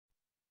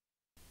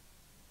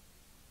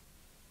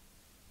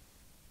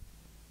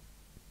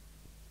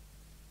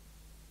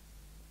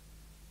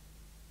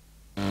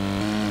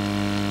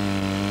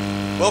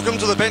Welcome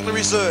to the Bentley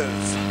Reserve.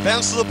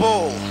 Bounce to the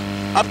ball.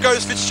 Up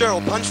goes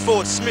Fitzgerald. Punch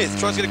forward. Smith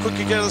tries to get a quick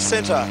kick out of the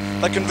centre.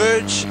 They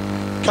converge.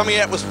 Coming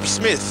out was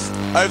Smith.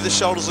 Over the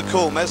shoulders a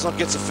call. Mazenod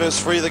gets the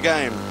first free of the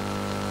game.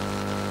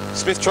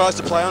 Smith tries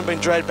to play on, being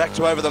dragged back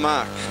to over the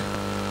mark.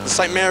 The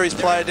St Mary's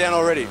player down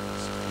already.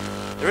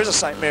 There is a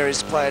St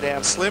Mary's player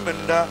down, Slim,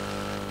 and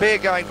Bear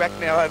going back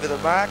now over the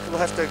mark. We'll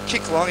have to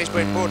kick long. He's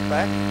been brought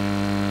back.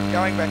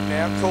 Going back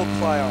now. Called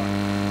play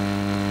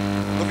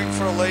on. Looking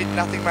for a lead.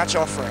 Nothing much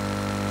offering.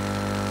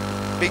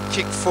 Big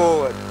kick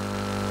forward.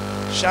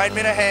 Shane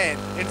Minahan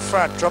in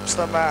front, drops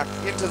the mark.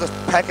 Into the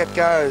pack it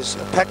goes.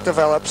 A pack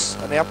develops,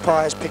 and the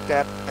umpire has picked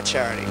out a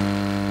charity.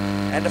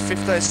 And a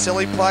 15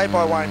 silly play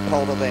by Wayne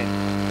Polder then.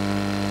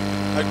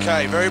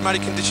 Okay, very muddy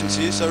conditions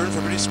here, so we're in for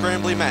a pretty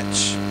scrambly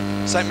match.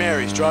 St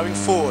Mary's driving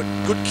forward.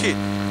 Good kick.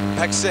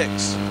 Pack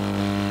 6.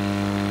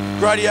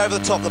 Grady over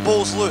the top. The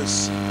ball's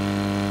loose.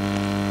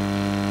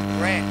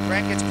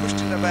 Grant gets pushed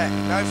in the back.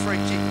 No free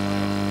kick.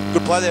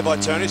 Good play there by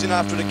Tony. He's in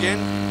after it again.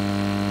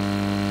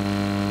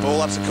 Ball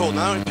up's a call.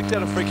 No, he picked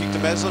out a free kick to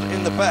Mazenod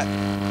in the back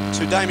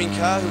to Damien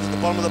Carr, who's at the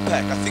bottom of the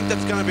pack. I think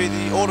that's going to be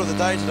the order of the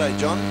day today,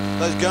 John.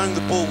 Those going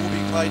the ball will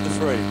be played to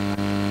free.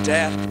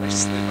 Undoubtedly,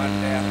 Slim,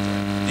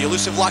 undoubtedly. The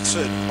elusive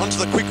Luxford onto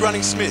the quick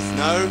running Smith.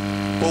 No,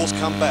 ball's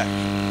come back.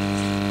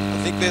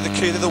 I think they're the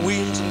key. They're the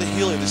Williams and the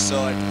Healy this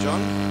side,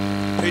 John.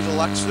 Peter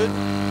Luxford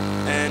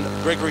and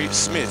Gregory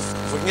Smith.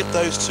 If we can get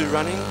those two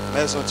running,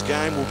 Mazenod's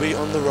game will be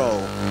on the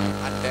roll.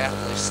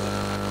 Undoubtedly, Slim.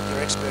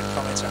 Your expert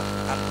comments are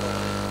unbelievable.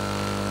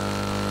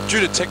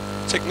 Due to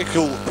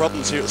technical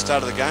problems here at the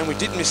start of the game, we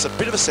did miss a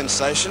bit of a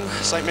sensation.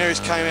 St Mary's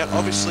came out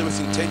obviously with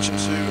intention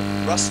to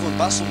rustle and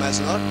bustle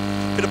Mazenod.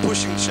 Bit of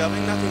pushing and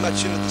shoving, nothing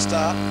much in at the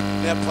start.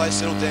 Now play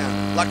settled down.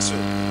 Luxford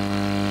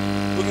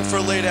looking for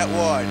a lead out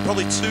wide,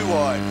 probably too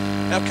wide.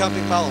 Now comes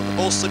McMullen. The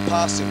ball slipped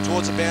past him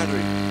towards the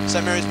boundary.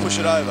 St Mary's push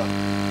it over.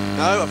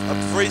 No, a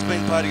free's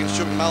been played against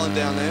Stuart McMullen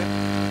down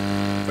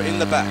there, but in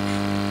the back.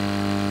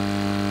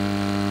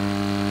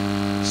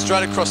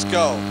 Straight across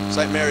goal,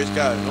 St Mary's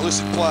go. An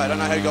elusive play, I don't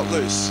know how he got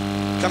loose.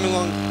 Coming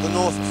along the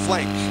north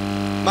flank.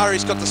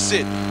 Murray's got the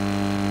sit.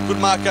 Good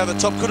mark over the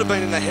top, could have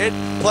been in the head.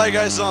 Play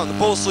goes on, the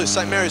ball's loose.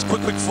 St Mary's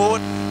quick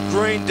forward.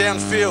 Green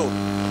downfield.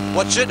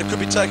 Watch it, it could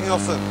be taking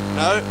off them.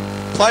 No,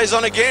 plays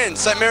on again.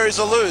 St Mary's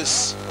are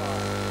loose.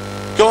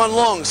 Go on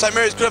long, St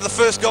Mary's could have the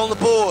first goal on the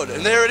board,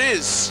 and there it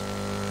is.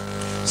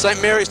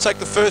 St Mary's take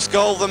the first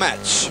goal of the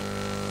match.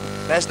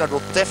 Mazenod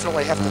will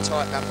definitely have to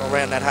tighten up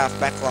around that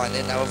half-back line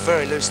then. They were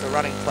very loose, the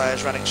running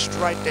players running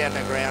straight down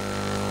the ground.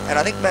 And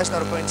I think Mazenod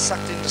have been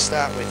sucked in to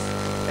start with.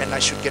 And they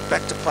should get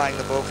back to playing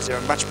the ball because they're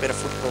a much better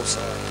football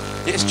side.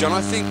 Yes, John,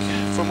 I think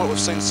from what we've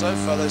seen so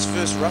far, those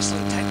first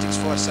rustling tactics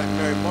by St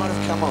Mary might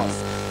have come off.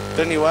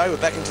 But anyway, we're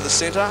back into the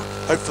centre.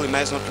 Hopefully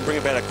Mazenod can bring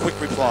about a quick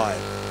reply.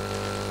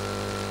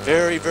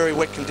 Very, very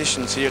wet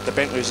conditions here at the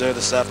Bentley Reserve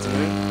this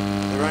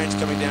afternoon. The rain's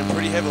coming down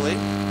pretty heavily.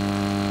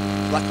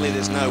 Luckily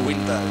there's no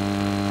wind though.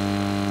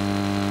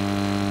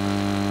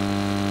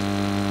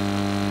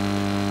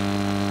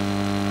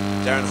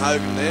 Darren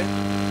Hogan there,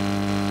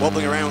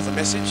 wobbling around with a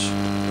message.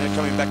 Now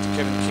coming back to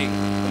Kevin King,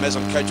 the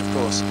Mazenod coach, of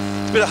course.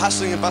 It's a bit of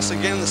hustling and bustling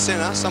again in the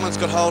centre. Someone's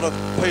got hold of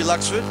P.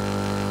 Luxford.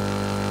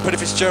 Peter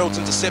Fitzgerald's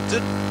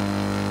intercepted.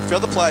 A few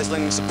other players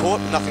lending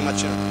support, but nothing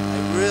much in it.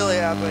 They really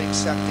are being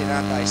sucked in,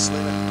 aren't they, Slim?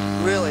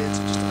 And really, it's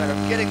just a matter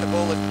of getting the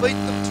ball. They've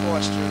beaten them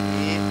twice during the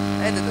year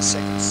and in the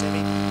second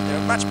semi.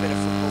 They're a much better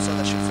football, so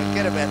they should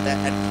forget about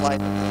that and play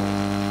the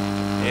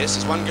ball. Yes,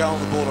 there's one goal on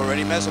the board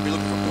already. Mazenod will be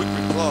looking for a quick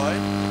reply.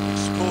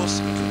 Of course,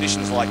 in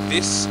conditions like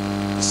this,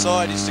 the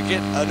side is to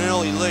get an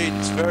early lead.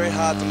 It's very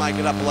hard to make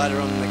it up later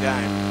on in the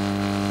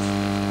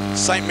game.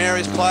 St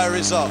Mary's player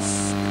is off.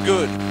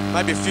 Good.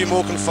 Maybe a few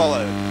more can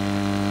follow.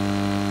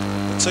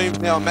 The team's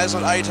now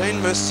Mazenod 18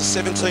 versus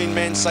a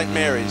 17-man St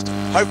Mary's.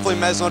 Hopefully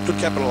Mazenod could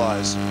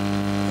capitalise.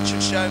 It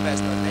should show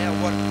Mazenod now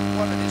what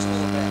it is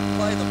all about.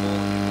 Play the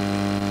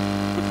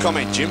ball. Good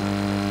comment, Jim.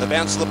 The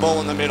bounce of the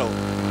ball in the middle.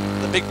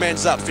 The big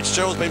man's up.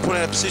 Fitzgerald's been put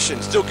out of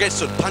position. Still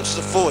gets it. Punches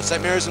it forward.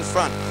 St Mary's in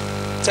front.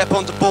 Tap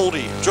onto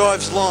Baldy.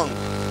 Drives long.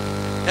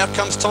 Out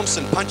comes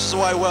Thompson. Punches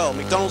away well.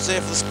 McDonald's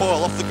there for the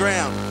spoil. Off the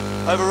ground.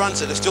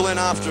 Overruns it. They're still in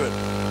after it.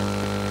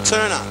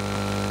 Turner.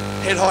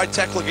 Head-high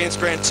tackle against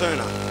Grant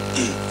Turner.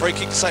 Free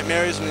kick to St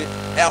Mary's in the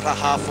outer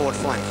half-forward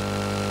flank.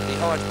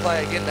 Behind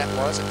play again that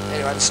was.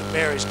 Anyway, the St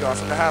Mary's guy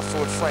from the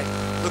half-forward flank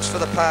looks for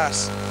the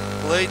pass.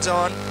 Leads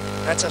on.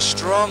 That's a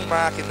strong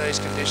mark in these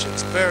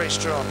conditions. Very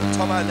strong.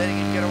 Tomo letting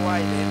him get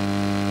away then.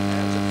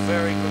 That was a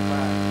very good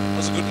mark. That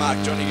was a good mark.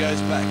 Johnny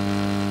goes back.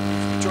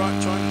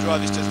 Trying to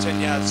drive this to the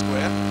 10-yard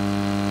square.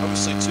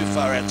 Obviously too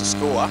far out to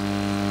score.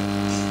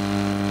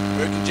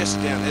 Very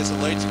congested down. There's the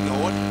leads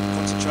ignored.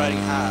 Concentrating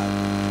hard.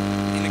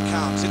 In it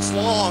comes. It's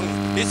long.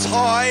 It's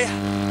high.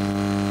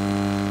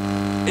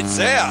 It's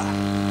there.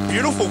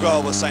 Beautiful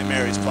goal by St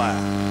Mary's player.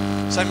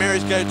 St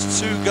Mary's goes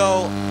to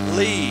 2-goal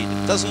lead.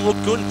 Doesn't look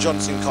good,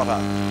 Johnson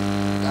Cotter.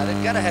 No,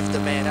 they're going to have to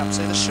man up.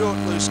 See the short,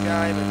 loose game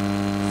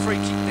and free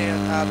kick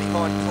down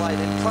behind play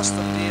that cost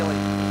them dearly.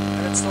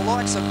 And it's the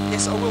likes of,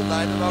 yes, I will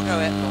name them, I'll go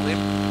out on a limb.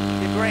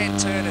 If Grand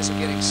Turners are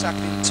getting sucked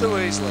in too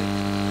easily.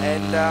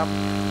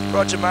 And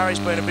Roger Murray's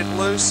been a bit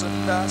loose,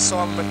 and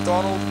Simon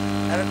McDonald,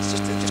 and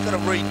they've just got to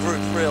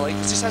regroup, really,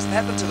 because this hasn't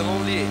happened to them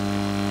all year.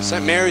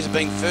 St Mary's are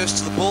being first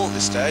to the ball at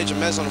this stage, and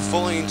Mazenod are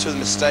falling into the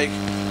mistake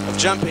of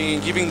jumping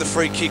and giving the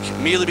free kick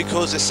merely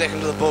because they're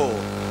second to the ball.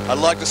 I'd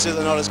like to see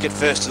the Nodders get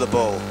first to the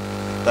ball.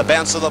 The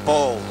bounce of the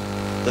ball.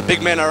 The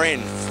big men are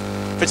in.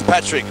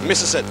 Fitzpatrick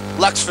misses it.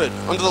 Luxford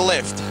onto the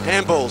left.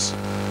 Handballs.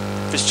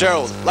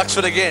 Fitzgerald.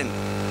 Luxford again.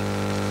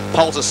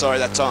 Poulter, sorry,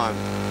 that time.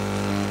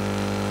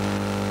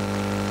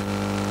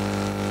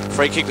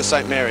 Free kick to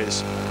St Mary's.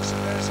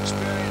 St Mary's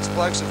experienced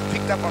blokes have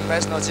picked up on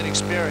Mazenod's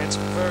inexperience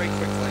very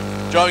quickly.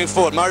 Driving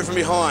forward, Murray from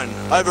behind.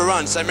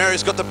 Overrun. St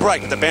Mary's got the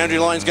break. The boundary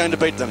line's going to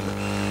beat them.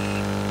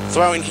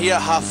 Throw in here,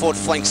 half-forward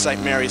flank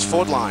St Mary's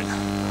forward line.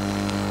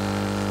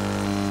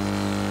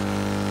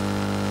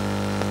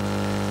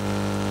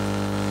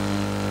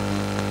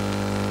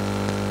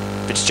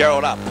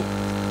 Fitzgerald up.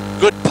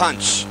 Good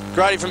punch.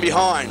 Grady from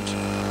behind.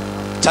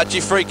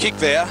 Touchy free kick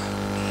there.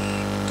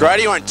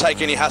 Grady won't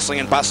take any hustling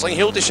and bustling.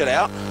 He'll dish it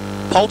out.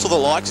 Poulter the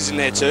likes is in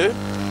there too.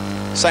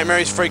 St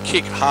Mary's free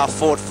kick,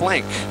 half-forward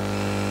flank.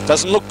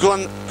 Doesn't look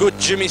good,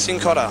 Jimmy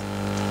Sincotta.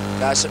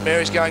 No, St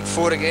Mary's going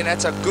forward again.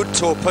 That's a good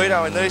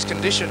torpedo in these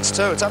conditions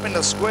too. It's up in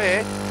the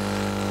square.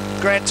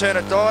 Grant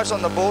Turner dives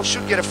on the ball,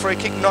 should get a free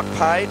kick, not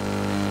paid.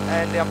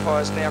 And the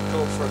umpire's now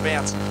called for a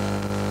bounce.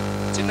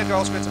 It's in the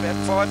goal square. It's about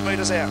 5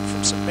 metres out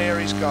from St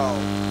Mary's goal.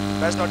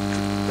 Mazenod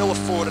could ill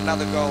afford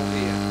another goal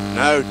here.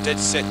 No, dead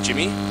set,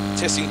 Jimmy.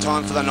 Testing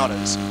time for the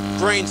Nodders.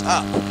 Green's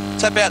up.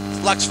 Tap out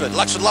Luxford.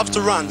 Luxford loves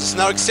to run. There's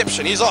no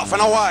exception. He's off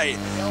and away.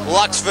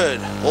 Luxford.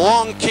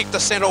 Long kick to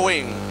centre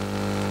wing.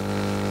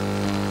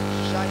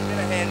 Shane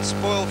Minahan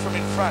spoiled from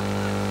in front.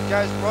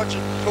 Goes Roger,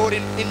 caught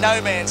in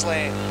no man's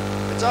land.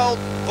 It's old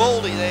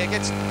Baldy there,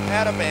 gets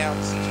out of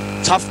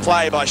bounds. Tough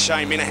play by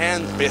Shane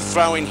Minahan. Be a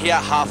throw in here,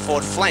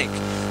 half-forward flank.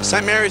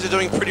 St Mary's are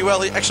doing pretty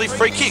well. Actually,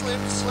 free kick.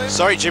 Slip.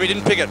 Sorry, Jimmy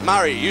didn't pick it.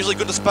 Murray, usually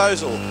good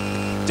disposal.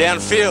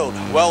 Downfield,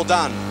 well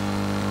done.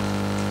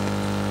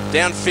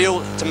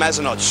 Downfield to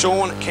Mazenod.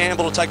 Sean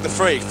Campbell to take the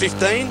free.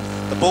 15,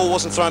 the ball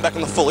wasn't thrown back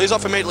on the full. He's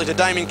off immediately to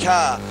Damien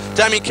Carr.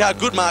 Damien Carr,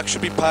 good mark,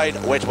 should be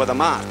paid wet weather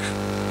mark.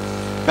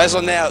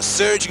 Mazenod now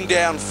surging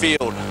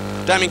downfield.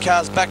 Damien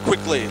Carr's back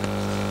quickly.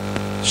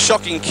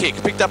 Shocking kick,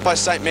 picked up by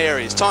St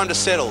Mary's. Time to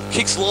settle.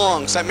 Kicks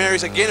long. St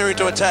Mary's again are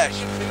into attack.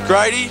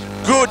 Grady,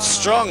 good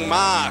strong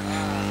mark.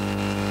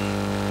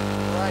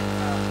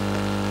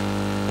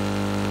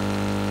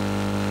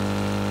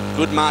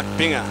 Good mark,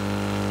 Binger.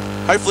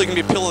 Hopefully he can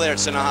be a pillar there at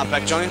centre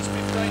half-back, Johnny.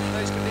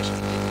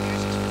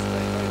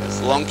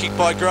 Long kick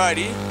by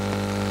Grady.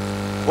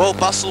 Well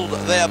bustled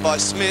there by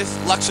Smith.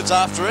 Luxford's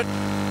after it.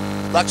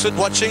 Luxford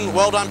watching.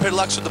 Well done, Peter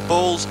Luxford. The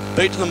ball's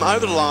beat them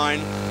over the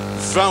line.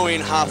 Throw in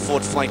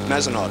half-forward flank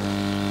Mazenod.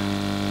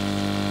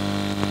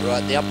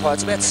 Right, the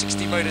umpire's about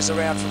 60 metres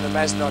around from the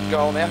Mazenod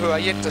goal now, who are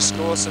yet to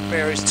score. St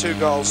Mary's 2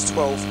 goals,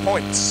 12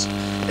 points.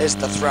 There's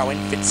the throw-in.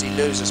 Fitzy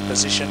loses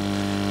position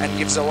and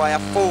gives away a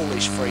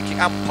foolish free kick.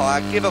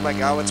 Umpire, give him a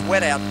go. It's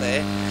wet out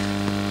there.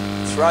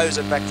 Throws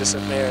it back to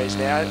St Mary's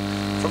now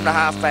from the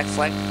half-back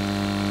flank.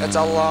 It's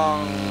a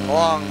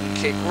long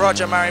kick.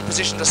 Roger Murray in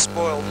position to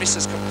spoil.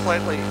 Misses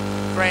completely.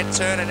 Grant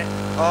Turner.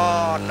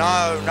 Oh,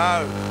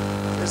 no.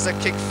 There's the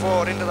kick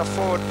forward into the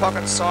forward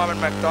pocket. Simon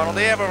McDonald,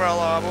 the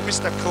ever-reliable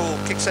Mr. Cool,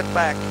 kicks it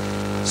back.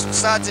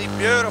 Sudsy,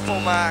 beautiful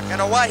mark. And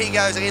away he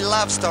goes. He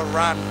loves to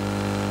run.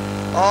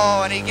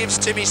 Oh, and he gives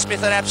Timmy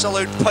Smith an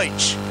absolute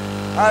peach.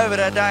 Over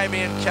to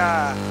Damien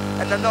Carr.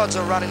 And the Nods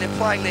are running. They're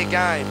playing their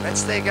game.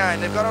 That's their game.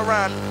 They've got to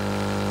run.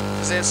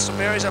 Because St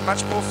Mary's are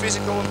much more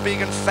physical and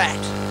big and fat,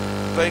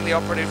 being the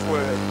operative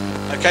word.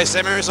 Okay,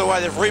 St Mary's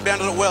away. They've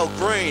rebounded it well.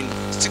 Green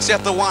sticks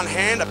out the one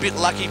hand. A bit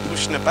lucky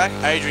pushing it back.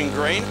 Adrian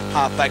Green,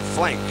 half-back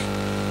flank.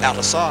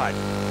 Outer side.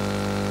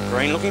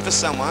 Green looking for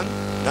someone.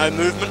 No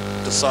movement.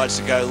 Decides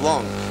to go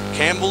long.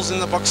 Campbell's in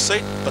the box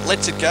seat, but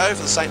lets it go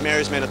for the St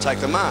Mary's men to take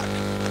the mark.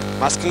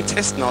 Must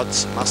contest,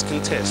 Nods. Must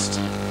contest.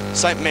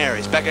 St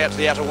Mary's back out to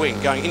the outer wing,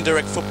 going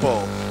indirect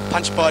football.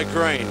 Punched by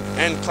Green.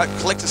 And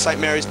collects St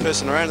Mary's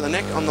person around the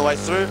neck on the way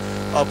through.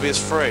 Obvious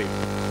free.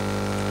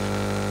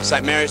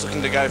 St Mary's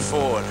looking to go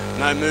forward.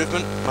 No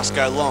movement, must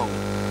go long.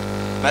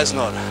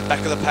 Mazenod, back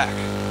of the pack.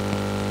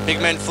 Big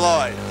men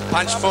fly,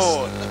 punch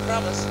forward.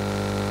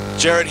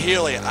 Jared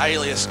Healy,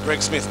 alias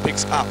Greg Smith,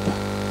 picks up.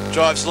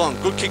 Drives long,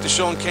 good kick to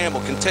Sean Campbell,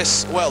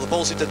 contests well, the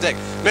ball's hit the deck.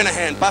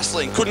 Minahan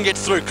bustling, couldn't get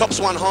through, cops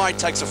one high,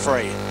 takes a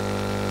free.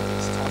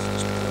 He's tough,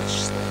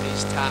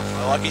 he's tough.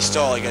 I like his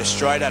style, he goes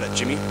straight at it,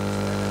 Jimmy.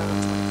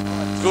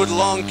 Good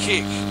long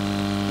kick.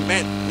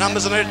 Man,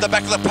 numbers are needed at the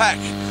back of the pack.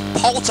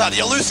 Poulter, the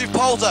elusive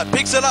Poulter,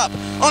 picks it up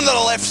onto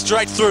the left,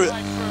 straight through.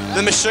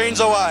 The machine's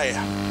away.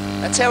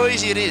 That's how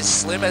easy it is,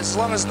 Slim, as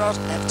long as not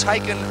have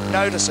taken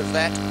notice of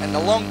that and the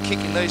long kick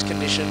in these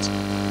conditions.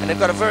 And they've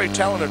got a very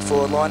talented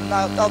forward line.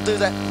 They'll do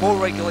that more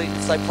regularly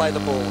if they play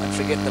the ball and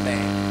forget the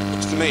man.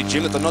 Looks to me,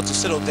 Jim, that the Nods have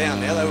settled down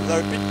now. They were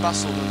a bit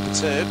bustled and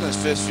perturbed in those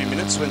first few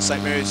minutes when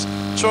St Mary's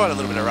tried a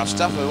little bit of rough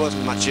stuff, but there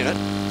wasn't much in it.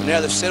 But now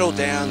they've settled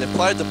down, they've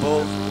played the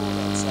ball.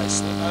 would say,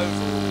 Slim.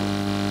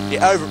 Overall.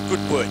 Yeah,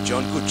 good word,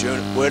 John.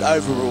 Good word,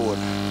 overawed.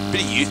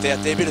 Bit of youth out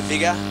there, bit of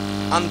vigour,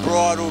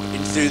 unbridled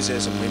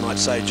enthusiasm, we might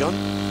say, John.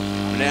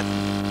 Now,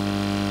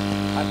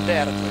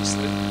 undoubtedly,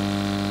 Slim.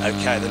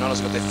 Okay, the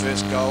Niners got their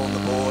first goal on the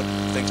board,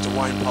 thanks to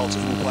Wayne Poulter,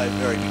 who will play a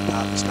very big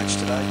part in this match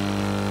today.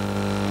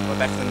 We're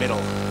back in the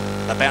middle.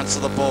 The bounce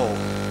of the ball.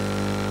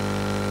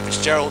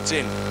 Fitzgerald's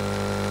in.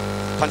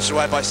 Punched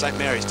away by St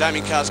Mary's.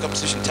 Damien Carr's got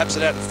position, taps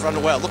it out in front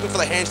of well. Looking for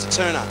the hands to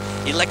Turner.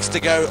 He elects to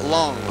go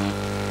long.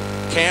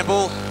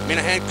 Campbell,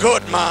 Minahan,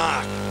 good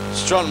mark.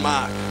 Strong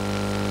mark.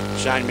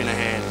 Shane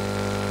Minahan.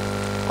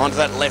 Onto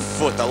that left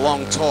foot, the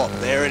long top.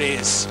 There it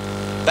is.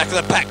 Back of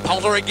the pack.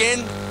 Poulter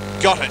again.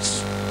 Got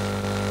it.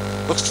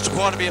 Looks to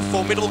quite to be a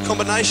formidable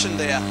combination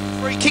there.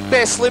 Free kick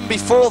there, Slim,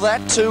 before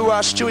that to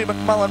Stewie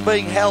McMullen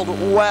being held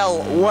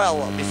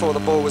well before the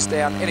ball was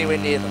down anywhere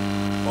near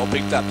them. Well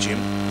picked up, Jim.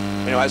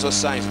 Anyway, as I was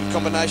saying, it's a good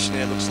combination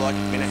there, looks like.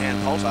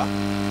 Minahan, Poulter.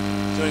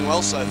 Doing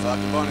well so far,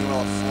 combining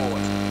well at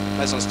forward.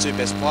 Mazon's two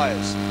best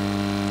players.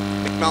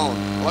 McMullen,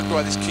 I like the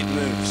way this kid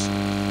moves.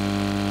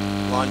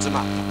 Lines them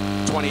up.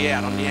 20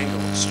 out on the angle.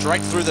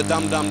 Straight through the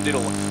dum-dum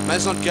diddle.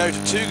 Mazenod go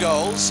to 2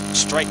 goals.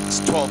 Straight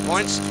 12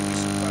 points.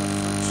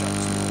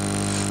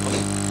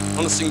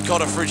 On the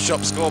Cincotta Fruit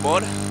Shop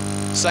scoreboard.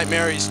 St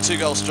Mary's 2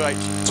 goals straight,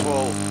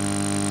 12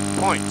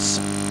 points.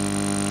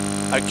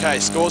 Okay,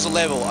 scores are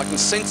level. I can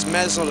sense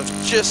Mazenod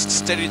have just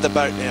steadied the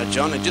boat now,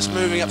 John. They're just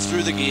moving up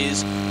through the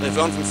gears. They've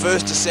gone from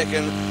first to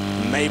second.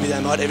 Maybe they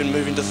might even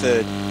move into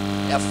third.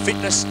 Our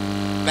fitness,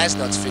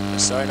 Mazenod's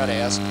fitness, sorry, not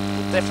ours,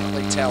 will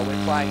definitely tell.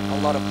 We're playing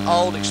a lot of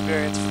old,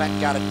 experienced,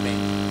 fat-gutted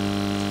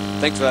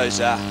men. Thanks for those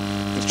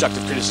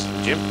constructive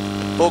criticism, Jim.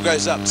 Ball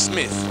goes up.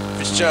 Smith,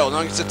 Fitzgerald,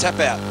 now gets a tap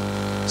out.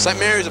 St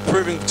Mary's are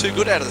proving too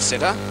good out of the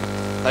centre.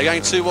 They're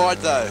going too wide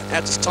though.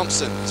 Out to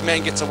Thompson. His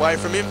man gets away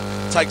from him,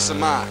 takes the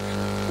mark.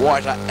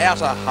 Whiter,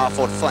 outer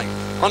half-forward flank.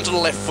 Onto the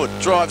left foot,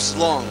 drives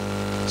long.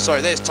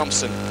 Sorry, there's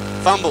Thompson.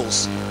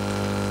 Fumbles.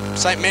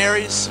 St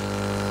Mary's,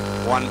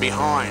 one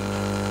behind.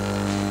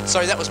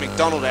 Sorry, that was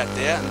McDonald out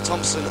there, and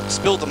Thompson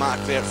spilled the mark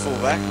there at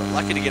full-back, but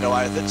lucky to get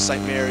away with it.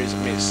 St Mary's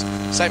miss.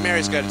 St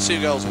Mary's go to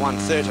 2 goals,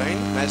 1-13.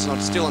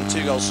 Mazenod still on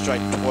 2 goals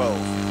straight,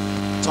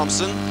 12.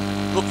 Thompson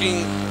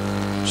looking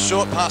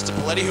short pass to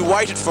Paletti, who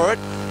waited for it.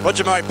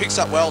 Roger Murray picks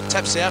up well,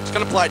 taps out, it's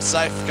going to play it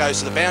safe, goes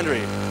to the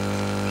boundary.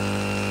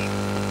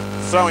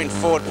 Throwing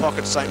forward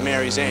pocket St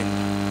Mary's end.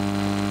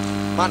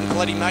 Martin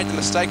Paletti made the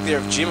mistake there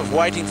of Jim of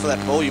waiting for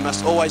that ball. You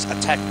must always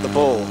attack the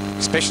ball,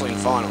 especially in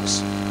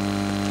finals.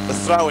 The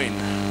throw in.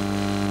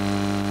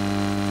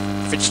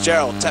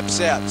 Fitzgerald taps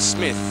out.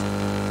 Smith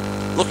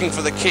looking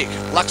for the kick.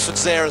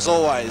 Luxford's there as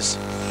always.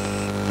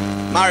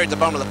 Murray at the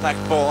bottom of the pack,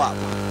 ball up.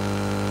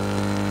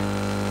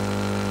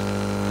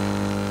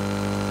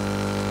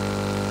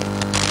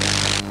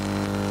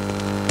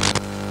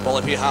 Ball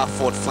up here, half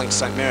forward flank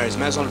St Mary's.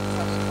 Mazenod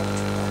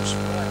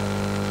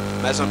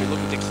will be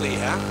looking to clear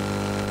here.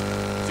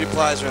 A few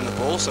players around the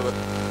ball, so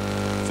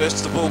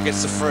first the ball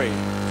gets the free.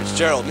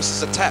 Fitzgerald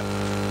misses the tap.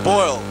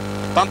 Boyle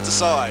bumped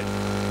aside.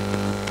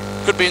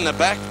 Could be in the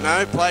back.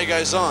 No, play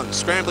goes on.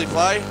 Scrambly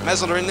play.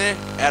 Mazenod are in there.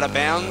 Out of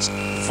bounds.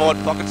 Forward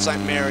pocket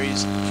St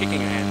Mary's kicking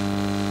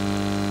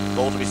hand.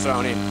 Ball to be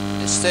thrown in.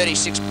 There's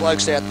 36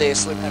 blokes out there,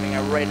 Slim, having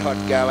a red hot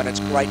go, and it's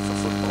great for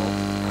football.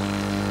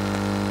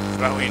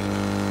 Throw in.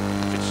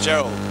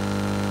 Fitzgerald.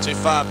 Too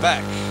far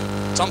back.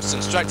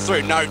 Thompson straight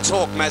through. No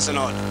talk,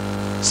 Mazenod.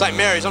 St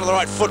Mary's onto the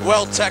right foot.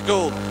 Well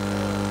tackled.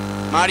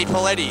 Marty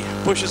Paletti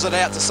pushes it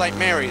out to St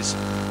Mary's.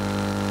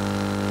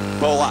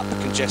 Ball up,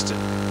 congested.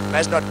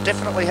 Mazenod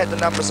definitely had the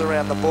numbers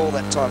around the ball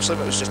that time, Slim.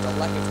 It was just a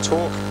lack of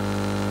talk.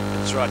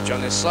 That's right,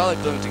 John. They're slowly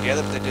building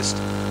together, but they're just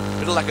a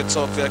bit of lack of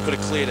talk there. They could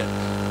have cleared it.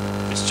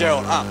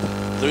 Fitzgerald up,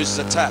 loses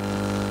a tap.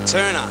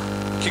 Turner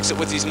kicks it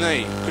with his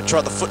knee. Could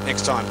try the foot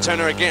next time.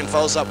 Turner again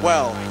follows up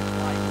well.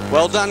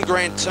 Well done,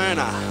 Grant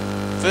Turner.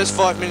 First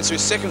 5 minutes he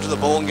was second to the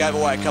ball and gave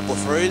away a couple of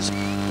frees.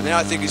 But now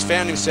I think he's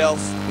found himself.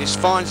 He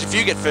finds if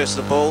you get first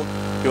to the ball,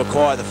 you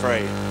acquire the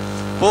free.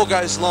 Ball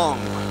goes long.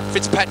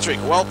 Fitzpatrick,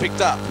 well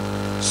picked up.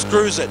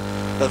 Screws it.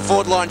 The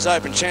forward line's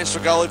open. Chance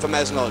for goal for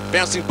Mazenod.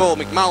 Bouncing ball.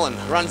 McMullen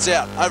runs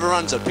out.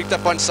 Overruns it. Picked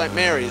up by St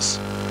Mary's.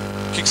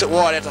 Kicks it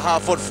wide out to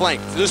half-forward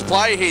flank. Loose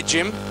play here,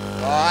 Jim.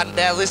 Oh, and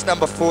now this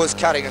number 4 is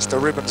cutting us to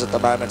ribbons at the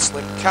moment,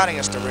 Slim. Cutting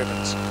us to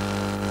ribbons.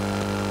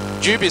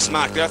 Dubious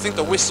mark there. I think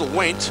the whistle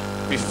went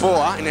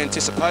before in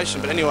anticipation,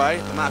 but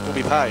anyway, the mark will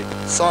be paid.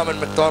 Simon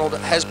McDonald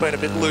has been a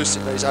bit loose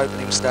in these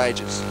opening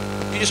stages.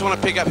 You just want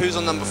to pick up who's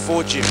on number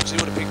 4, Jim, because he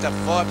would have picked up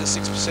 5 to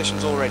 6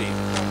 possessions already.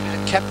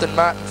 Captain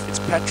Martin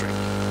Fitzpatrick.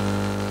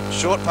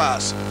 Short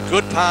pass,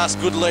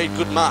 good lead,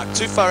 good mark.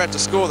 Too far out to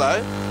score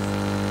though.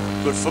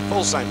 Good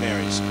football, St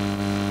Mary's.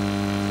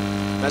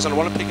 Mazenod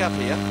want to pick up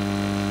here.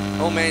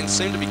 All man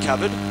seem to be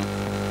covered.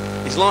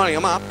 He's lining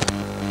them up.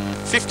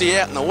 50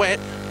 out in the wet.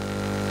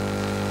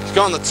 He's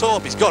gone the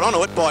top. He's got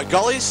onto it by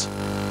gollies.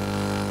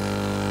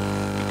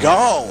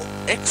 Goal.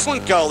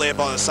 Excellent goal there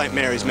by the St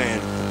Mary's man.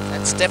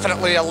 That's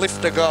definitely a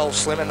lifter goal,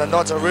 Slim, and the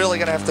Nods are really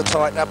going to have to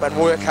tighten up and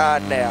work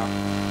hard now.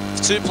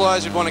 The two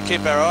players we'd want to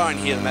keep our eye on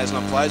here, the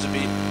Mazenod players, would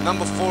be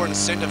number 4 in the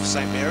centre for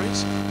St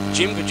Mary's.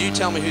 Jim, could you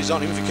tell me who's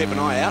on him if you keep an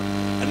eye out?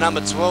 And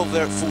number 12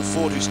 there at full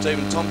forward, who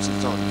Stephen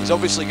Thompson's on. He's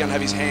obviously going to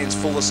have his hands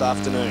full this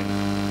afternoon.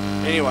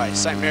 Anyway,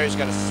 St Mary's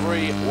go to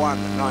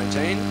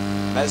 3-1-19.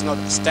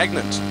 Mazenod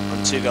stagnant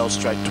on 2 goals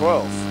straight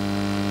 12.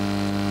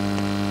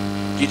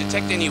 Do you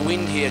detect any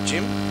wind here,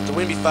 Jim? Will the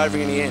wind be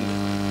favouring in the end?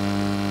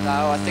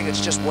 No, I think it's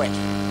just wet.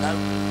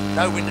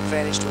 No wind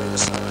advantage to either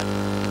side.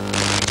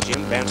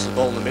 Jim bounces the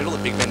ball in the middle.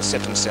 The big men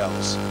set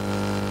themselves.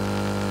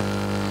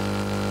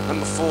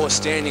 Number 4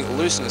 standing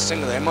loose in the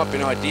centre there. Might be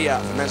an idea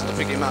for Mazenod to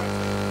pick him up.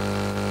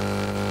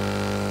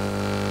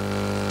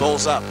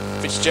 Ball's up.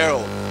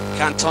 Fitzgerald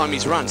can't time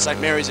his run. St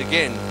Mary's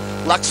again.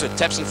 Luxford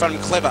taps in front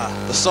of him, clever.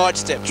 The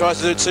sidestep, tries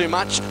to do too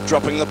much,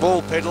 dropping the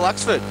ball. Peter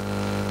Luxford.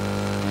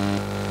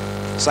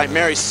 St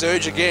Mary's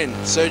surge again.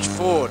 Surge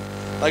forward.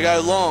 They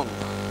go long.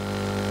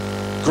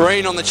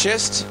 Green on the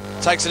chest.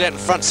 Takes it out in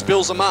front.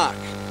 Spills a mark.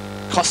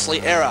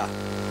 Costly error.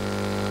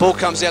 Ball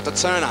comes out to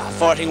Turner.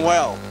 Fighting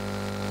well.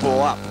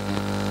 Ball up.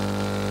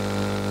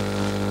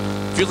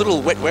 A few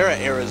little wet wearer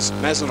errors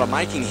Mazenod are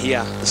making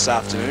here this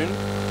afternoon.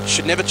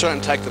 Should never try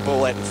and take the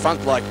ball out in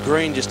front like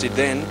Green just did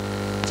then.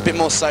 It's a bit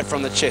more safe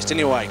from the chest.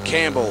 Anyway,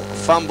 Campbell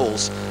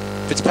fumbles.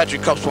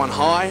 Fitzpatrick cops one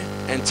high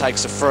and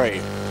takes a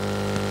free.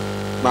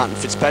 Martin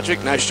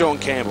Fitzpatrick, no, Sean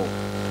Campbell.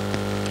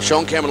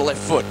 Sean Campbell to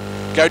left foot.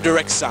 Go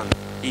direct, son.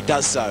 He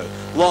does so.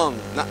 Long,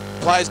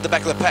 plays at the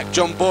back of the pack.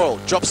 John Boyle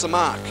drops the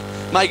mark.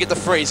 May get the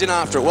free. He's in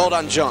after it. Well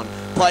done, John.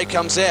 Play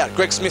comes out.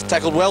 Greg Smith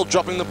tackled well,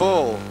 dropping the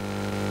ball.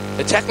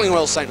 They're tackling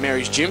well, St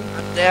Mary's, Jim.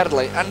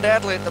 Undoubtedly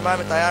at the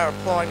moment they are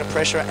applying the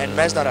pressure, and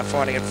Mazenod are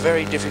finding it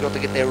very difficult to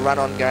get their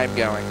run-on game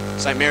going.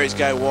 St Mary's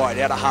go wide,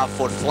 out of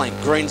half-forward flank.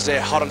 Green's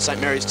there, hot on St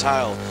Mary's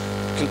tail.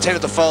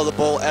 Contented to follow the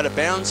ball out of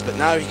bounds, but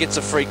no, he gets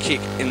a free kick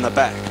in the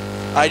back.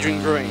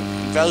 Adrian Green,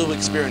 invaluable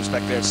experience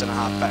back there at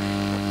centre-half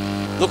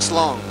back. Looks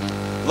long.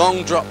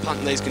 Long drop punt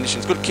in these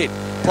conditions. Good kick.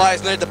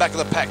 Players need the back of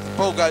the pack. The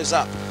ball goes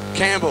up.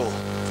 Campbell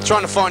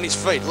trying to find his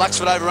feet.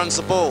 Luxford overruns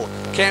the ball.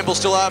 Campbell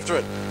still after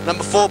it.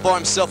 Number 4 by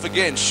himself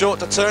again. Short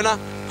to Turner.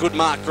 Good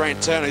mark,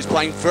 Grant Turner. He's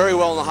playing very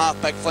well on the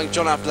half-back flank,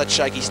 John, after that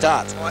shaky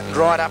start. Tightened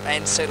right up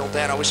and settled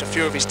down. I wish a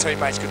few of his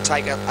teammates could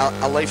take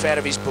a leaf out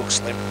of his book,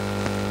 Slim.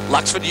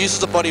 Luxford uses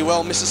the body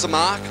well, misses the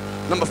mark.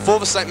 Number 4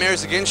 for St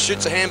Mary's again.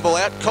 Shoots a handball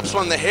out. Cops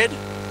one in the head.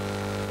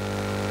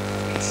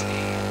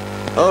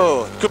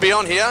 Oh, could be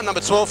on here.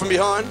 Number 12 from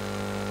behind.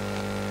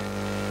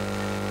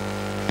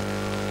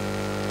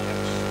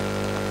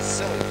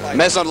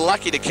 Mazenod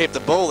lucky to keep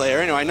the ball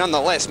there. Anyway,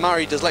 nonetheless,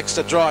 Murray elects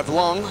to drive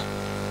long.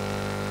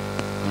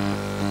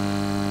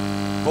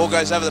 Ball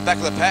goes over the back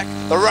of the pack.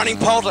 The running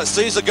Poulter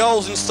sees the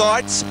goals in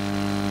sights.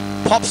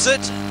 Pops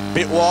it.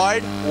 Bit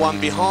wide.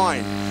 One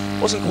behind.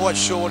 Wasn't quite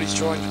sure what he's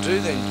trying to do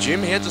then,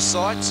 Jim. He had the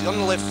sights. He's on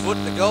the left foot.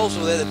 The goals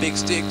were there, the big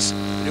sticks.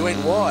 But he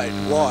went wide.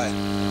 Why?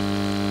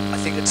 I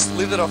think it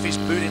slithered off his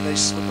boot in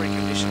these slippery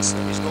conditions.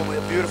 He's normally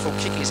a beautiful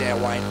kick, is our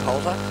Wayne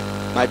Poulter.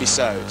 Maybe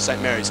so.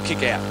 St Mary's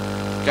kick out.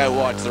 Go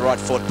wide to the right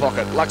forward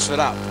pocket. Luxford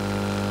up.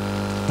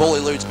 Ball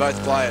eludes both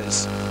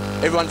players.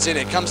 Everyone's in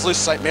it. Comes loose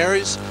St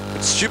Mary's.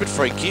 With stupid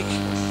free kick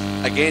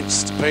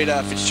against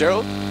Peter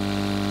Fitzgerald.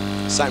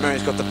 St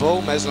Mary's got the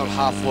ball. Mazenod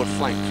half forward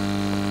flank.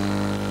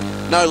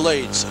 No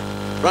leads.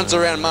 Runs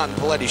around Martin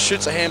Paletti.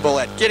 Shoots a handball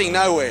out. Getting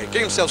nowhere.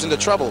 Getting themselves into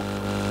trouble.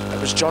 That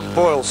was John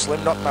Boyle,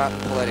 Slim, not Martin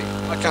Paletti.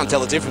 I can't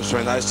tell the difference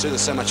between those two. They're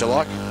so much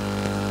alike.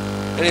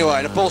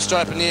 Anyway, the ball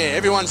straight up in the air.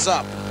 Everyone's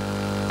up.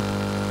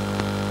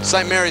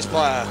 St Mary's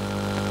player.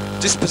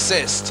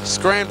 Dispossessed.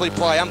 Scrambly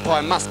play.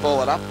 Umpire must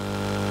ball it up.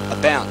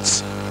 A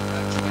bounce.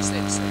 No choice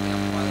there to see the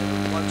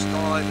umpire. The blokes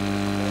dive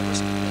and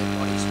risk their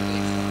bodies for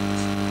their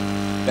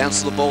clients. Bounce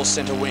to the ball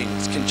centre wing.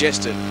 It's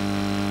congested.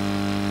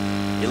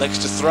 He elects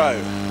to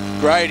throw.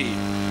 Grady.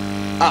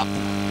 Up.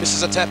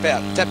 Misses a tap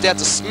out. Tapped out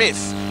to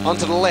Smith.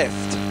 Onto the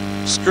left.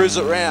 Screws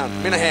it round.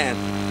 Minahan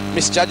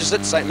misjudges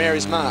it. St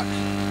Mary's mark.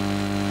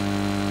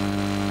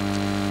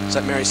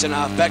 St Mary's centre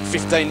half back.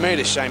 15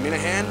 metres. Shane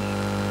Minahan.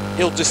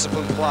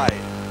 Ill-disciplined play.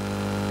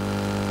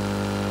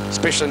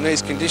 Especially in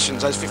these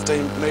conditions, those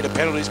 15-metre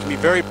penalties can be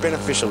very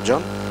beneficial,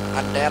 John.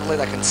 Undoubtedly,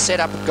 they can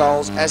set up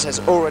goals, as has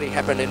already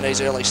happened in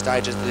these early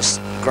stages of this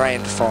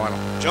grand final.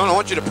 John, I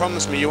want you to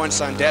promise me you won't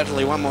say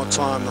undoubtedly one more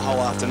time the whole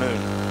afternoon.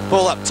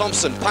 Ball up,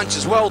 Thompson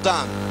punches, well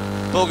done.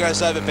 Ball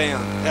goes out of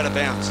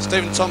bounds.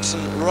 Stephen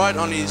Thompson right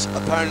on his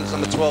opponent's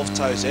number 12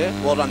 toes there.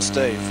 Well done,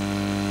 Steve.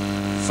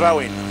 Throw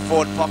in,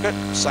 forward pocket,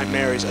 St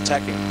Mary's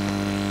attacking.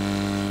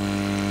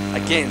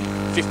 Again,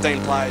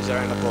 15 players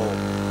around the ball.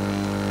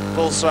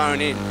 Ball's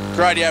thrown in.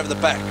 Grady over the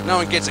back. No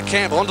one gets it.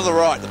 Campbell onto the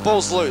right. The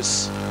ball's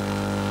loose.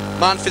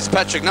 Martin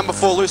Fitzpatrick, number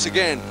 4, loose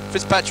again.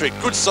 Fitzpatrick,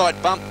 good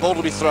side bump. Ball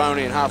will be thrown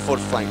in, half-forward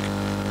flank.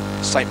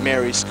 St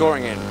Mary's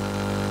scoring end.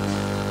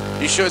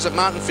 You sure that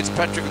Martin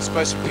Fitzpatrick is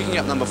supposed to be picking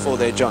up number 4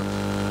 there, John?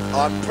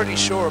 I'm pretty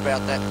sure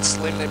about that,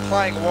 Slim. They're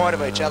playing wide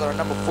of each other, and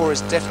number 4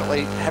 is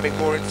definitely having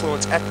more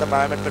influence at the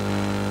moment, but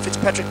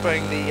Fitzpatrick,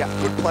 being the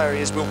good player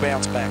he is, will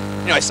bounce back.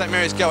 Anyway, St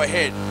Mary's go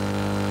ahead.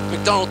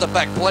 McDonald at the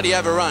back. Paletti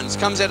overruns.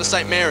 Comes out of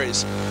St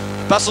Mary's.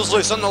 Bustles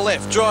loose on the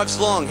left, drives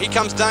long. Here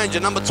comes danger,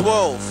 number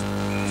 12.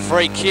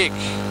 Free kick.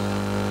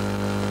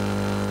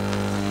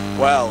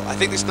 Well, I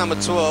think this number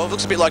 12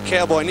 looks a bit like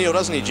Cowboy Neil,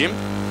 doesn't he, Jim?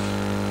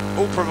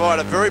 Will provide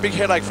a very big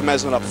headache for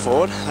Mazenod up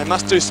forward. They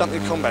must do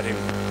something to combat him.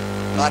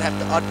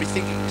 I'd be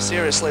thinking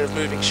seriously of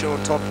moving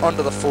Sean Tom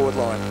onto the forward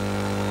line.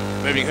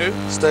 Moving who?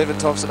 Stephen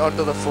Thompson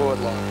onto the forward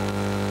line.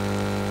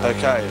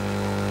 Okay.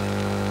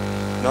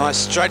 Nice,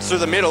 straight through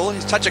the middle.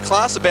 He's touch of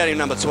class about him,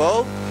 number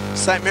 12.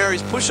 St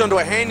Mary's pushed onto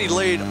a handy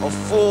lead of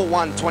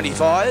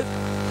 4-1-25.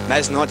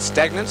 Mazenod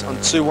stagnant on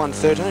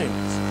 2-1-13.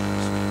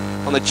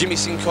 On the Jimmy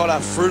Sincotta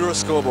Fruiterer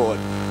scoreboard.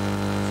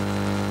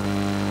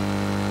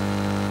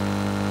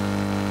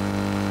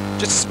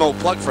 Just a small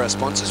plug for our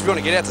sponsors. If you want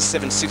to get out to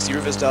 760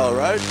 Riversdale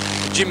Road,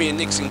 Jimmy and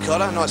Nick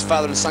Sincotta, nice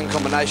father and son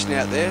combination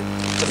out there.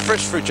 The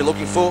fresh fruit you're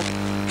looking for,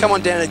 come on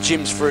down to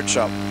Jim's Fruit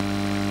Shop.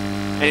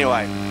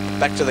 Anyway,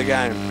 back to the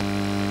game.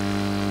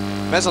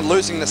 Mazenod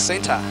losing the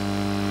centre.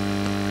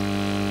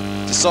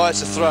 Decides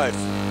to throw.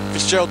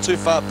 Fitzgerald too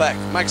far back.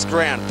 Makes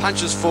ground.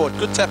 Punches forward.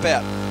 Good tap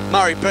out.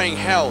 Murray being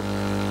held.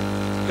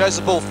 Goes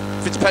the ball.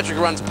 Fitzpatrick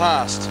runs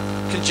past.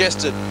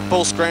 Congested.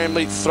 Ball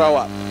scrambly. Throw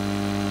up.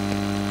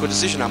 Good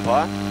decision,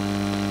 umpire.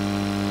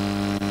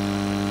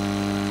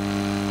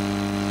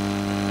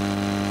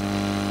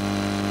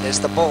 There's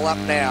the ball up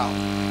now.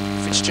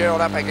 Fitzgerald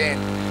up again.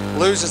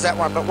 Loses that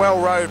one, but well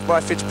rowed by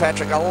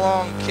Fitzpatrick. A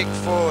long kick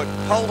forward.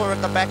 Holder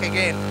at the back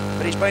again,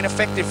 but he's been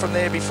effective from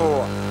there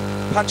before.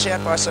 Punch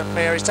out by St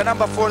Mary's to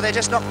number 4. They're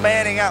just not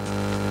manning up.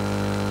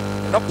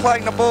 They're not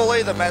playing the ball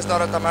either,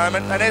 Mazenod, at the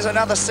moment. And there's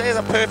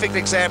a perfect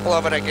example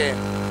of it again.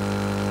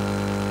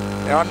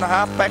 Now on the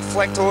half-back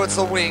flank towards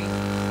the wing.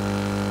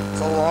 It's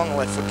a long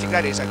left foot kick.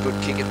 That is a good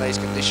kick in these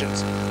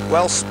conditions.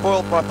 Well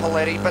spoiled by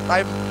Paletti, but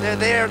they're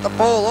there at the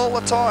ball all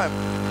the time.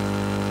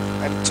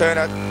 And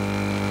Turner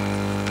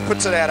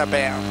puts it out of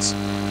bounds.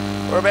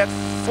 We're about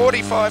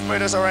 45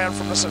 metres around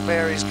from the St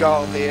Mary's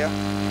goal here.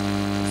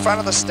 In front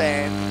of the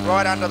stand,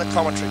 right under the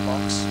commentary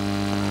box.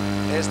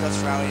 There's the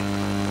throw in.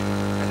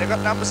 And they've got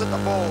numbers at the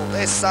ball.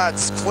 There's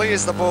Suds,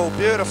 clears the ball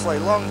beautifully.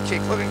 Long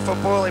kick, looking for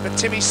Boyley, but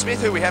Timmy Smith,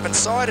 who we haven't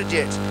sighted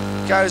yet,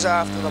 goes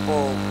after the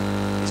ball.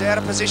 He's out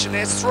of position.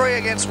 There's 3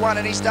 against 1,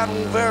 and he's done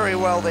very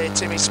well there,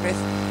 Timmy Smith.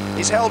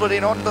 He's held it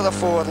in onto the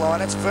forward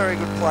line. It's very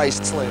good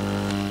placed, Slim.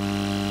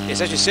 Yes,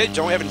 as you said,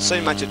 John, we haven't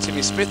seen much of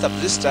Timmy Smith up to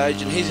this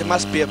stage, and he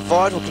must be a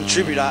vital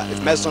contributor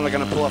if Mazenod are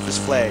going to pull off his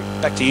flag.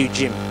 Back to you,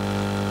 Jim.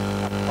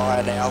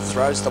 Umpire now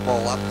throws the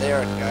ball up.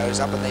 There it goes,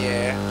 up in the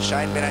air.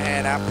 Shane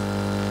Minahan up,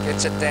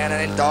 gets it down,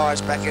 and then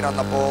dives back in on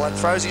the ball and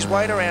throws his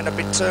weight around a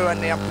bit too,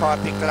 and the umpire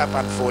picked it up,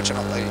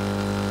 unfortunately.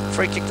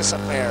 Free kick to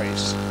St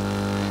Mary's.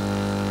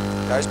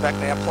 Goes back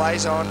now,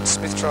 plays on.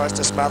 Smith tries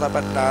to smother,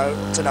 but no,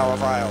 to no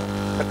avail.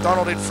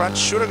 McDonald in front,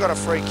 should have got a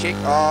free kick.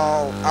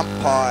 Oh,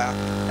 umpire.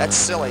 That's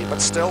silly,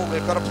 but still,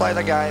 we've got to play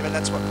the game, and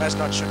that's what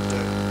Mazenod should do.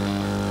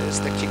 There's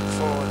the kick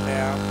forward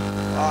now.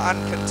 Oh,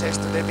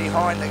 uncontested, they're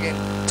behind again.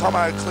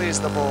 Tomo clears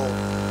the ball.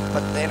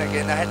 But then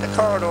again, they had the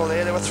corridor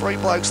there. There were 3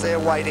 blokes there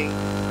waiting.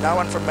 No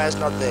one from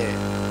Mazenod there.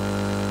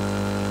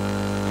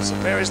 St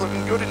Mary's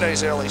looking good in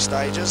these early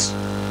stages.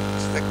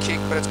 It's the kick,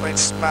 but it's been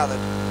smothered,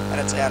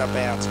 and it's out of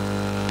bounds.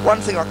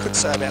 One thing I could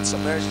say about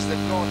St Mary's is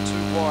they've gone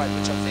too wide,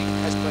 which I think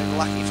has been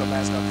lucky for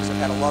Mazenod because they've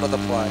had a lot of the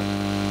play.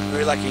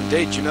 Very lucky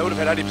indeed, Jim. They would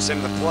have had 80%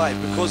 of the play.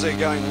 Because they're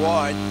going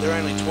wide, they're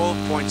only 12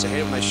 points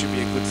ahead when they should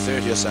be a good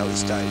 30 or so at this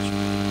stage.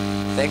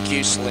 Thank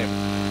you, Slim.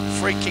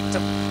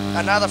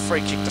 Another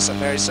free kick to St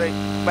Mary's. See,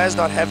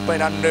 Mazenod have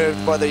been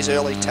unnerved by these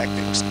early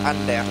tactics,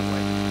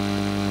 undoubtedly.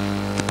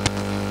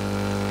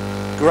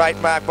 Great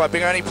mark by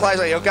Bingo, and he plays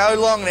it. He'll go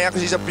long now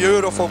because he's a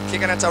beautiful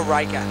kick, and it's a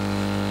raker.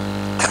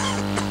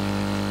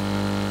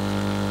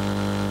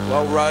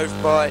 Well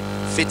roved by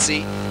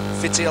Fitzy.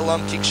 Fitzy a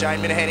long kick, Shane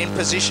Minahan in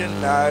position.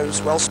 No,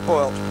 he's well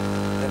spoiled.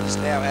 And he's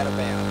now out of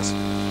bounds.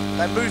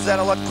 They move that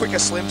a lot quicker,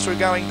 Slim, through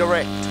going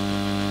direct.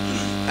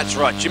 That's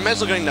right. Jim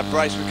Mazenod getting the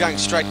brace. We're going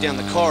straight down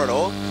the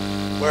corridor,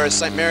 whereas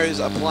St Mary's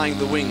are playing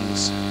the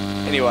wings.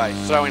 Anyway,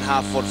 throw in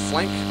half-forward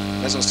flank.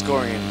 Mazenod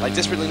scoring in. They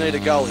desperately need a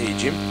goal here,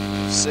 Jim.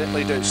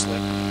 Certainly do,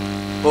 Slim.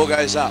 Ball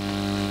goes up.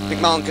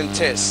 McMullen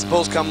contests.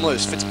 Ball's come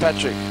loose.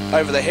 Fitzpatrick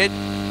over the head.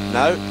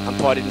 No,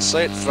 umpire didn't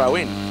see it. Throw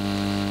in.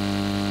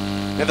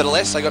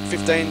 Nevertheless, they got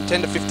 10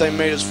 to 15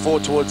 metres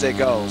forward towards their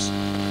goals.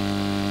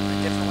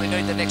 They definitely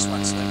need the next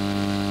one,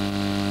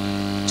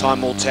 Slim.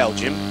 Time will tell,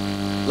 Jim.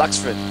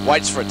 Luxford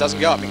waits for it, doesn't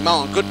go up.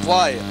 McMullen, good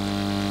play.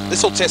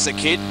 This will test the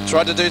kid.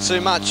 Tried to do too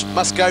much.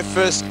 Must go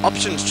first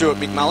option, Stuart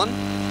McMullen.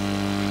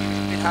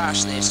 A bit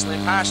harsh there,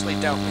 Slim. Harshly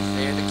dealt with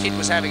there. The kid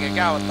was having a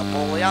go at the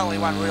ball. The only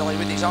one really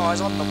with his eyes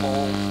on the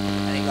ball,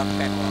 and he got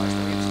penalised.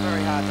 It's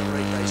very hard to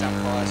read these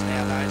umpires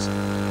nowadays.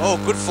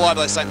 Oh, good fly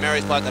by St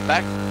Mary's play at the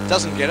back.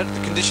 Doesn't get it.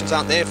 The conditions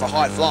aren't there for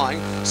high flying.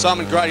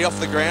 Simon Grady off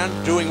the ground,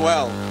 doing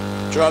well.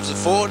 Drives it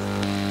forward.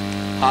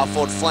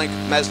 Half-forward flank.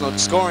 Mazenod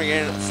scoring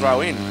in.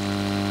 Throw in.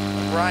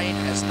 The rain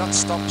has not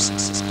stopped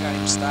since this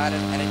game started,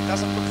 and it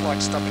doesn't look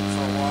like stopping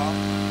for a while.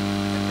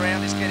 The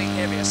ground is getting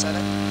heavier, so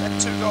that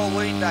 2-goal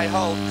lead they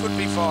hold could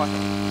be vital.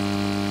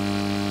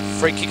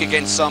 Free kick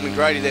against Simon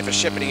Grady there for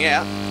shepherding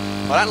out.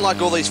 I don't like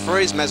all these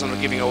frees Mazenod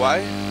are giving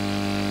away.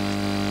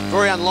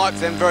 Very unlike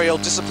them, very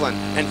ill-disciplined,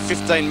 and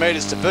 15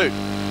 metres to boot.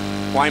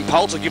 Wayne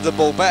Poulter give the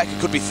ball back, it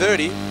could be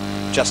 30,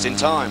 just in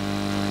time.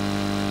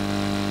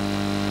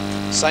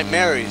 St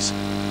Mary's,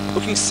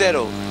 looking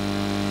settled.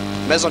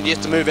 Mazenod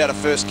yet to move out of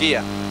first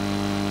gear.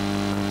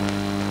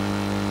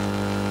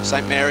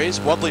 St Mary's,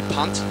 wobbly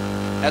punt,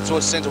 out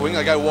towards centre wing,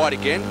 they go wide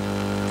again.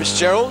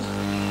 Fitzgerald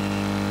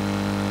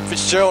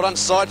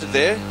unsighted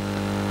there.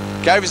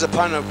 Gave his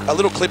opponent a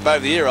little clip over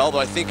the ear hole, but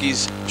I think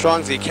he's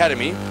trying for the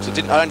academy, so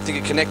I don't think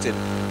it connected.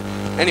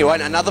 Anyway,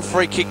 another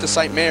free kick to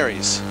St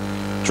Mary's.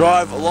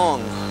 Drive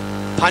along.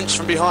 Punch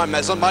from behind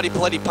Mazenod. Marty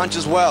Paletti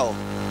punches well.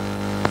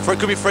 It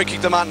could be free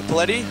kick to Martin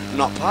Paletti.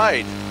 Not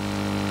paid.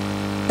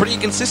 Pretty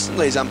inconsistent,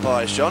 these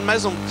umpires, John.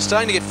 Mazenod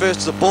starting to get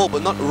first to the ball,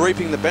 but not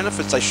reaping the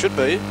benefits they should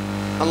be.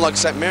 Unlike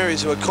St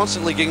Mary's, who are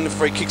constantly getting the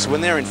free kicks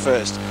when they're in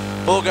first.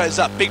 Ball goes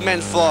up. Big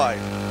men fly.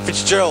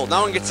 Fitzgerald.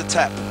 No one gets a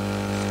tap.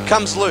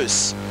 Comes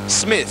loose.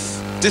 Smith.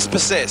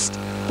 Dispossessed.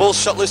 Ball's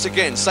shot loose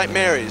again. St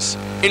Mary's.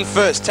 In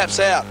first. Taps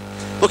out.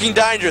 Looking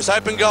dangerous,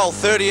 open goal,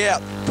 30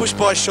 out. Pushed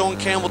by Sean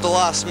Campbell at the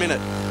last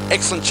minute.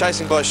 Excellent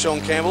chasing by Sean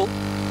Campbell.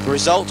 The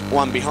result,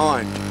 1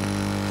 behind.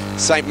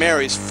 St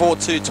Mary's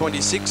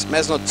 4-2-26,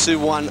 Mazenod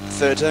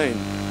 2-1-13.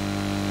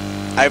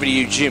 Over to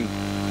you, Jim.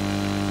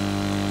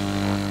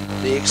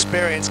 The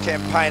experienced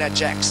campaigner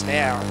Jacks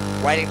now,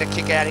 waiting to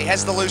kick out. He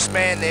has the loose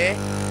man there,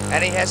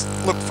 and he has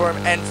looked for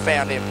him and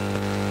found him.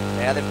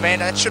 Now they've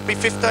manned, that should be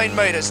 15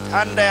 metres,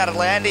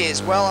 undoubtedly, and he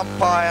is well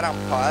umpired,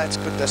 that's a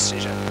good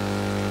decision.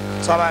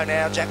 Tomo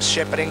now, Jack's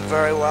shepherding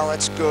very well,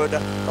 that's good.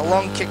 The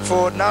long kick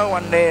forward, no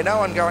one there, no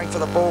one going for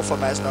the ball for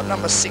Mazenod.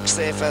 Number 6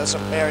 there for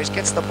St Mary's,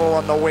 gets the ball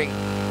on the wing.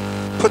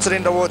 Puts it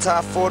in towards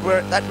half forward,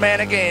 where that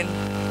man again,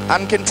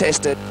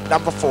 uncontested,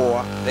 number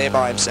 4, there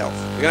by himself.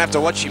 You're going to have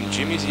to watch him,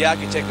 Jim. He's the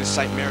architect with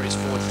St Mary's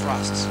forward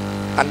thrusts.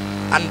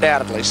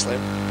 Undoubtedly,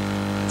 Slim.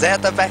 It's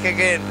out the back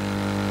again.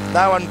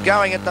 No one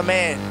going at the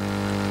man.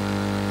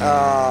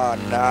 Oh,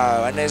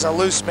 no, and there's a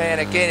loose man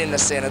again in the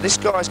centre. This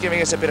guy's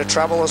giving us a bit of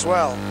trouble as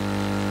well.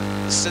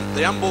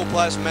 The unball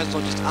players from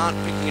Mazenod just aren't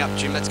picking up,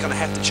 Jim. That's going to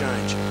have to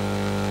change.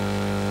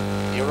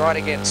 You're right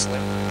again,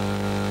 Slim.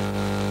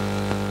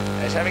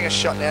 He's having a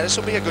shot now. This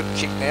will be a good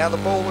kick now. The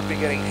ball would be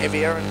getting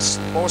heavier and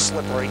more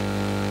slippery.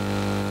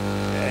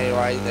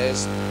 Anyway,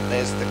 there's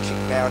the kick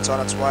now. It's on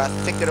its way. I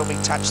think it'll be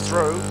touched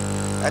through.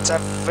 That's a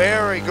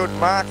very good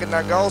mark in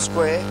the goal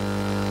square.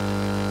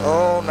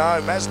 Oh,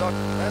 no. Mazenod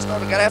are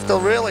going to have to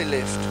really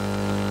lift.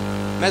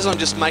 Mazenod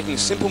just making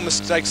simple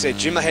mistakes there,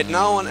 Jim. They had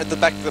no one at the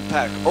back of the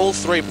pack. All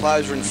 3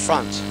 players were in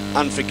front.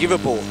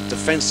 Unforgivable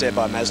defence there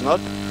by Mazenod.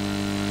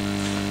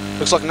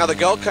 Looks like another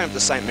goal came to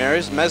St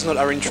Mary's. Mazenod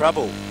are in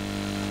trouble.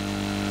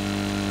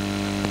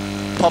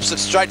 Pops it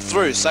straight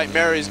through. St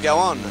Mary's go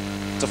on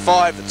to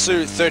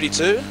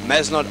 5-2-32.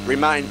 Mazenod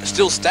remain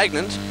still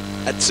stagnant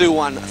at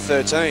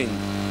 2-1-13.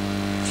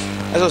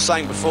 As I was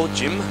saying before,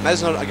 Jim,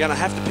 Mazenod are going to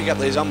have to pick up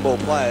these on-ball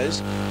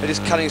players. They're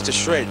just cutting us to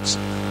shreds.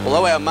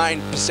 Although our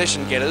main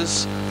possession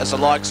getters, as the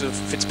likes of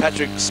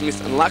Fitzpatrick, Smith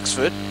and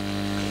Luxford,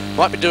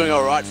 might be doing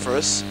all right for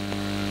us,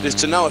 it is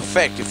to no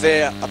effect if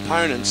their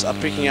opponents are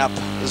picking up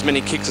as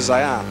many kicks as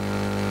they are.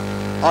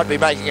 I'd be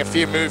making a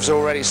few moves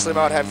already, Slim.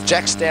 I'd have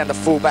Jacks down to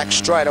full back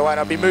straight away, and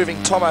I'd be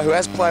moving Tomo, who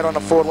has played on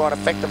the forward line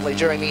effectively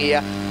during the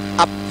year,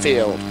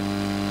 upfield.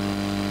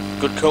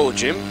 Good call,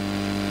 Jim.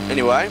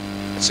 Anyway,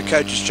 it's the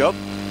coach's job.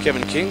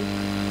 Kevin King.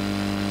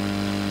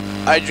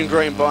 Adrian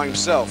Green by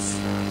himself.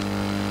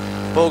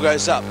 Ball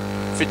goes up.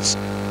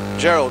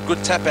 Fitzgerald,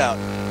 good tap out.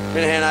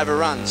 Minahan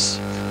overruns.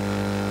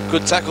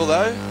 Good tackle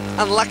though.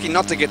 Unlucky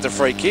not to get the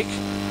free kick.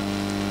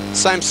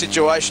 Same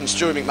situation,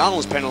 Stewie McMullen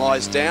was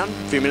penalised down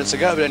a few minutes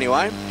ago, but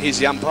anyway, here's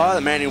the umpire,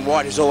 the man in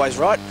white who's always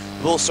right.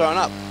 The ball's thrown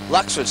up.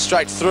 Luxford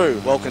straight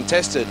through, well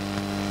contested.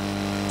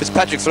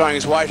 Fitzpatrick throwing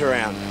his weight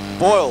around.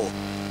 Boyle,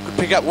 good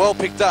pick up, well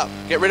picked up.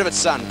 Get rid of it,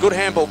 son. Good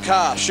handball.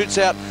 Carr shoots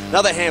out,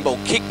 another handball.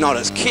 Kick,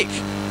 Notters, kick.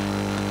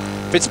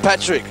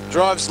 Fitzpatrick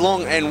drives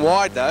long and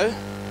wide though.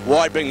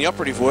 Wide being the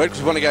operative word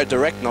because we want to go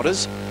direct,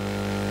 Notters.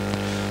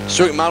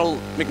 Stuart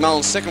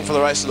McMullen second for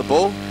the race of the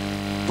ball.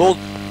 Ball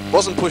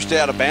wasn't pushed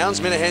out of bounds.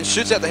 Minahan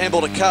shoots out the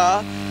handball to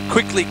Carr.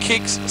 Quickly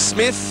kicks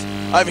Smith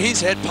over his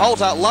head.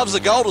 Poulter loves the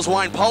goal as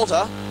Wayne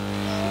Poulter.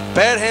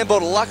 Bad handball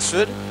to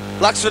Luxford.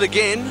 Luxford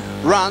again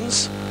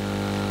runs.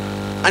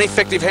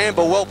 Ineffective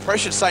handball. Well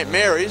pressured St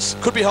Mary's.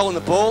 Could be holding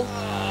the ball.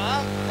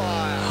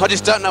 I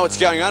just don't know what's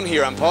going on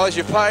here, umpires.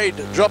 You've paid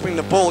dropping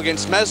the ball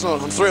against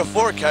Mazenod on 3 or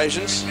 4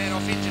 occasions. Man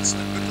off injured,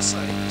 Slim. Good to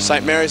see.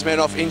 St Mary's man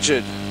off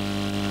injured.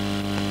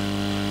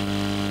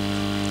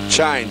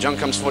 Change. On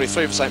comes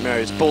 43 for St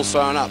Mary's. Ball's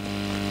thrown up.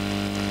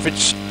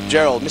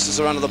 Fitzgerald misses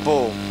the run of the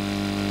ball.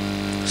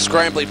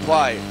 Scrambly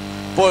play.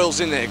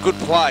 Boyle's in there. Good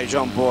play,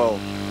 John Boyle.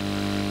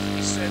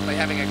 He's certainly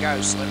having a go,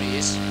 Slim, he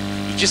is.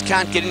 You just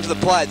can't get into the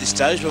play at this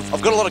stage.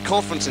 I've got a lot of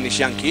confidence in this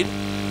young kid.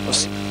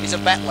 He's a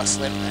battler,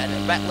 Slim,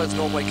 and battlers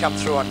normally come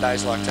through on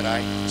days like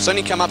today. He's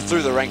only come up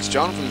through the ranks,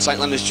 John, from St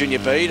Leonard's Junior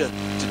B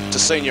to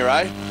Senior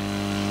A.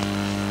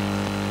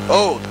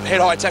 Oh,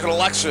 head high tackle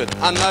to Luxford,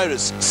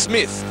 unnoticed.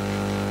 Smith,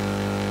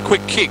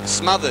 quick kick,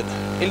 smothered.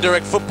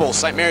 Indirect football,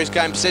 St Mary's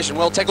gain possession.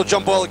 Well tackled,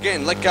 John Boyle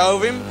again. Let go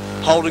of him,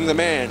 holding the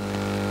man.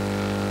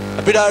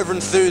 A bit over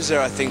enthused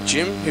there, I think,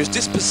 Jim. He was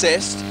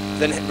dispossessed,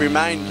 then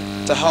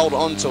remained to hold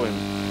on to him.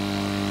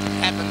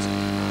 Happens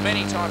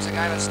many times a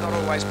game, it's not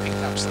always picked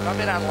up, so I'm a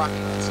bit unlucky,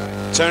 I'd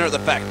say. Turner at the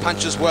back,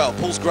 punches well,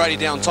 pulls Grady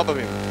down top of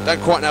him.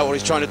 Don't quite know what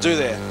he's trying to do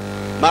there.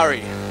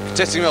 Murray,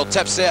 contesting well,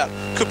 taps out.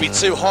 Could be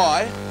too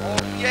high. Oh,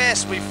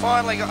 yes, we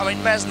finally got,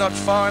 Mazenod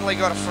finally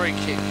got a free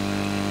kick.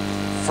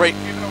 Free.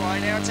 Give it away,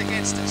 now it's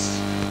against us.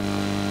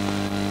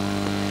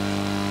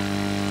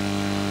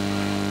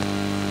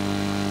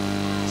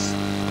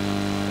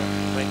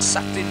 Been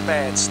sucked in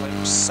bad,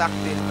 Slim, sucked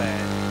in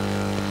bad.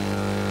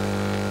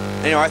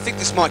 Anyway, I think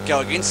this might go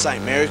against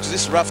St Mary's because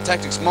this rough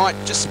tactics might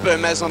just spur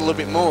Mazenod a little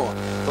bit more.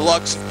 The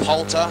likes of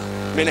Poulter,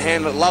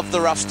 Minahan that love the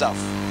rough stuff.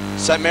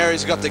 St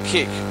Mary's got the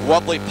kick.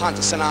 Wobbly punt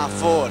to centre half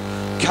forward.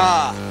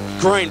 Carr,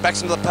 Green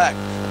backs into the pack.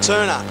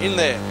 Turner in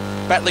there,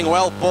 battling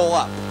well, ball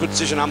up. Good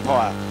decision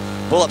umpire.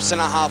 Ball up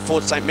centre half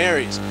forward St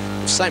Mary's.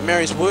 If St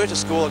Mary's were to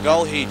score a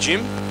goal here,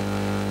 Jim,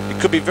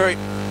 it could be very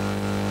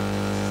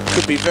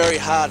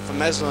hard for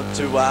Mazenod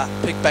to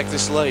pick back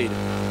this lead.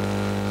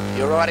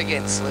 You're right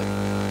again, Slim.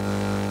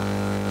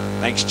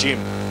 Thanks, Jim.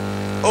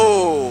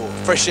 Oh,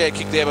 fresh air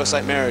kick there by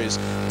St Mary's.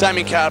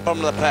 Damien Carr,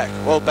 bottom of the pack,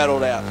 well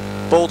battled out.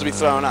 Ball to be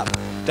thrown up.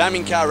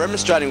 Damien Carr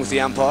remonstrating with the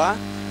umpire,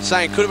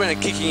 saying it could have been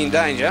a kicking in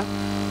danger.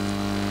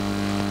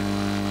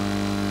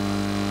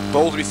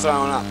 Ball to be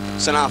thrown up.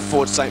 Centre half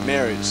forward St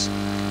Mary's.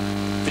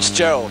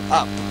 Fitzgerald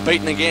up,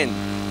 beaten again.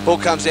 Ball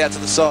comes out to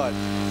the side.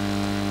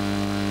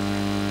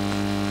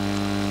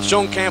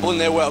 Sean Campbell in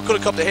there well. Could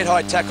have copped a head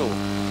high tackle.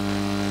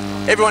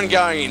 Everyone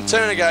going in.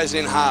 Turner goes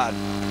in hard.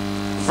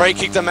 Free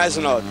kick to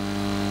Mazenod.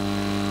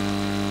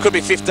 Could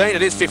be 15,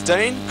 it is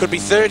 15. Could be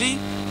 30.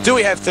 Do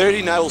we have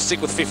 30? No, we'll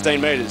stick with 15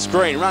 metres.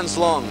 Green runs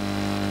long.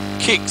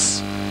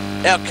 Kicks.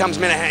 Out comes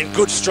Minahan.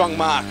 Good strong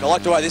mark. I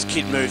like the way this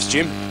kid moves,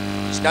 Jim.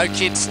 He's no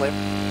kid, Slim.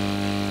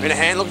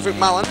 Minahan looking for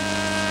McMullen.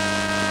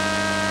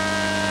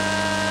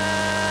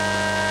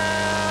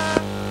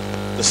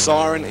 The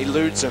siren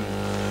eludes him.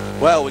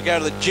 Well, we go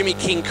to the Jimmy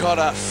King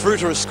Cotter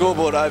Fruiterer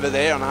scoreboard over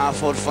there on the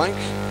half-forward flank.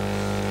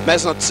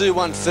 Mazenod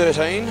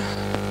 2-1-13.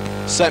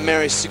 St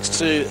Mary's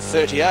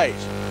 6-2-38.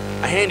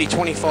 A handy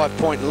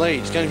 25-point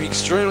lead. It's going to be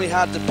extremely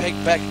hard to peg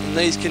back in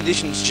these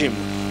conditions, Jim.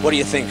 What do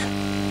you think?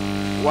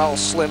 Well,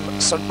 Slim,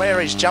 St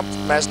Mary's jumped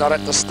Mazenod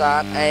at the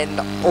start, and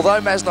although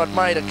Mazenod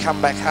made a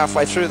comeback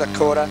halfway through the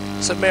quarter,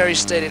 St Mary's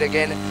steadied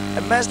again,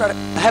 and Mazenod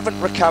haven't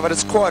recovered.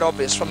 It's quite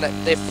obvious from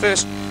their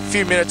first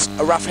few minutes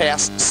of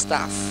roughhouse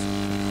stuff.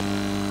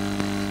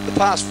 The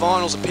past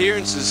finals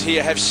appearances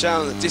here have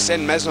shown that this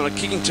end Mazenod are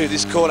kicking to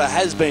this quarter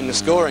has been the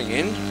scoring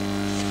end.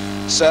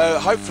 So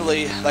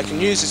hopefully they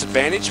can use this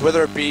advantage,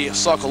 whether it be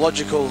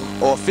psychological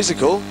or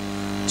physical,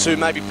 to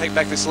maybe peg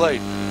back this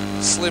lead.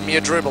 Slim,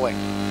 you're dribbling.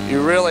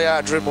 You really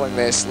are dribbling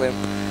there, Slim.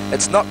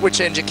 It's not which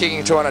end you're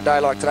kicking to on a day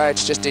like today,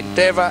 it's just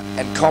endeavour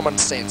and common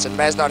sense, and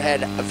Mazenod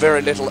had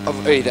very little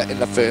of either in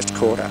the first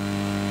quarter.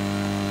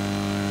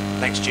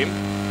 Thanks, Jim.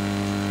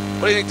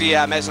 What do you think the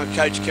Mazenod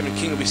coach, Kevin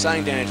King, will be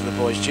saying down here to the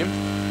boys, Jim?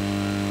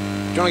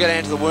 Do you want to go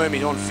down to the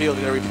Wormy on field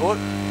to get a report?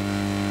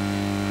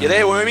 You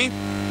there, Wormy?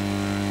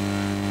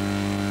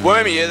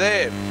 Wormy, you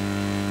there?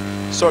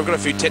 So we've got a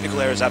few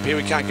technical errors up here.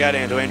 We can't go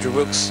down to Andrew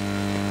Wilkes,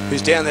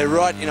 who's down there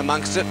right in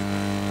amongst it.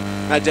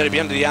 No doubt he'll be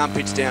under the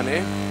armpits down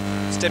there.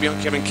 Stepping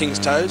on Kevin King's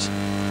toes.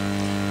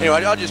 Anyway,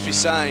 I'd just be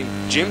saying,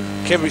 Jim,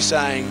 Kevin will be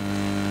saying,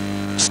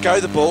 just go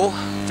the ball,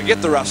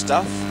 forget the rough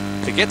stuff,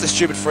 forget the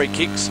stupid free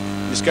kicks,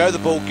 just go the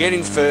ball, get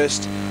in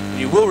first, and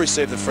you will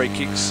receive the free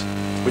kicks,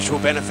 which will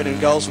benefit in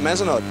goals for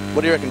Mazenod.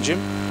 What do you reckon, Jim?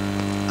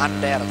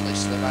 Undoubtedly,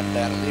 Slim,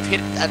 undoubtedly. You've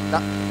hit a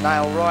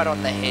nail right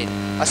on the head.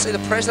 I see the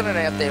president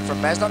out there from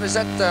Mazenod. Is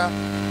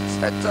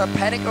that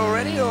panic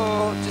already,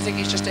 or do you think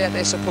he's just out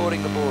there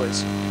supporting the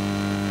boys?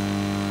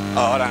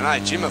 Oh, I don't know,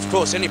 Jim. Of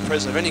course, any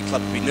president of any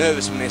club would be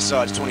nervous when their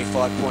side's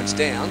 25 points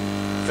down,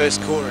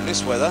 first quarter in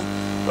this weather.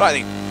 But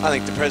I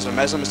think the president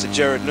of Mazenod, Mr.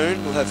 Gerard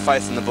Noon, will have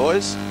faith in the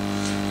boys.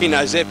 He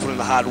knows they've put in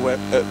the hard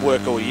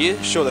work all year.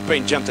 Sure, they've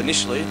been jumped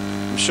initially.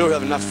 I'm sure he'll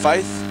have enough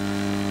faith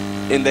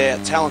in their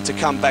talent to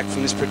come back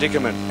from this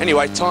predicament.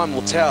 Anyway, time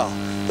will tell.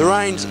 The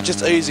rain's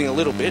just easing a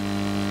little bit.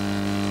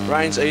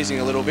 Rain's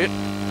easing a little bit.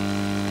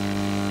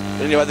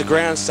 But anyway, the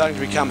ground's starting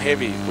to become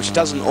heavy, which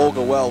doesn't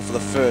augur well for the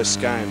first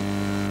game.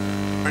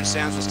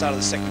 Sounds for the start of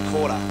the second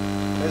quarter.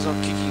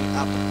 Mazenod kicking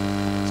up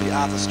to the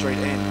Arthur Street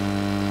end.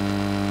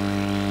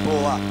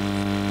 Ball up.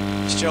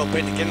 Fitzgerald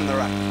beaten again in the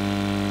ruck.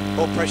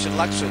 Ball pressured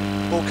Luxford.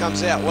 Ball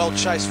comes out. Well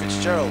chased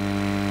Fitzgerald.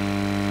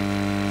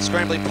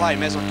 Scrambling play.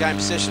 Mazenod gain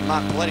possession.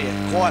 Martin Paletti.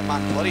 Quiet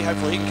Martin Paletti.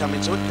 Hopefully he can come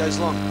into it. Goes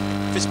long.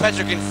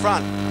 Fitzpatrick in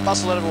front.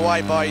 Bustled out of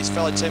away by his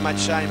fellow teammate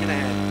Shane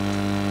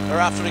Minahan. They're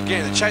after it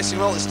again. They're chasing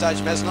well at this stage.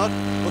 Mazenod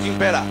looking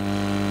better.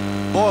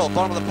 Boyle,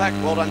 bottom of the pack.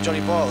 Well done,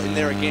 Johnny Boyle. In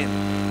there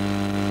again.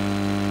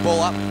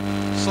 Ball up,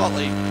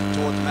 slightly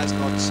towards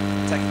Mazenod's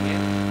attacking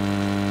end.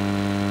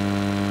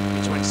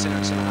 Between centre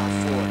and centre half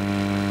forward.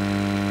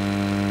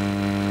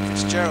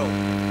 Fitzgerald,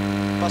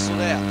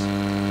 bustled out.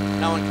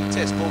 No one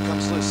contests, ball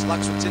comes loose.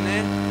 Luxwood's in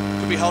there,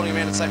 could be holding him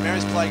out at St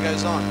Mary's, play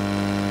goes on.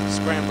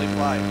 Scrambling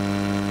play,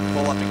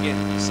 ball up again,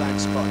 same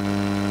spot.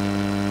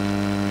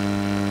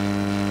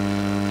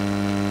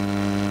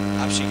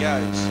 Up she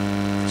goes,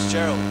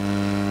 Fitzgerald,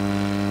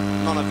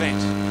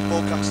 non-event,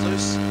 ball comes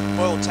loose.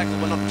 Boyle tackle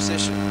but not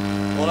possession.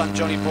 Well done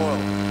Johnny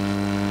Boyle.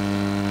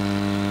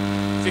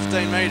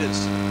 15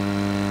 metres.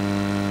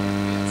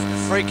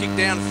 Free kick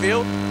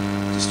downfield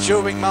to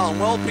Stuart McMullen.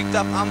 Well picked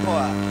up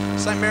umpire.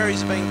 St Mary's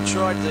have been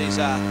tried these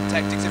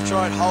tactics. They've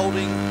tried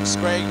holding,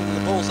 scragging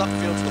the balls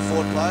upfield to the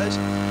forward players.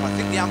 I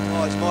think the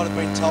umpires might have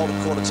been told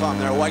at quarter time.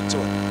 They're awake to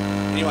it.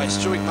 Anyway,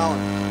 Stuart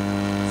McMullen,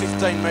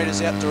 15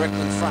 metres out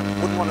directly in front.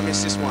 Wouldn't want to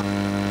miss this one.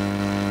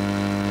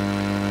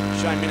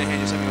 Shane Minahan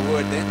just having a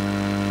word then,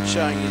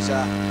 showing his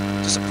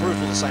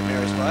disapproval of the St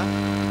Mary's player.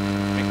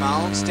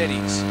 McMullen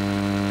steadies.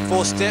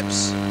 4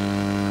 steps.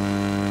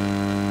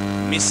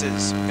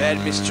 Misses.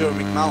 Bad miss, Stuart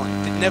McMullen.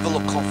 Did never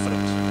look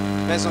confident.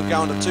 Mazenod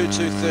going to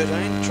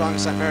 2-2-13, trying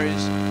St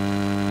Mary's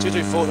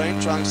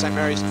 2-2-14, trying St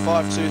Mary's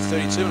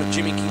 5-2-32 and a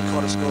Jimmy King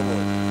Cotter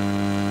scoreboard.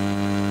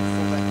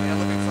 Fullback now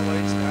looking for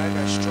leads now.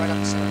 Go straight up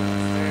the centre with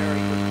a very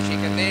good kick.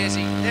 And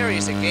there he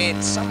is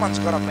again. Someone's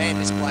got to man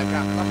this bloke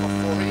up. Number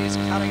 4, he is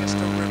cutting us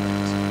to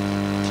ribbons.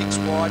 Kicks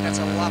wide. That's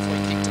a lovely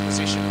kick to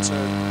position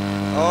too.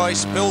 Oh, he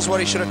spills what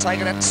he should have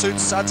taken. That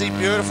suits Sudsy.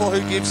 Beautiful.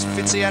 Who gives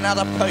Fitzy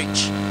another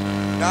peach?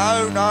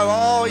 No.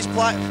 Oh, he's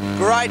playing.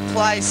 Great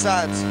play,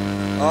 Suds.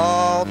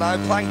 Oh, no,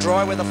 playing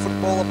dry with the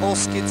football. The ball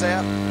skids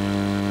out.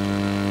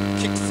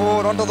 Kicked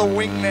forward onto the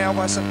wing now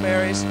by St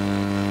Mary's.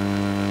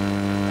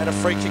 And a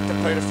free kick to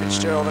Peter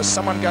Fitzgerald as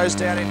someone goes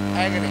down in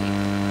agony.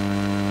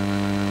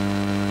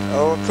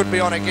 Oh, it could be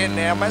on again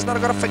now. Mazenod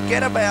have got to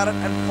forget about it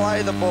and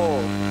play the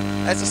ball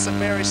as the St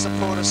Mary's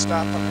supporters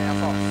start the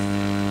mouth off.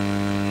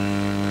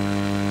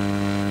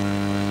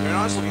 They're a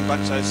nice looking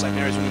bunch, those St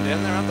Mary's women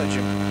down there, aren't they,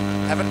 Jim?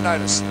 Haven't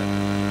noticed them.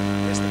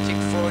 There's the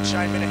kick forward,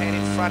 Shane Minahan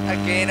in front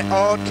again.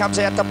 Oh, it comes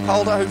out to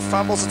Polder who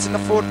fumbles. It's in the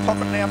forward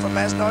pocket now for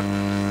Mazenod.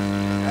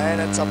 And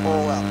it's a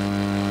ball up.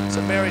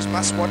 So Mary's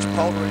must watch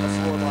Polder in the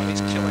forward line.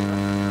 He's killing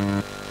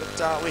them.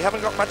 But we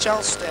haven't got much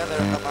else down there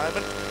at the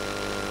moment.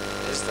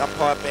 There's the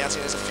umpire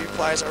bouncing. There's a few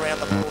players around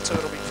the ball too.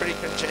 It'll be pretty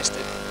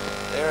congested.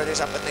 There it is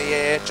up in the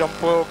air. John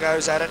Boyle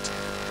goes at it.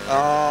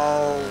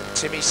 Oh,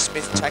 Timmy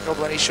Smith tackled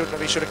when he shouldn't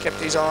have. He should have kept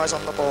his eyes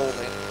on the ball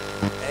then.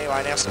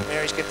 Anyway, now St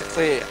Mary's get the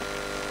clear.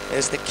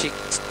 There's the kick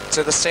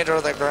to the centre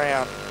of the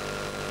ground.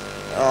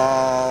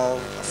 Oh,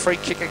 a free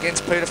kick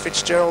against Peter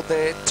Fitzgerald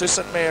there to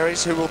St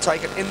Mary's, who will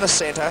take it in the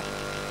centre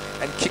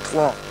and kick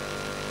long.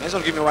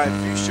 Mazenod giving away a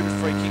few stupid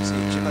free kicks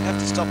here, Jim. They have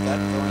to stop that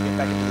if they want to get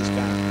back into this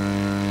game.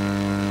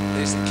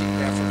 There's the kick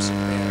now from St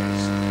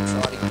Mary's.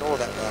 Try to ignore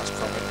that last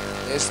comment.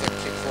 There's the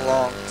kick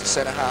long to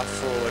centre half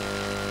forward.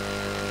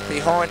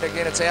 Behind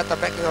again, it's out the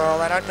back. Oh,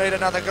 they don't need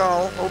another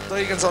goal. Oh,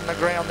 Deegan's on the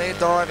ground there,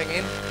 diving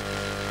in.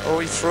 Oh,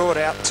 he threw it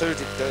out too,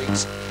 did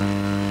Deegs.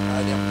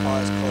 No, the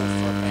umpire's called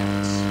for a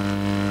bounce.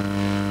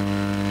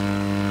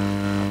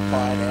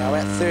 Umpire now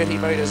at 30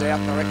 metres out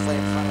directly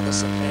in front of the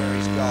St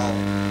Mary's goal.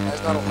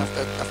 Mazenod will have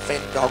to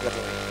defend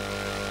doggedly.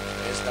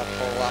 There's the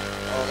ball up.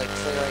 Oh, they're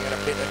clearing it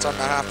a bit. It's on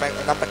the halfback.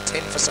 The number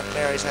 10 for St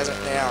Mary's has it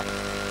now.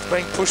 It's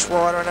being pushed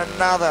wider and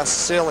another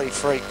silly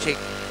free kick.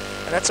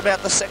 And that's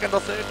about the second or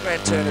third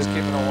grand turner's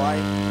given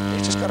away.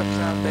 He's just got to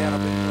calm down a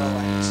bit and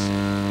relax.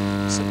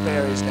 St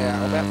Mary's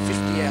now, about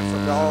 50 out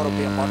for goal. It'll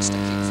be a monster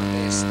kick from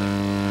there.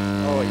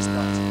 Oh, he's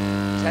not.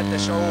 He's had the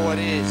show. Oh, it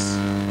is.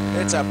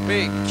 It's a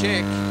big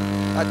kick.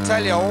 I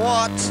tell you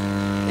what,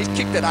 he's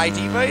kicked at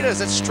 80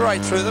 metres. It's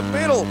straight through the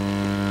middle.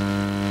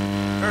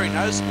 Very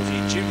noticeable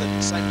here, Jim,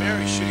 that St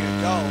Mary's shooting a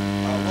goal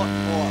a lot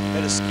more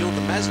better skilled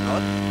than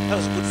Mazenod. That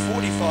was a good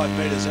 45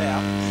 metres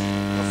out,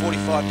 a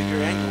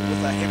 45-degree angle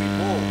with a heavy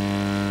ball.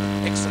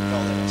 Excellent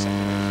goal there by St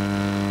Mary's.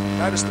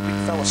 Notice the big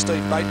fella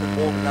Steve Bateman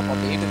warming up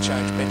on the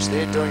interchange bench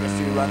there, doing a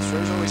few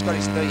run-throughs. Oh, he's got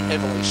his knee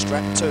heavily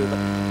strapped too,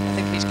 but I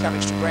think he's coming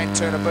to Grant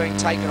Turner being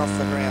taken off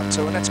the ground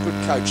too, and that's good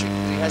coaching.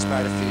 He has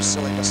made a few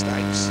silly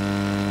mistakes.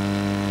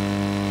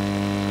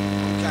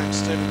 On came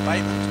Stephen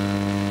Bateman.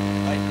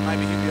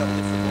 Maybe he'll be able to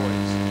lift the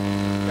boys.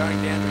 Going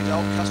down to his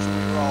old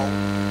customary role,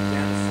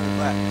 down to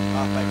full-back,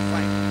 half-back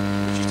flank,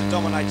 which used to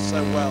dominate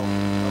so well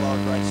in the lower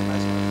grades of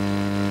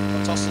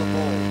Mazenod. A toss of the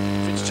ball.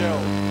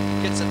 Fitzgerald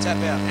gets the tap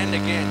out, and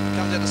again,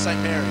 comes out to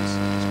St Mary's.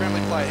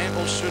 Scrambling play,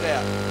 handball shoot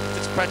out.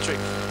 Fitzpatrick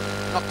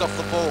knocked off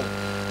the ball.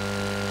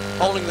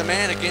 Holding the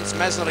man against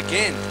Mazenod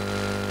again.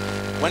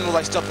 When will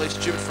they stop these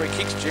stupid free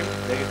kicks, Jim?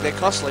 They're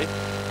costly.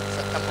 It's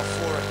at number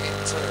 4 again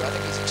too. I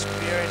think his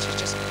experience is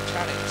just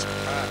cunning.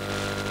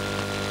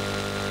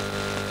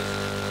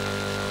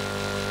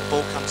 The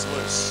ball comes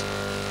loose.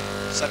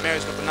 St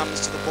Mary's got the numbers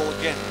to the ball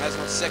again.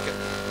 Mazenod second.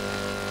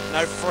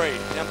 No free.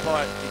 The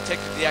umpire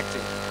detected the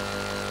acting.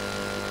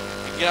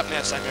 Get up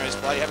now, St Mary's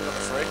play. You haven't got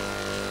the free.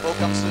 Ball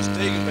comes loose.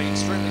 Deegan being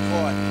extremely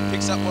quiet.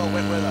 Picks up well,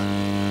 wet weather.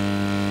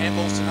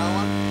 Handballs to no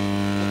one.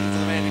 Looking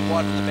for the man to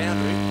widen the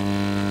boundary.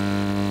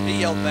 He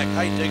yelled back,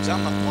 "Hey, Deegs,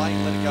 I'm not playing.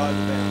 Let it go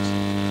over bounds."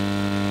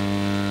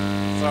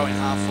 throw in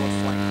half-forward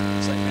flank.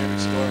 St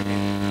Mary's score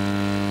again.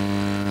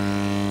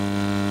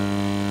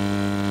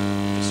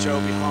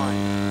 Fitzgerald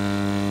behind.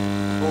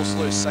 Ball's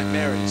loose, St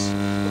Mary's.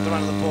 Got the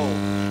run of the ball.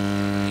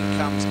 In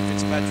comes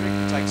Fitzpatrick,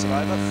 takes it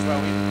over, throw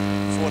in.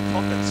 Forward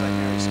pocket, St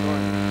Mary's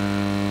scoring.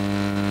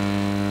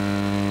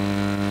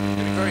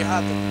 It'll be very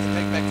hard to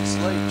peg back this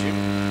lead, Jim.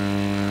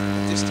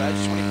 At this stage,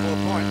 24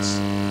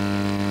 points.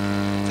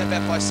 Tap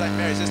out by St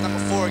Mary's. There's number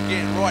 4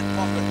 again, right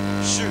pocket,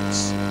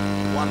 shoots.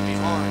 One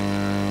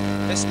behind.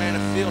 Best man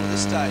of field at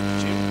this stage,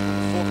 Jim.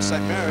 Number 4 for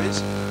St Mary's.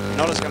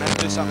 Nodder's going to have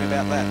to do something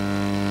about that.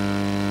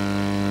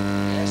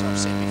 Yeah, as I've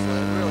said before,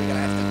 they're really going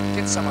to have to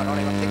get someone on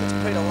him. I think it's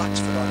Peter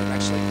Luxford on him,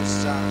 actually,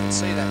 because you can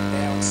see that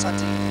now. And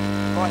Sunty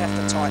might have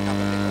to tighten up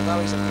a bit.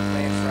 Although he's a good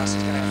man for us,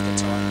 he's going to have to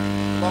tighten.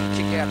 Long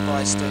kick out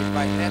by Steve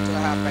Bateman. Out to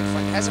the half-back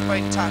flank. Hasn't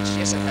been touched.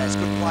 Yes, it has.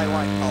 Good play,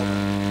 Wayne Coleman.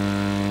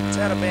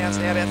 It's out of bounds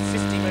now, about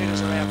 50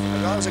 metres around from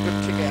the goal. It was a good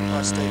kick out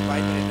by Steve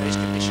Bateman in these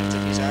conditions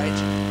at his age.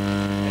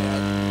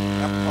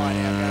 Umpire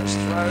now goes,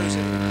 throws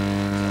it in.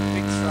 It's a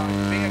big throw.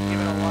 Binger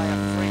giving away a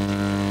free kick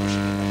for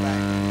pushing in the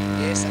back.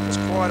 Yes, that was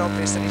quite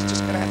obvious, and he's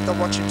just going to have to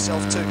watch himself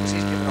too, because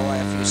he's given away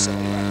a few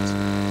silly runs.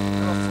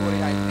 Got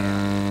 48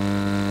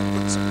 now.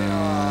 Puts him in.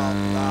 Oh,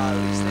 no,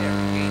 he's there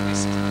again.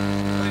 This is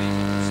plenty.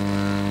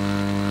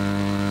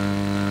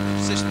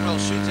 Possession well,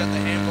 shoots out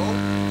the handball.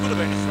 Could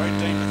have been a throw,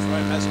 deemed a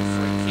throw. Mazel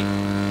for a kick.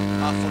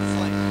 Half-foot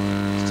flank.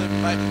 Stephen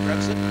Bateman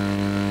grabs it.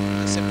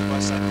 Intercepted by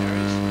St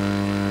Mary's.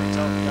 He's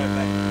told to go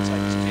back and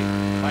take his kick.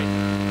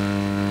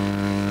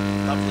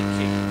 Bateman. Lovely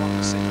kick along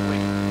the centre wing.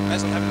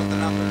 Mazel haven't got the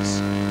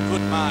numbers.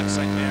 Good mark,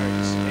 St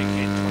Mary's.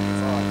 Egghead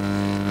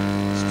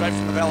 25. Straight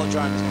from the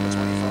velodrome is number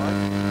 25.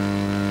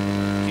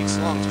 Kicks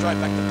long, straight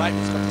back to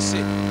Bateman's got the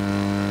sit.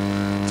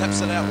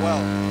 Taps it out well.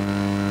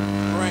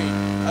 Green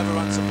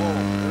overruns the ball.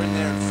 They're in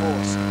there in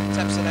force.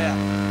 Taps it out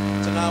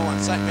to no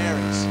one. St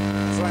Mary's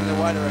throwing their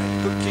weight around.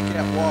 Good kick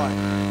out wide.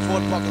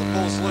 Forward pocket, the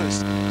ball's loose.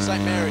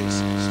 St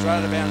Mary's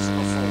straight out of bounds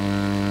number 4.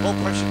 Ball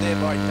pressured there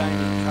by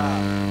Damien Carr.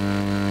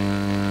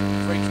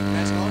 Free kick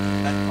Mazenod,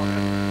 that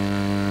pocket.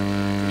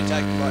 To be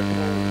taken by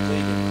Paul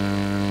Deegan.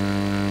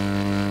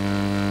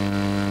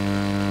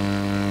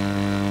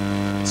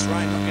 It's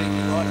rain not getting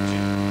any lighter,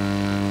 Jim.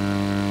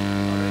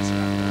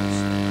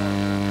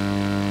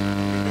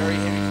 Very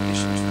heavy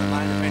conditions for the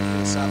main event here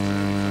this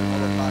afternoon from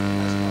Hollow Park and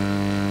Mazenod.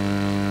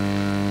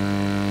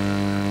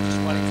 Just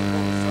waiting for the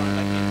ball to be thrown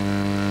back in.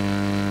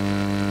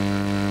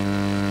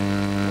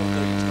 Paul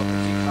Deegan's got the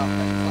kick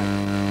half-back flank.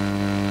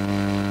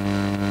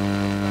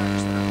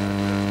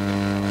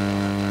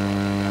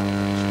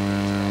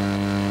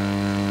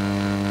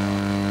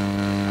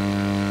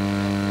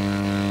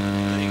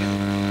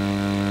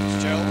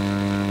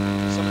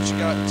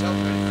 Go out and tell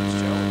me,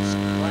 Fitzgerald, it's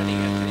raining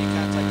out there, you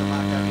can't take the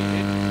mark over your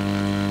head.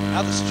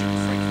 Another stupid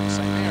free kick for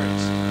St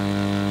Mary's.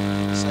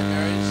 St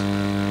Mary's,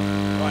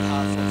 right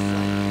half-foot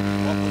flank,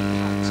 wobbly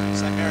cunt.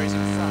 St Mary's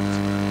in front,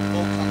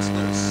 ball comes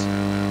loose.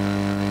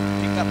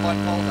 Picked up by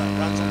Polder,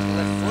 runs onto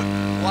the left foot,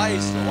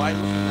 blazes away,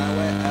 looking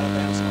nowhere, out of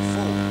bounds on a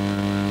full.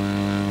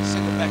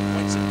 Send it back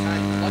whence it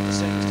came. I'd like to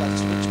see him start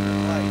switching the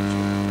play.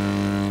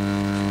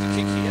 The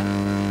kick here,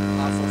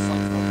 half-foot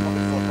flank,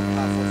 pocket forward, pocket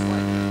half-foot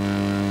flank.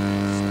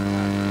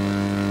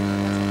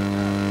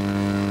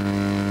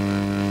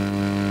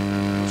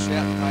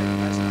 Out and pay the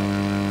Mazenod.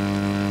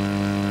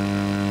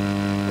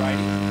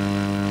 Brady.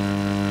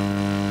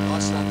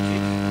 Nice long kick.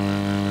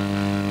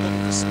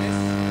 Looking for Smith.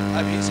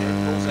 Over his head.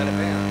 Ball's out of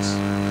bounds.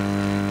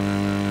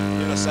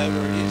 Did I say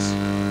where it is?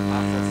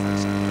 Half-foot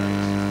flank St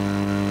Mary's.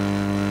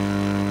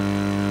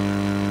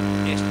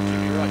 Yes,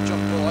 Jimmy, right. Job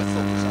ball I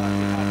thought was a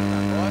bit hard to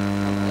run by.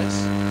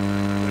 Nonetheless,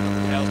 we're not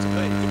the powers to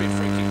be. It could be a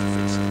free kick to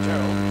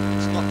Fitzgerald.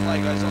 It's not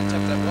play goes on.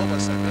 Tapped out well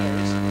by St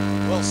Mary's.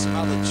 Well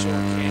smothered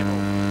Sean Campbell.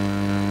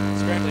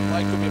 Scrambling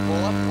play, could be a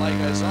ball up, play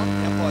goes on,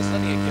 the umpire's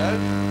letting it go.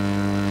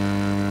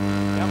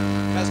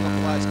 Mazenod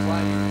players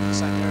claiming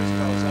St Mary's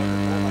goal is over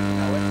the ball,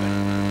 making no effort.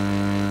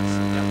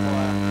 The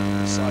umpire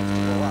decides to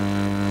ball up.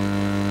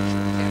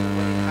 Campbell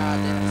went in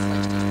hard then and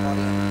flexed his body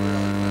and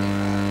really went in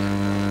hard down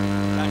the ball.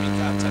 Damien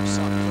Carr taps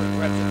on, could have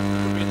grabbed it.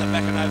 Could be in the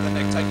back and over the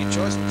neck, take your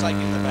choice, we'll take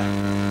it in the back.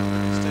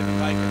 Stephen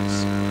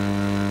Bacon's.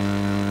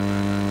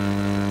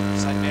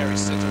 St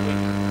Mary's centre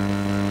wing.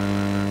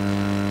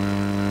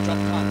 Drop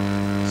punt.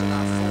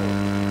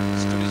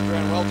 Stood his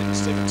ground well, didn't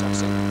Stephen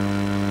Thompson.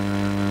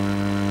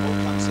 Ball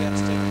comes out,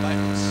 Stephen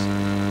Bacon's.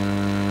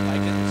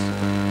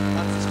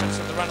 Fitzpatrick's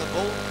on the run of the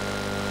ball.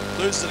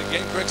 Loses it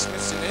again, Greg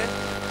Smith's in there.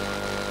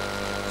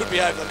 Could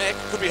be over the neck,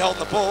 could be holding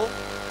the ball.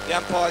 The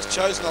umpire's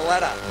chosen a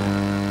ladder.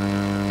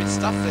 Bit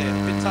tough there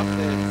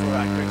for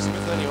Greg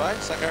Smith anyway.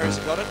 St Mary's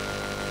have got it.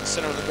 In the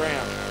centre of the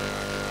ground.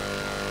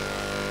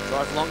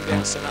 Drive long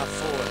down centre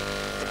forward.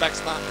 The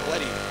back's Martin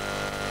Coletti.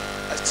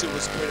 As two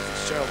was Peter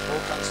Fitzgerald.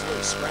 Ball comes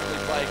loose. Scrambling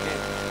play again.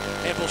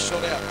 Handball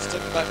shot out.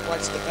 Stephen Bateman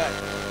waits at the back.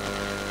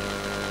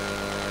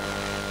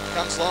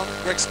 Comes long.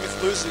 Greg Smith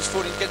loses his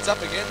footing. Gets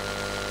up again.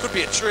 Could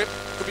be a trip.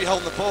 Could be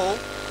holding the ball.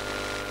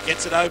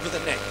 Gets it over the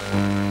neck.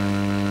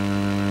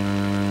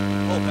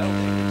 Ball battle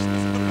there. Greg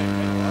Smith could have been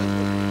penalised,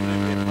 but could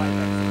have been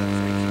playback for that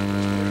free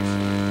kick.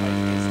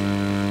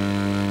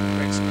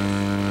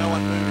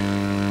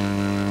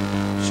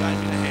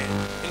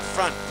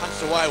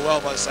 Pushed away well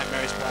by the St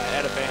Mary's player,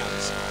 out of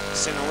bounds.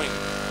 Centre wing.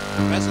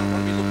 Mazenod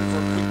want to be looking for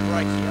a quick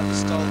break here. The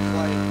style of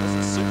play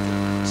doesn't suit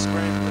them.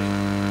 Scrambling,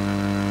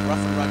 rough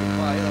and rugged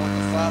play. They want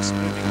the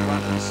fast-moving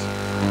runners.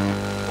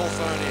 Ball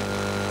thrown in.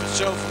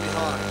 Fitzgerald from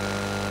behind.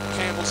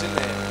 Campbell's in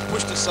there.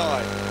 Pushed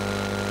aside.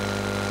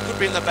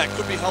 Could be in the back.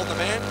 Could be holding the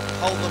man.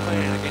 Holding the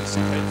man against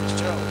Peter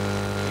Fitzgerald.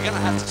 You're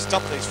going to have to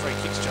stop these free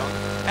kicks, John.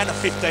 And a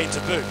 15 to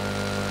boot.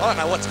 I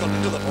don't know what's gone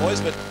into the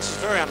boys, but this is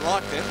very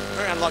unlike them.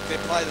 Very unlike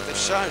their play that they've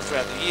shown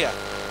throughout the year.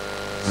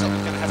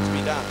 Something's going to have to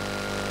be done.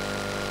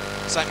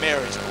 St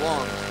Mary's,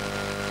 long.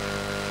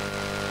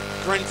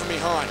 Green from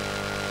behind.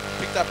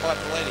 Picked up by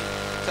Paletti.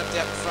 Tapped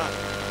out in front.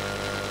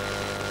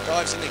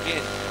 Dives in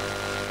again.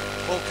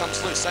 Ball comes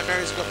loose. St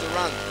Mary's got the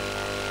run.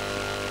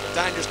 The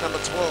dangerous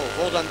number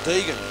 12. Well done,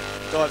 Deegan.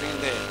 Diving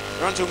in there.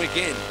 Run to him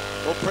again.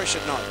 Ball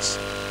pressured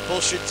Knights. Ball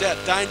shoots out.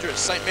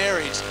 Dangerous. St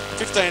Mary's.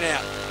 15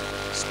 out.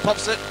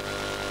 Pops it.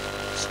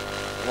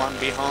 One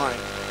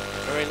behind.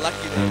 Very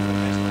lucky there for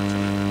Mazenod.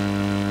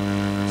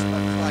 It's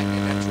not playing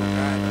a natural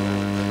game at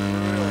all.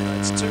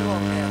 Really, it's too long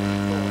now to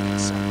call it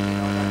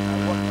something. I don't know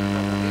what the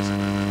problem is,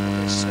 but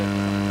they're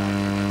certainly not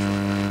playing a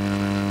natural game.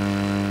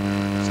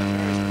 St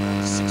Mary's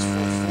on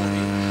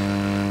 6-4-40.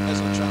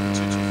 Mazenod trying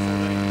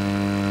 2-2-14.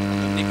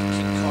 And the Nick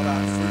King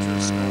Cotter through to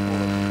the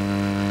scoreboard.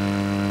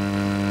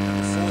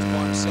 Number 4's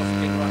by himself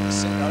again right in the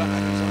centre. I don't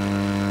know who's on.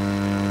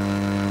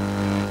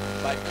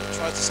 Bateman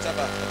tries to stab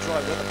a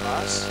dry weather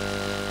pass.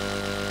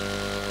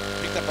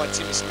 Picked up by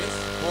Timmy Smith.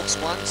 Walks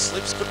one,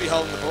 slips, could be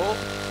holding the ball.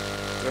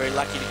 Very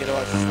lucky to get away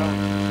from throwing.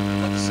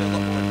 I'd like to see a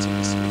lot more of Timmy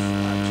Smith.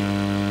 Jim.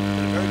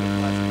 Been a very good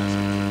play for us.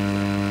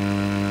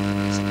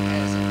 Yes, it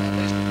has. And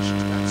these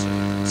conditions don't suit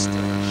him.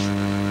 Still, he should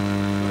be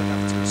good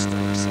enough to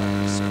restore himself.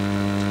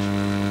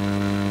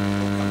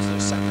 Ball comes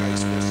loose. St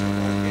Mary's first to the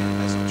ball again.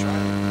 Mazenod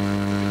trailing.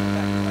 Looking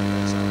back, play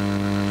goes on.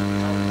 Could be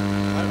holding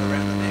the over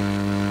around the neck.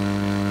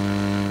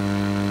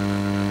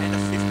 And a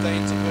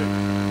 15 to boot.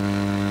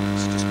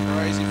 It's just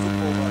crazy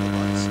football by the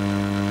Knights.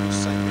 Push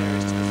St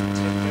Mary's to within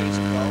 10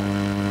 metres of goal.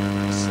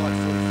 A slight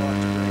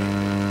 45-degree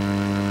angle.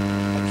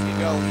 Making a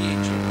goal here,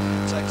 Jim,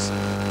 takes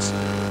them to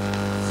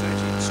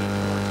 32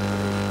 point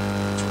lead,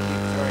 which will be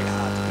very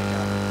hard to pick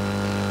up.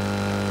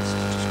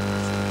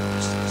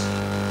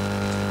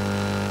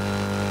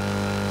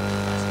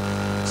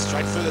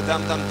 Straight through the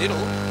dum-dum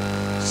diddle.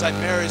 St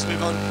Mary's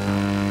move on.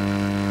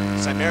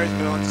 St Mary's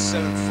move on to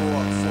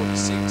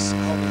 7-4-46,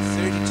 holding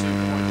 32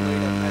 point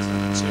lead at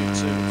Mazenod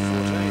 2-2-14.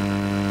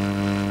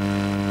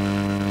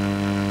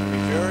 It'll be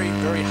very,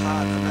 very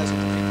hard for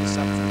Mazenod to pick this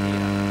up from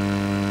here.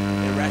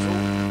 They're rattled,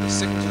 they're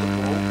second to the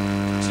ball,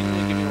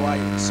 continually giving away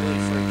silly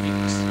free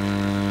kicks.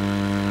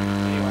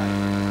 Anyway,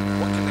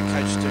 what can the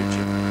coach do,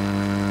 Jim?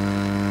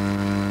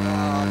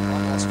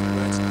 I'm lost for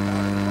words at the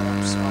moment,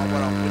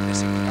 what I'm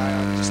witnessing today.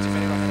 If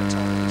anyone had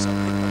told me this, I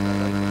couldn't have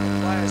believed it. The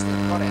players that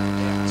got out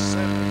there are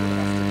certainly good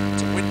enough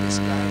to win this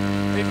game,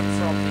 even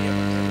from here,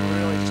 but they're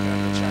really just going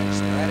to change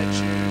their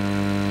attitude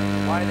and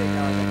the way they're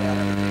going about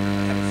everything,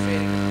 and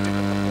feeding and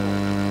dipping the ball.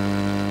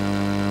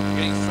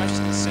 Getting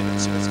thrashed in the centre,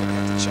 so it's going to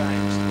have to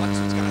change.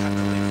 Luxford's going to have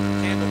to leave.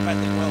 Campbell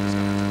battling well is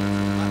going to have to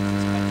leave. Mark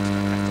Fitzpatrick's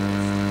going to have to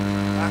leave.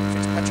 Mark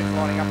Fitzpatrick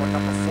lining up on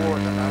number 4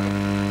 at the moment.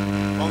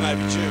 Long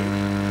overdue.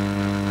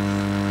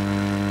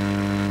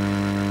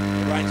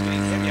 The rain's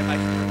getting heavier,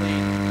 making the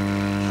lead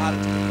harder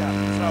to pick up.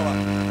 Throw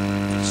up.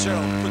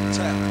 Fitzgerald, quick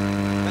tap.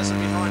 Mazenod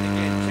behind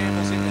again.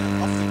 Campbell's in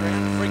there. Off the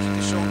ground. Free kick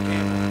to Sean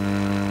Campbell.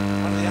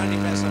 One of the only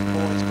Mazenod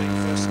boys being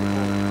first to the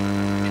ball.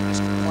 Fitness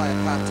can play a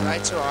part today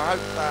too. I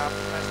hope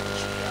Mazenod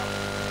should go.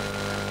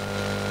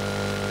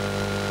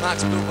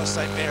 Mark's built by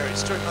St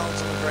Mary's. Stuart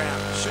Mullins on the ground.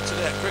 Shoots it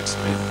out. Greg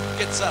Smith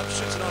gets up.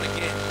 Shoots it on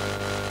again.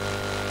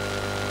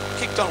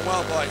 Kicked on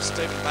well by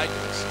Stephen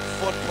Makins.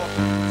 Forward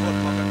pocket.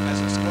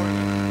 Mazenod scoring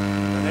it.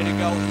 They need a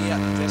goal here.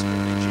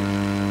 Desperately, Jim.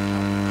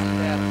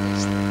 Undoubtedly.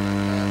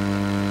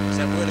 Is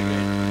that word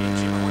again? Yeah,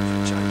 Jim, I want you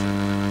to change it.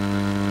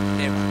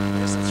 Never.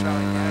 There's the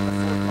throwing now in the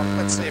forward pocket.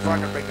 Let's see if I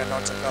can bring the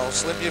Knights a goal.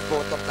 Slim, you've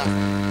bought them nothing.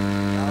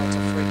 No, it's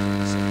a free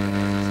kick.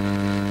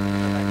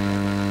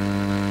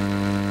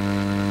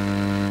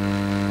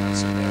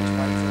 St Mary's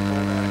waiting for the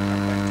ball now to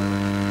come back to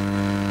them.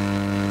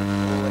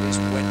 Oh, it is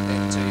wet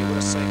then too. You would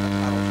have seen the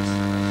puddles.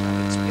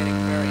 It's getting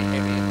very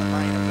heavy, and the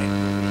main event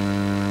will be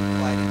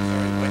played in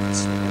very wet and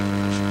slippery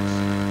conditions.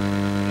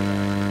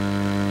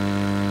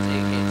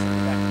 Dig in from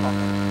the back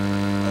pocket.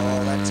 Oh,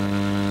 that's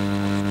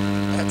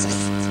a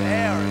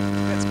towering.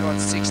 That's gone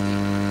 60.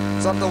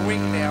 It's on the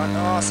wing now, and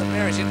St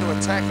Mary's into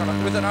attack on it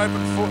with an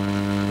open foot.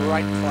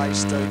 Great play,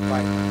 Steve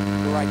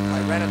Bateman. Great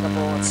play. Ran at the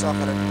ball and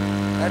socketed it.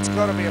 That's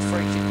got to be a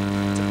free kick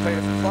to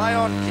Peter. Play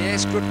on.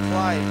 Yes, good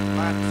play.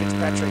 Martin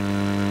Fitzpatrick.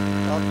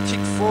 I'll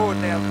kick forward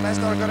now.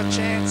 Mazenod got a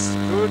chance.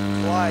 Good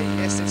play.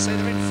 Yes, they see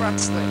them in front,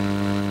 Slim.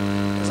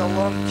 There's a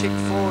long kick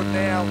forward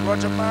now.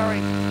 Roger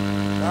Murray.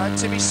 No,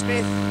 Timmy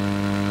Smith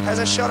has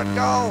a shot at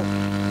goal.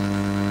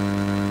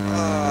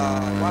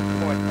 Oh, 1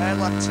 point. Bad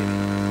luck, Timmy.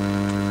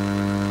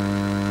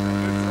 They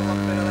moved it a lot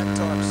better that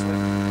time,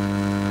 Slim.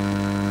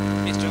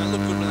 Yes, John, they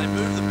look good when they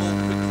move the ball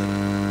quickly.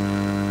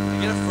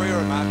 They get a free or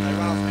a mark, they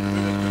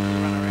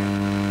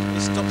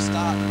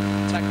stop-start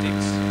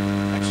tactics.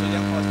 Actually, the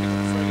umpire's picked up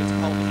the free against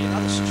Polder here.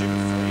 Another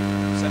stupid free.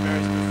 St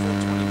Mary's moved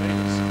forward 20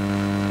 metres.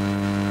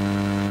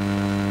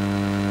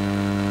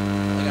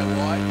 They go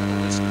wide, got a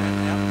loose man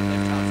out,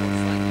 left half forward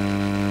flank.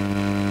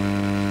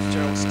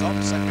 Gerald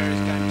stops, St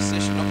Mary's gained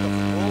possession, knocked off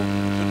the ball.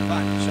 Good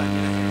punt, Shane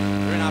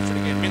Minahan. They're in after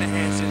it again.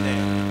 Minahan's in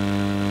there.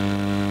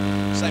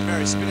 St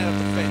Mary's spin out of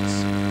the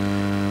fence.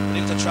 But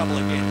into trouble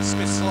again.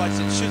 Smith slides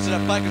in, shoots it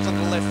up, Bacon's on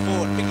the left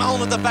forward.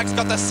 McMullen at the back's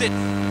got the sit.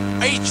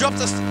 He dropped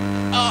us,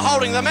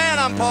 holding the man,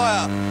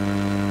 umpire.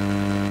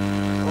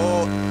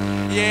 Oh,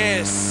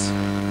 yes.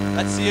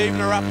 That's the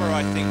evener-upper,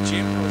 I think,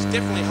 Jim. It was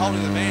definitely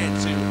holding the man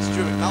to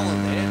Stuart McMullen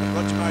there,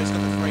 but Roger Murray's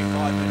got the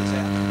 3-5 metres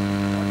out.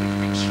 I think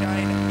Big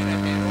Shane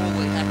and all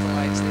the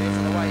accolades there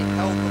for the way he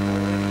held the ball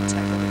in, he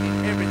tackled it in,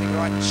 everything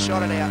right, and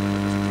shot it out.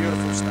 It was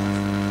beautiful stuff.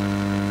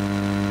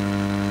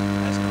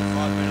 That's got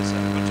 5 metres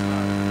out. Roger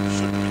Murray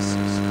shouldn't miss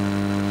this.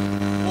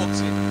 Walks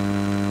in.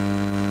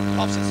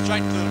 Pops it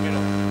straight through the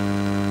middle.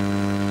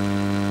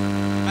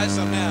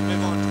 Mazenod now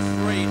move on to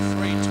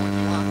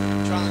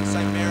 3-3-21, trailing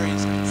St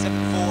Mary's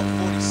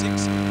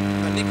 7-4-46.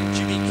 Nick and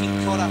Jimmy King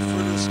Cotter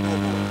through to the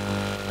scoreboard.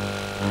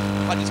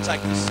 I just take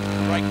this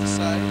break to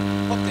say,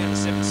 pop down to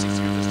 760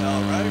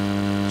 Riversdale Road.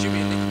 Jimmy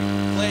and Nick,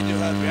 glad to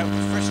have you out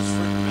with the freshest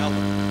fruit in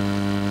Melbourne.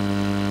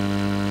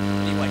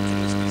 Anyway, can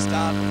this be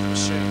started with the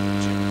machine,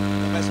 Jim?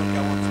 The Mazenod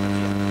go on from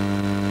here.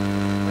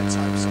 Let's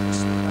hope so.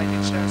 They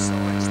did show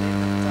signs there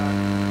that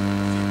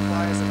a few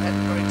players that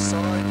hadn't been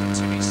signed,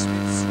 Timmy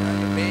Smith's,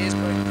 your Bears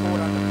been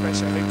caught under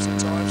pressure heaps of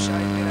times.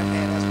 Shane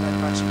Minahan hasn't had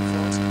much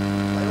influence.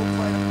 They all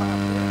played a part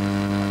there.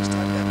 I just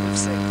hope that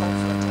lifts their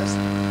confidence. As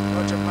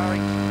Roger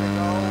Murray kicked the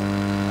goal,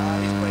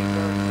 he's been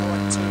very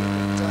quiet too.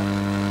 But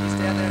he's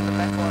down there in the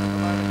back line at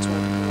the moment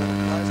talking to all the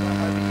players, and I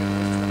hope he can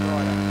lift them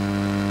right up.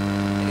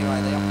 Anyway,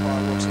 the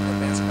umpire looks at the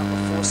bounce number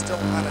 4,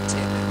 still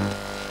unattended.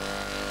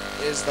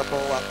 There's the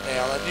ball up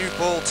now. A new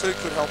ball too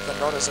could help the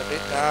Nodders a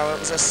bit. No, it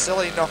was a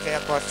silly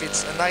knockout by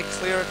Fitz, and they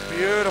clear it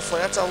beautifully.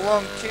 That's a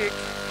long kick.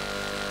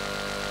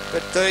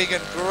 But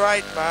Deegan,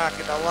 great mark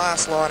in the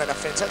last line of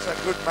defence. That's a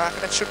good mark,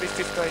 and it should be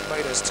 15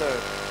 metres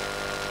too.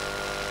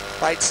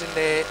 Bates in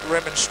there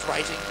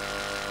remonstrating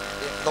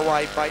the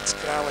way Bates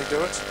can only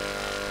do it.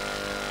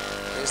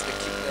 There's the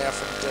kick now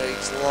from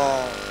Deegs,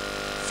 long.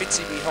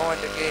 Fitzy behind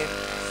again.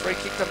 Free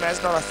kick to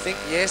Mazenod, I think,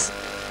 yes.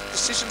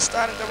 Decision's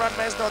starting to run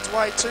Mazenod's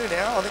way too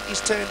now. I think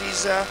he's turned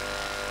his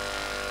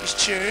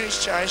tune,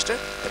 he's changed it.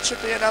 It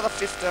should be another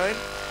 15. And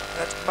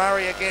it's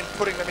Murray again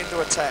putting them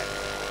into attack.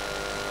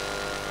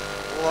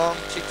 Long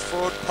kick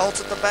forward, Pulse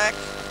at the back.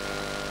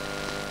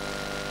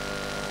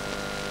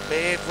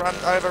 Baird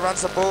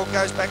overruns the ball,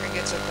 goes back and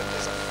gets it, but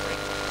there's a free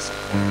kick.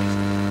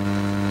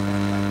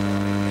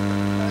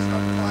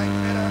 Mazenod playing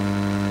better.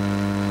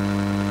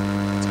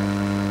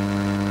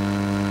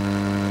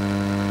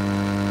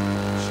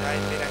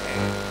 Shane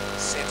Minahan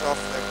sent off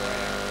the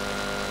ground.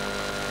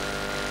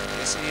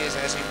 Yes, he is,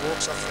 as he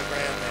walks off the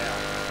ground now.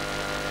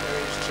 There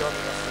he's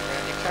jogging off the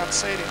ground. You can't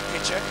see it in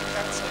picture, you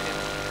can't see it,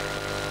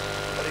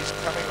 but he's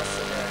coming off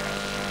the ground.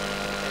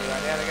 Anyway,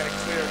 now they're going to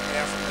clear it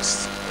now from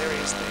this. There he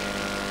is there.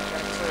 They're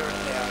going to clear it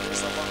now.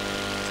 Here's the long,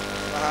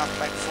 the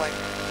half-back flank.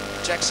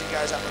 Jackson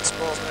goes up and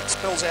scores, but it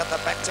spills out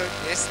the back too.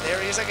 Yes, there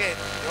he is again.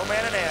 Your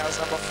man and ours,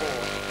 number 4.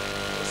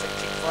 There's the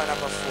kick by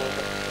number 4,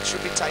 but it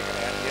should be taken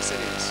out. Yes, it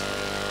is.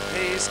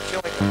 He is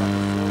killing the number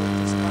 4.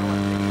 There's no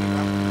one picking him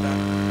up.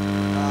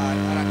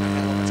 I don't know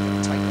how long it's going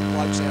to take the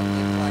blokes out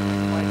there playing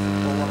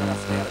football long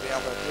enough now to be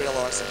able to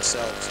realise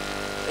themselves.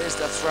 There's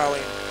the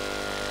throw-in.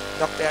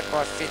 Knocked out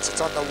by Fitz.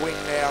 It's on the wing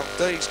now.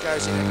 Deegs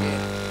goes in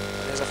again.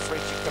 And there's a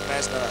free kick to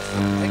Mazenod. I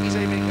think he's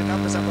evening the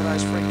numbers up with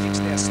those free kicks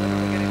now. Slimmer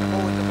getting the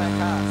ball in the back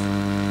half.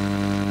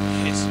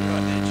 Yes, you're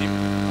right there, Jim.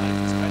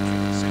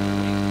 Fitzpatrick in centre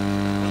wing.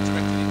 Not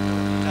directed in,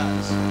 but he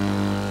does.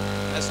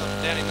 Mazenod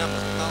down in numbers,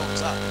 but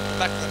Mullen's up.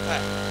 Back to the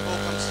pack. Ball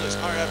comes loose.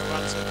 Murray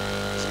overruns it.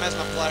 There's a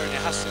Mazenod player in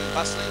there hustling and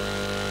bustling.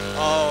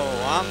 Oh,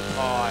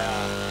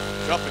 umpire.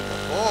 Dropping the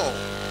ball.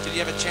 Did he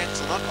have a chance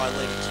or not? I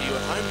leave it to you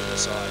at home to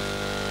decide.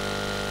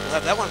 We'll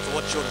have that one for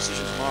What's Your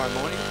Decision tomorrow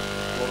morning.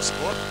 Water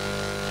Sport.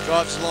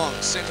 Drives long,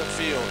 centre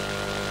field.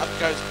 Up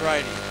goes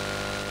Brady.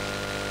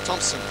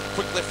 Thompson,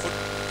 quick left foot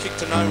kick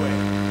to nowhere.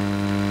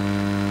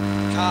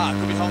 Carr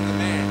could be holding the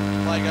man.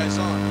 Play goes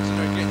on.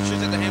 Zero again.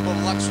 Shoots at the handball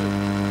to Luxwood.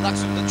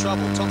 Luxwood in the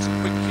trouble. Thompson,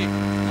 quick kick.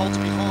 Holds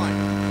behind.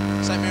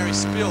 St Mary's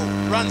spill.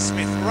 Run,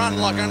 Smith. Run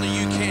like only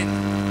you can.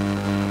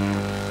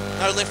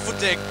 No left foot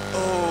there.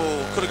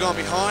 Oh, could have gone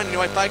behind.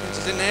 Anyway, Bacon's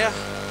is in there.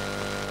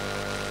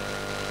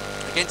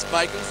 Against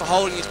Bacon for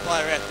holding his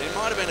player out there.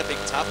 Might have been a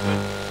big tough, but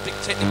big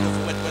technical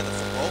for wet weather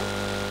football.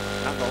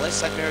 Nonetheless,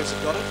 St Mary's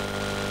have got it.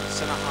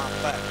 Centre half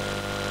back.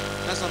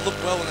 Doesn't look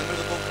well when they move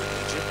the ball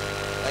quickly, Jim.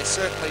 They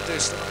certainly do.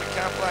 Still, we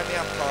can't blame the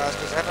umpires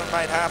because they haven't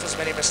made half as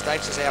many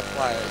mistakes as our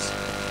players.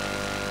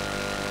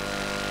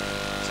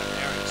 St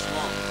Mary's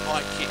long,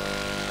 high kick.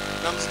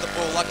 Numbers of the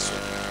ball,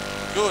 Luxwood.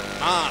 Good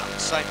mark,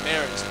 St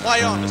Mary's.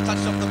 Play on, just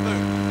touched off the boot.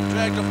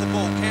 Dragged off the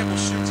ball.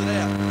 Campbell shoots it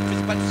out.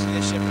 Fitzpatrick's in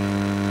there, Shepherd.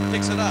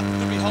 Picks it up,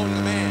 could be holding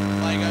the man.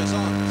 Play goes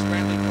on,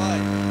 scrambling play.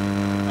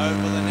 Over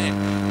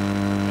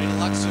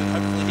Luxford,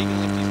 hopefully he can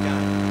lift his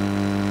game.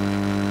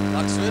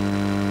 Luxford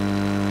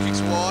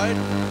kicks wide.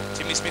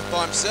 Timmy Smith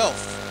by himself.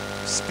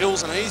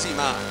 Spills an easy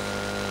mark.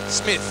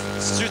 Smith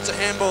shoots a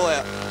handball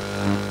out.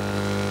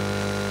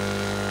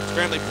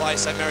 Scrambling play,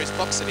 St Mary's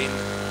box it in.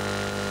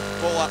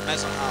 Ball up,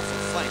 Mazenod half of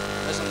the flank.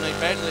 Mazenod need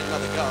badly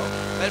another goal.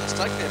 Bad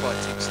mistake there by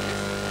Tim Smith.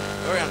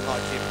 Very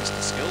unlike him,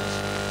 Mr. Skills.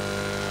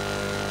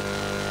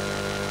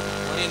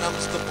 Plenty of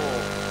numbers to the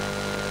ball.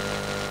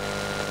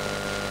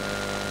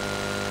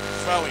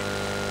 Throwing.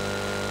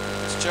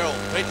 Fitzgerald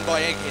beaten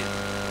by Egghead.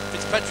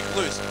 Fitzpatrick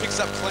loose, picks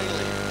up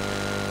cleanly.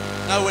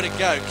 Nowhere to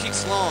go,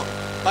 kicks long.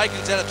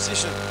 Bacon's out of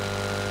position.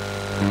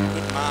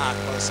 Good mark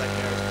by the St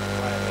Mary's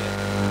player there.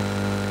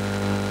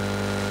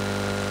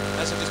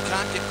 Mazenod just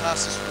can't get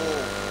past this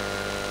wall.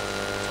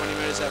 20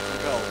 metres out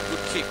from goal.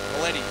 Good kick,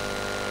 Paletti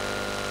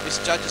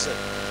misjudges it.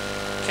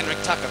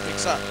 Kenrick Tucker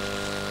picks up.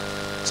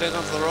 Turns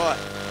onto the right.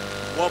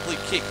 Wobbly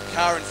kick,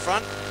 Carr in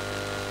front.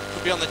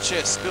 Could be on the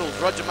chest, spills.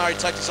 Roger Murray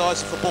takes his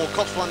eyes off the ball.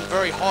 Cops one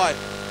very high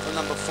for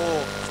number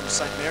 4 from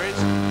St Mary's.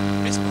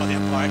 Missed by the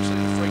umpire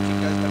actually. The free kick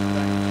goes back to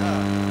Damien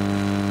Carr.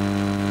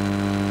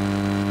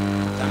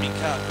 Damien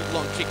Carr, good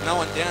long kick. No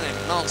one down there.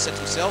 McMullen sets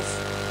himself.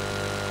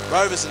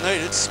 Rovers are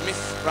needed.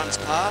 Smith runs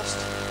past.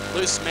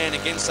 Loose man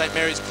again. St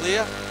Mary's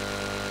clear.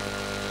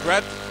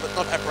 Grabbed but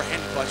not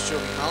apprehended by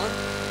Stuart McMullen.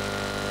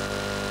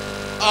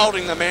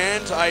 Holding the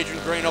man to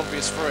Adrian Green,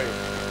 obvious free.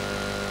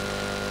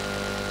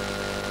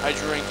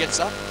 Adrian Green gets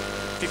up.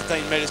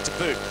 15 metres to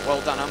boot. Well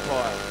done,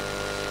 umpire.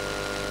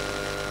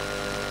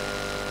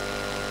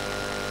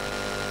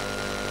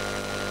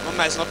 Well,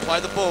 Mazenod play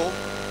the ball.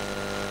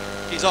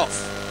 He's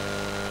off.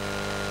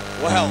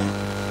 Well,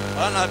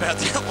 I don't know about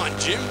that one,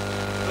 Jim.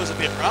 It was a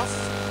bit rough.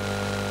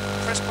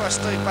 Pressed by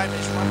Steve Bateman.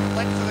 He's run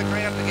length of the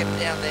ground to get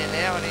down there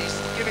now, and he's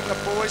giving the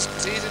boys,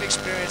 because he's an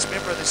experienced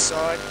member of this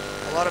side,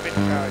 a lot of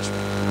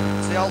encouragement.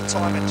 It's the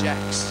old-timer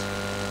Jacks.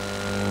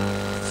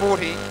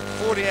 40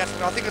 out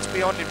from, I think it's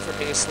beyond him from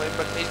here, Slim,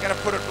 but he's going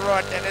to put it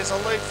right, and there's a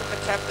lead from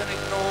the captain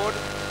ignored.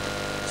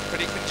 It's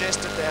pretty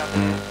congested down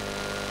there.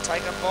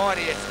 Take a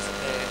mighty effort from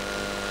there.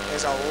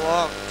 There's a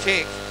long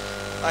kick.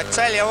 I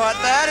tell you what,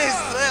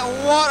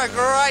 what a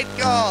great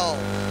goal.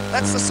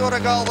 That's the sort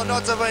of goal the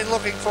Nods have been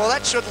looking for.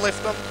 That should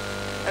lift them.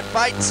 And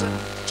Bates and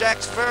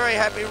Jack's very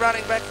happy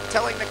running back,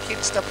 telling the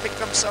kids to pick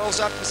themselves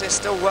up because they're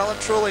still well and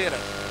truly in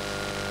it.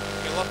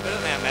 A lot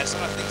better now,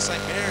 Mazenod. I think St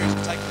Mary's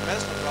will take the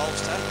Mazenod role,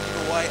 starting to give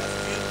away a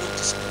few little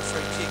disciplined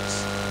free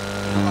kicks.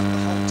 I like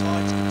the whole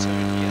tides can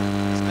turn here.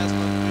 As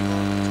Mazenod move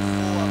on to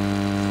 4 up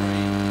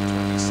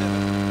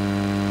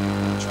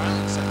 3-27.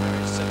 Trailing St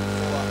Mary's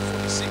 7-4 up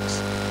 46.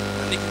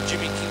 And Nick and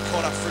Jimmy King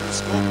caught up through the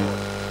scoreboard.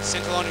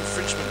 Centre line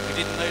infringement, we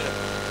didn't need it.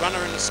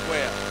 Runner in the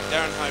square,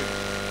 Darren Hogan.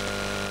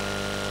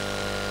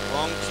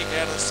 Long kick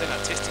out of the centre,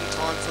 testing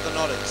time for the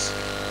Nodders.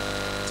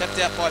 Tapped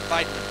out by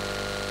Bateman.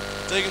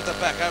 Deegan at the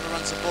back,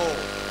 overruns the ball.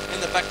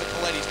 In the back to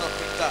Paletti's not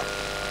picked up.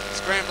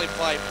 Scrambling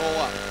play,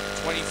 ball up.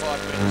 25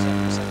 metres out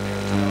from St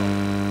Mary's goal.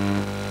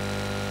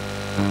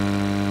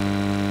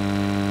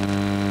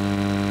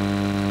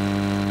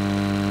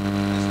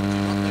 Mazenod do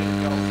not need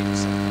a goal here for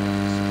St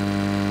Mary's.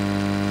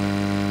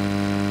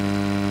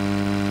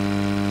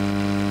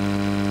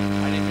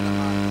 18-minute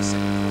mark in the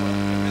second quarter.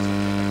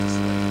 Mazenod come back to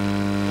sleep.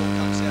 Ball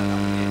comes out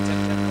up in the air,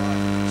 tapped out by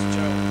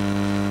Fitzgerald.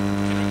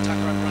 Kenrick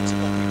Tucker overruns the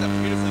ball, picked up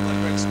beautifully by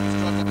Greg Smith.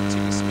 Drive up to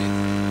Timmy Smith.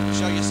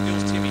 Show your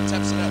skills, Timmy.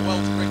 Taps it out well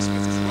to Greg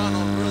Smith. He's run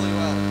on really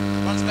well.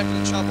 Runs back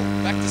into trouble.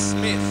 Back to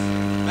Smith.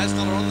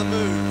 Mazenod are on the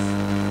move.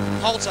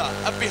 Holter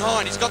up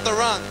behind. He's got the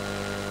run.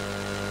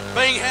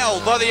 Being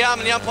held by the arm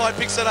and the umpire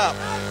picks it up.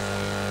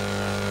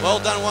 Well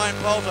done, Wayne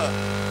Poulter.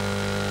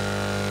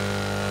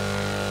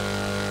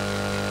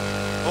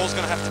 Ball's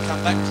going to have to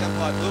come back. The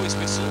umpire blew his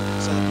whistle,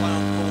 so the play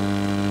on ball.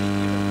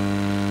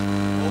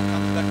 Ball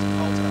comes back to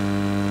Poulter.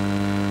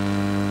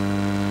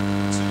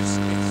 To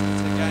Smith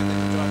into the game that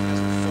the drive has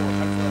forward.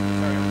 Hopefully they can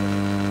carry on with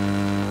it.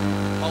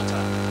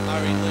 Poulter.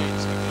 Murray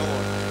leads.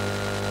 Ignored.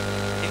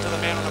 Into the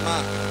man on the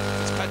mark.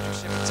 Fitzpatrick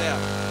shepherds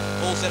out.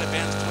 Ball's out of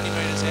bounds 20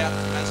 metres out.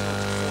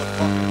 Mazenod to forward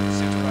pocket.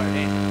 Centre road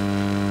end.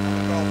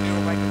 Another goal here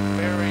will make it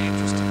very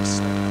interesting.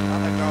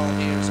 Another goal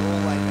here is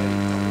all they need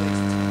to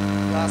lift.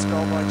 Last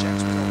goal by Jacks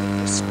was a lift.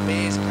 The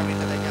spares come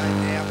into the game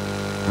now.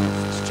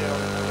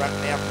 Fitzgerald in the run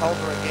now.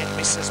 Poulter again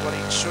misses what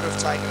he should have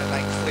taken, and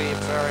they clear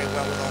very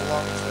well with a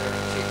long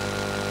clearing kick.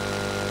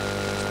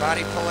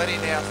 Marty Paletti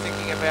now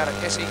thinking about it.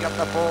 Yes, he got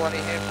the ball and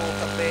he handballed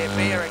to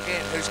Bear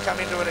again, who's come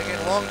into it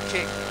again. Long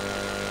kick.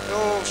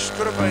 Oh,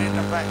 could have been in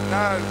the back.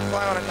 No,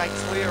 play on and they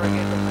clear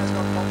again, but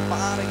Mazenod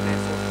bombarding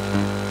their foot.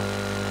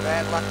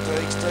 Bad luck,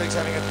 Deegs. Deegs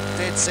having a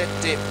dead set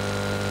dip.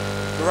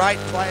 Great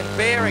play, and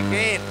Bear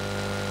again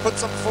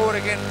puts them forward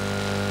again.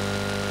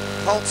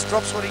 Holtz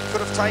drops what he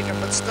could have taken,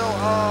 but still,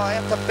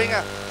 out to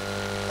Binger.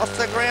 Off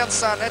the ground,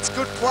 son. That's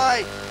good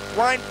play.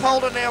 Wayne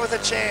Poulter now with a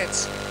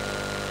chance.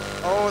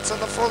 Oh, it's on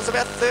the floor. It's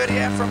about 30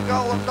 out from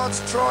goal, and Nods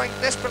trying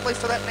desperately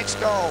for that next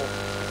goal.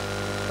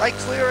 They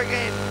clear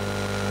again.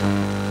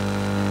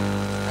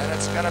 And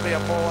it's going to be a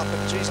ball up,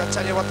 and geez, I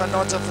tell you what, the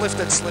Nods have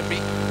lifted,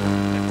 Slimpy.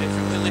 They've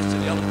definitely lifted.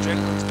 The old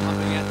gentleman's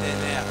pumping out there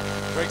now.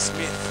 Greg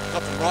Smith got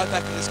them right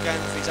back in this game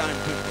with his own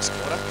boot this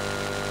quarter.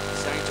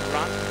 He's going to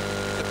run,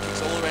 get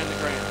kicks all around the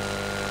ground.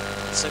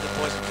 Let's see the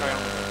boys will carry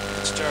on with it.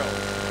 Fitzgerald.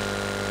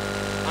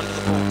 Under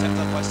the ball, tapped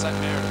up by St.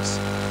 Mary's.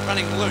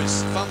 Running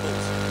loose,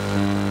 fumbles.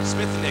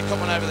 Smith in there, got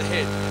one over the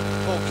head.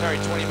 Ball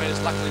carried 20 metres,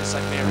 luckily to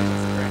St. Mary's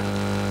off the ground.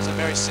 St.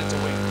 Mary's centre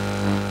wing.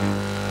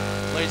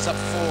 Leads up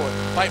forward.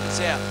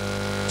 Bateman's out.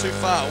 Too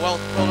far. Well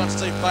done,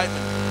 Steve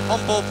Bateman.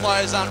 On-ball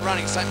players aren't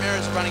running. St.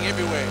 Mary's are running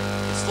everywhere.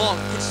 It's long.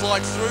 Could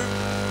slide through.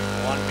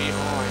 One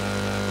behind.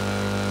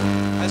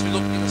 As we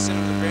look in the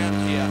centre of the ground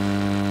here,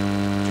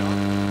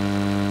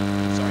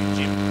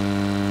 Jim.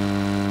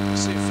 You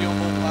see a few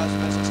on-ball players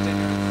who are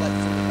standing around flat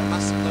footed. They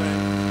must have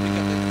learned to pick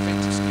up their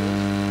defensive skills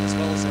as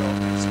well as their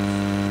offensive.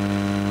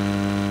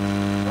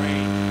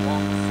 Green,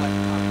 long, flat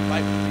pump.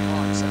 Bateman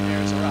behind. St.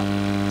 Mary's are up.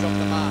 Drop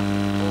the mark.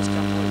 Ball's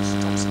come loose.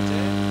 Thompson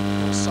there.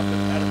 Ball socket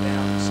out of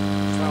bounds.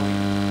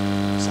 Throwing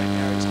St.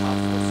 Mary's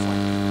half-forward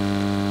flank.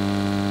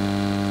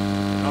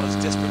 They're not as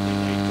desperately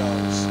need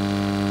goals.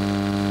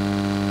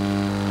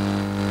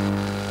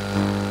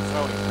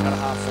 Throwing out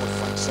a half-forward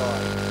flank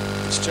side.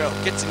 Fitzgerald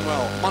gets in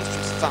well.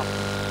 Monstrous thump.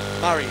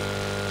 Murray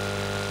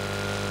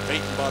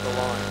beaten by the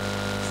line.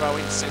 Throw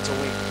in centre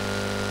wing.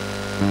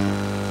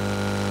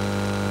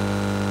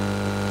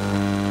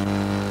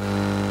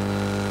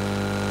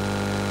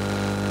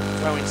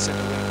 Throw in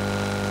centre wing.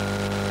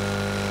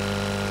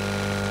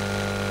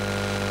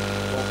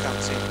 Ball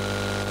comes in.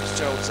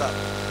 Fitzgerald's up.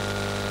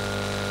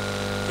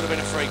 Could have been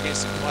a free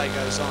against him. Play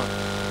goes on.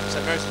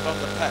 So Mary's in the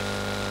bottom of the pack.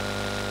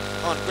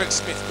 On, Greg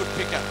Smith, good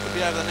pickup. Could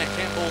be over the neck.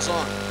 Handball's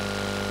on.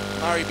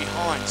 Murray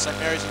behind. St.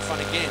 Mary's in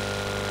front again.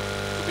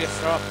 Could be a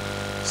throw up.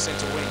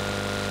 Centre wing.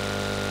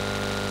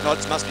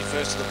 Nods must be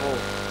first to the ball.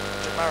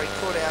 Murray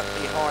put out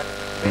behind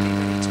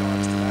many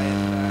times today,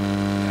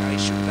 and he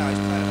should know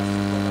he's played enough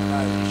football to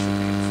know that he should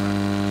be in front.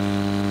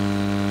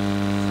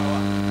 Throw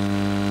up.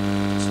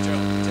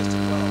 Fitzgerald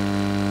contested well.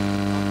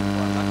 Not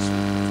by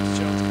Luxford.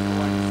 Fitzgerald's been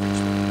away with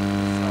Frenchman.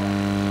 Throw up.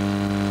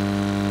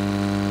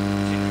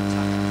 Kendrick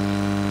Tucker.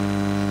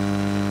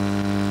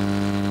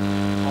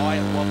 High,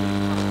 wobbly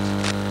punt.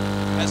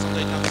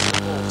 Mazenod number the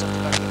ball. It's off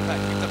the back of the pack.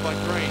 Picked up by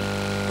Green.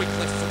 Quick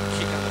left foot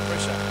kick under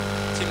pressure.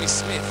 Timmy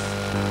Smith.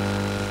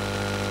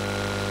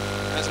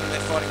 Mazenod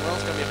they're fighting well.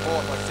 It's going to be a ball,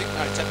 I think.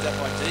 No, tapped out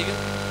by Deegan.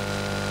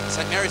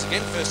 St. Mary's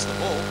again first to the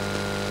ball.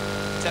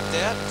 Tapped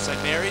out. St.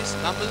 Mary's,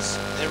 numbers.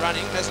 They're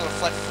running. Mazenod are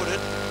flat-footed.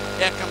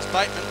 Out comes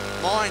Bateman.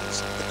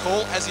 Minds the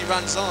call as he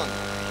runs on.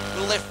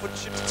 Little left foot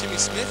chip to Timmy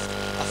Smith.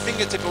 A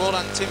fingertip, well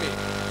done, Timmy.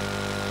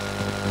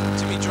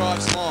 Timmy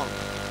drives long.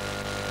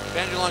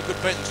 Boundary line, good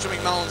beaten.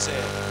 Strumming Mullins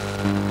there.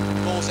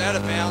 Ball's out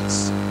of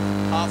bounds.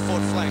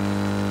 Half-forward flank.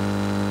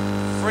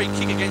 Free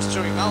kick against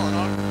Joey Mullen.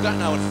 I don't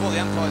know what for.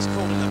 The umpire's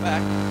called in the back.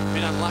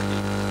 Been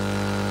unlucky.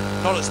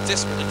 Not as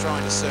desperately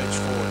trying to surge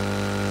forward.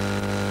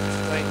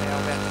 15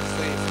 now about to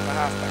clear from the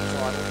half-back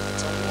line.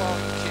 It's a long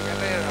kick and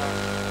they're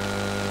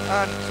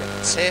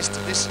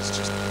uncontested. This is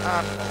just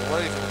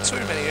unbelievable.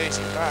 Too many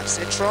easy marks.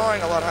 They're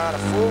trying a lot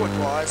harder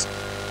forward-wise.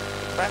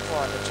 Back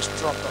line have just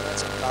dropped on.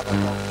 That's another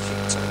long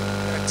kick too.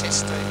 Going to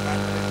test Steve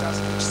Bateman who does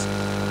this.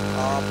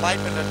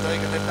 Bateman and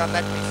Deegan, they've done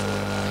that before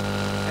today.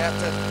 Out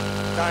to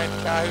Dane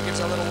Carr, who gives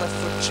a little left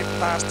foot chip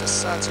past his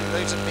sons, who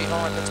leaves it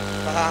behind. That's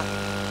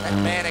that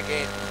man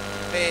again.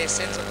 There,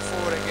 sends it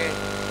forward again.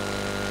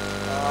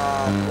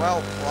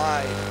 Well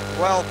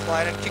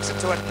played, and kicks it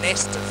to a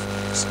nest of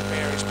St.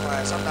 Mary's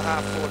players under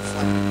half-forward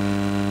flank.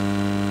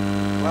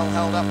 Well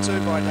held up too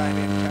by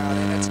Damien Carr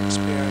there. That's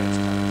experience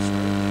coming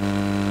through.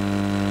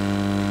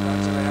 He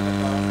runs around it,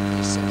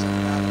 he sends it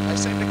down. They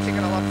seem to kick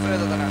it a lot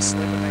further than us,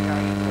 Slim, when they're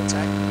going into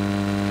attack.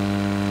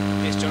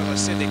 Yes, John, as I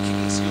said, their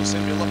kicking skills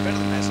seem to be a lot better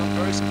than that, so I'm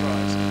very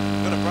surprised.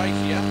 Got a break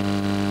here.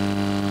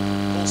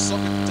 Ball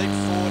socket deep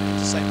forward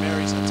into St.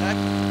 Mary's attack.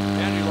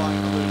 Boundary line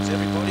eludes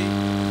everybody.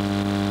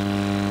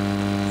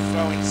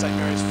 Throw in St.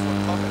 Mary's forward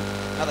pocket.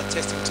 Another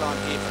testing time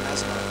here for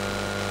Mazenod.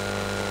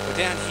 We're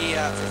down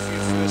here for a few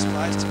first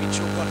plays. Timmy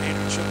Chilcott,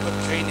 Andrew Chilcott,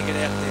 keen to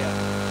get out there.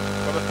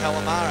 Robert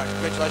Palomara.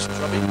 Congratulations,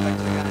 Robbie. Back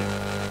to the game.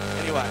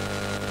 Anyway,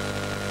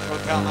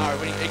 Robert Palomara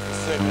winning equal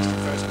third best and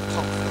first and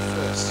comp for the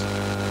first.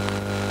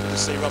 To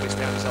see Robbie's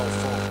found his old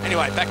form.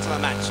 Anyway, back to the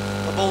match.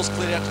 The ball's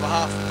cleared out to the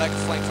half-back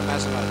flank from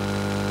Mazenod.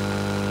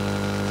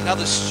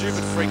 Another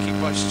stupid free kick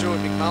by Stuart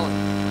McMullen.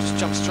 Just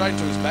jumped straight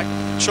into his back.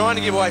 Trying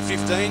to give away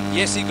 15.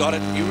 Yes, he got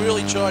it. He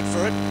really tried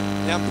for it.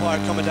 The umpire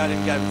accommodated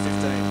and gave him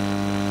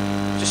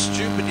 15. Just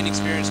stupid,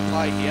 inexperienced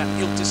play here.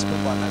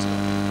 Ill-disciplined by Mazenod.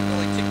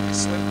 Really kicked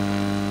this Slim.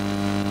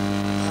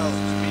 Oh,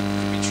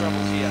 could be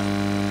trouble here.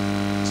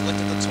 It's left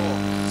at the top.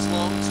 It's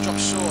long. It's dropped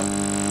short.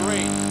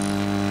 Green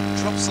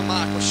drops the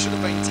mark. What should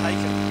have been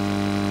taken.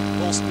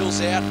 Ball spills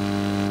out,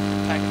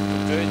 pack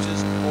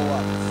converges, ball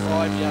up,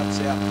 5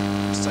 yards out,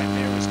 St.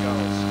 Mary's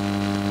goals.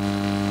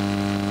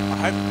 I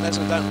hope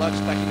Mazenod don't load us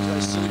back into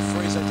those silly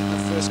frees they did in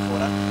the first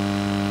quarter.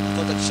 I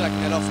thought they'd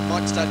shaken that off,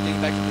 might start getting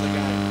back into the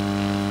game.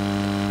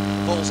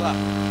 Ball's up,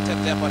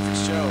 tapped out by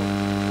Fitzgerald.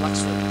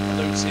 Luxford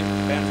eludes him,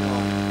 boundary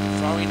line.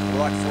 Throw in,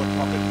 right forward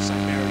pocket, St.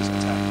 Mary's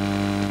attack.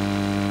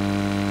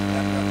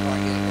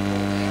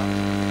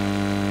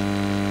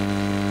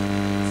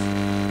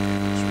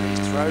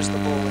 throws the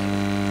ball in.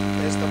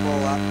 There's the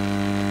ball up.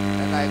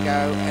 And they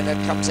go, and it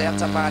comes out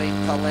to Marty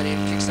Poletti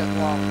and kicks it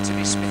long.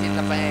 Timmy Smith in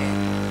the van.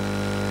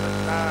 But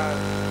no.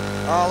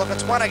 Oh, look,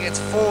 it's 1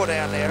 against 4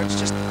 down there. It's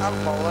just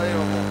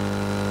unbelievable.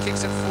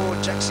 Kicks it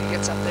forward. Jackson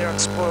gets up there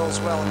and spoils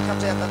well. And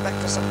comes out the back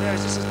to St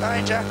Mary's. This is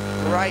danger.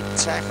 Great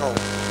tackle.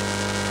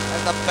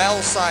 And the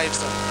bell saves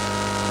them.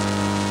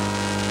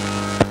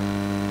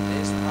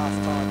 There's the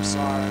half-time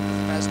siren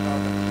with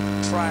Mazenod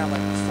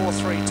trailing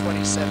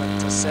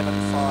 4-3-27 to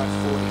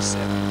 7-5-47.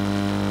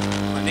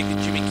 Nick and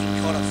Jimmy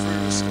King Cotter through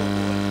the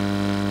scoreboard.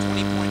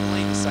 20-point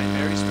lead to St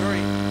Mary's.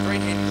 Very, very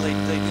handy lead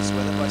indeed this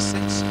weather, but I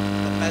sense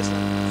that Mazenod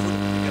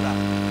couldn't pick it up.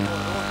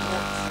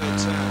 North third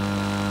turn.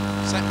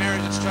 St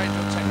Mary's at straight to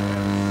attack.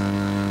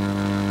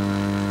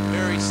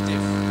 Very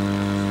stiff.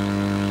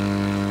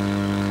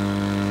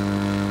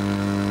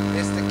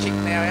 There's the kick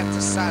now out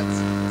to Suds.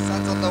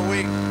 Suds on the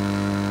wing.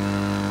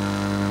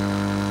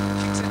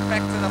 Kicks it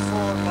back to the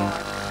forward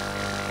line.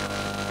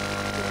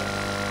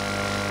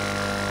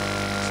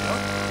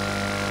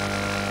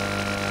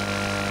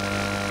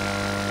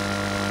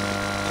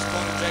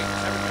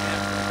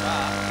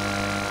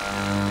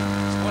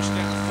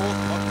 Down the fourth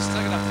block, he's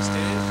stuck it up the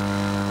stairs.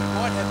 He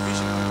might have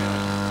vision in a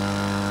minute.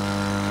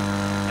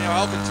 Anyway,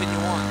 I'll continue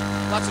on.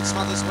 Lutz and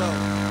Smothers well.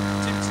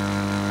 Tipped.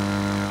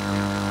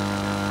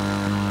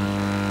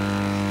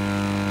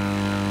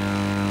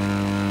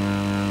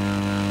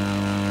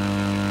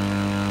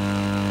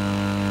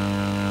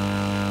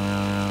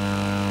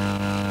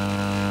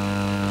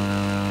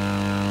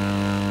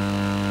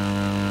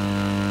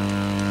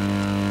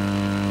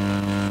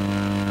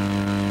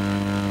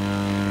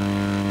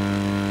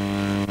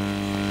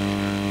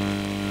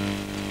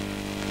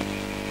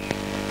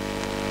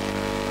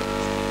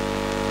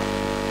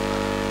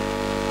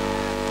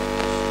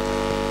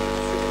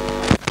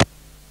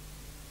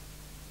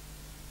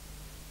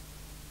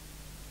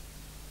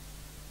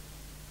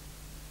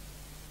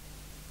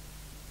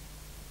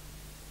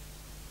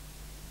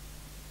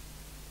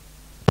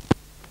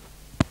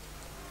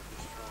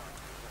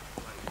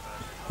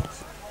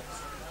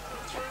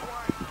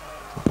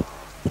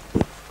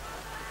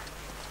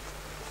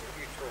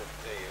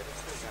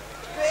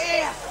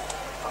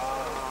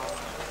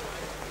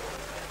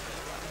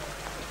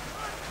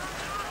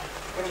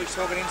 What are we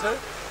talking into?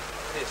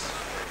 This.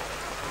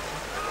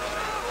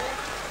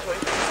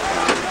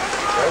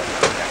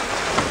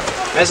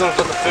 Mazenod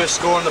got the first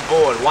score on the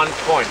board, 1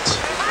 point.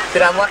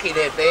 Bit unlucky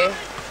there, Bear.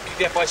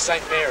 Kicked out by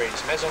St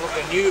Mary's. Mazenod look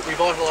a new,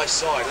 revitalised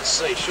side. Let's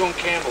see. Sean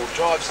Campbell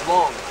drives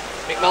long.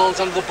 McMullen's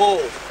under the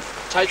ball.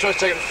 Tate tries to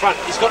take it in front.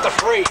 He's got the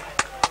free.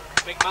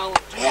 McMullen,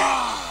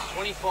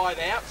 25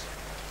 out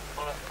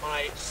on a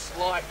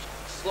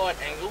slight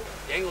angle.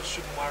 The angle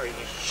shouldn't worry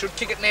him. Should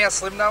kick it now,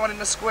 Slim. No one in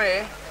the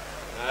square.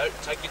 No,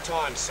 take your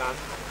time, son.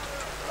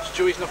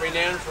 Stewie's not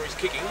renowned for his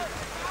kicking.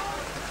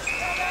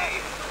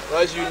 For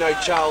those of you who know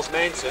Charles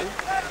Manson,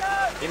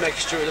 he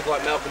makes Stewie look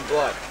like Malcolm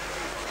Blight.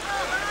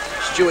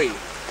 Stewie,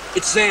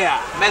 it's there.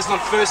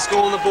 Mazenod first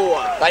score on the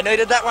board. They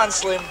needed that one,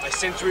 Slim. I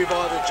sent a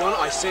revival, John.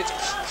 I sent...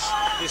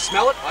 You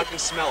smell it? I can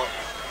smell it.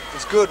 It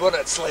was good,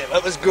 wasn't it, Slim?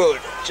 It was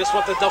good. Just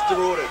what the doctor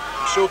ordered.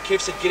 I'm sure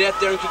Kev said, get out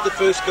there and kick the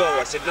first goal.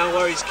 I said, no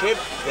worries, Kev.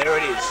 There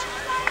it is.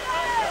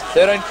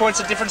 13 points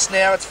of difference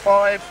now. It's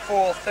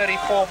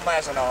 5-4-34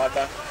 Mazenod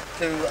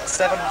to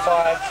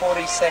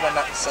 7-5-47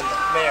 at St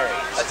Mary's.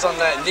 That's on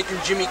that Nick and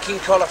Jimmy King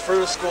Collar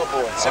through the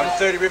scoreboard.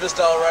 7:30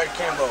 Riversdale Road,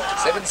 Campbell.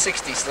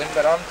 760, Slim,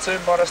 but I'm too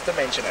modest to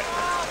mention it.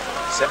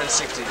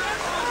 760.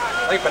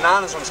 I think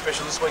bananas on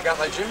special this week,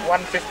 aren't they, Jim?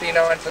 159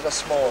 for the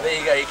small. There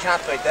you go. You can't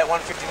beat that.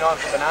 159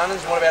 for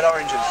bananas. What about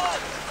oranges?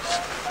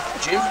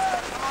 Jim?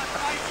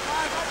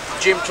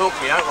 Jim, talk to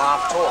me. Don't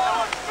laugh. Talk.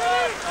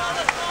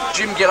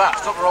 Jim, get up.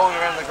 Stop rolling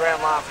around the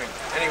ground laughing.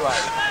 Anyway,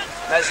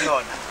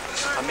 Mazenod.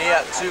 A mere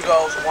 2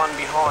 goals, 1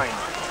 behind.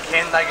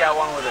 Can they go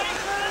on with it?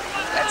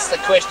 That's the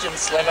question,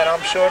 Slim, and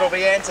I'm sure it'll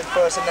be answered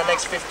for us in the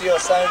next 50 or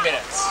so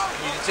minutes.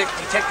 Can you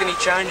detect any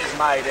changes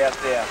made out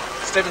there?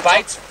 Stephen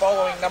Bates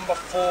following number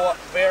 4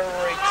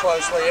 very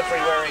closely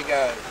everywhere he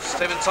goes.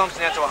 Stephen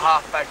Thompson out to a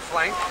half-back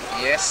flank.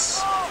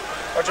 Yes.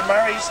 Roger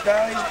Murray's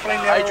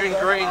playing the Adrian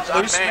Green's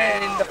loose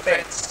man in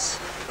defence.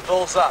 The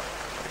ball's up.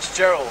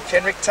 Fitzgerald.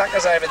 Kenrick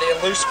Tucker's over there,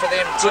 loose for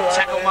them too. Good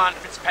tackle, Martin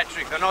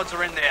Fitzpatrick. The nods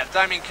are in there.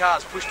 Damien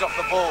Carr's pushed off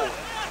the ball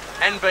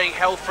and being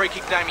held. Free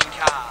kick, Damien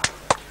Carr.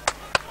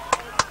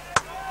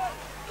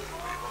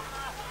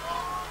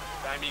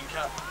 Damien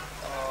Carr.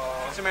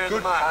 Gets him out of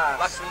the mark.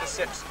 Lux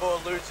intercepts. The ball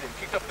eludes him.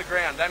 Kicked off the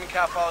ground. Damien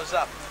Carr follows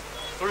up.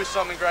 Through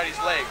Simon Grady's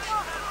legs.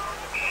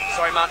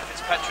 Sorry, Martin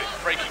Fitzpatrick.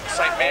 Free kick,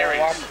 St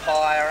Mary's.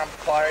 Umpire.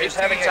 He was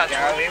having a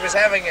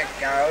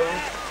go.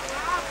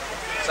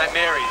 St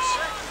Mary's.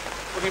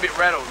 Looking a bit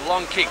rattled.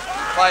 Long kick.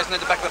 Players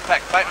need the back of the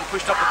pack. Bateman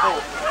pushed up the ball.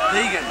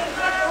 Deegan.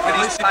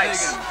 With his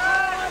pace.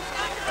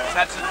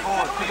 Taps it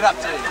forward. Pick it up,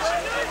 Deegan.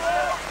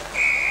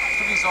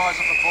 Took his eyes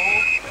off the ball.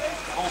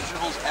 Ball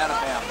dribbles out of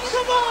bounds.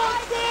 Come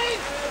on,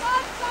 Deegan!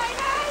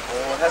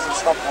 Oh, it hasn't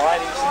stopped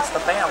raining since the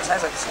bounce,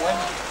 has it, Slim?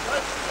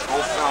 Ball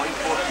throwing.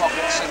 Forward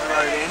pocket. Centre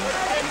road in.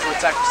 Into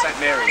attack for St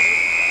Mary's.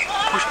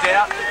 Pushed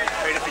out.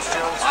 Free to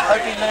Fitzgerald's I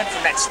hope he learned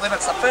from that Slim.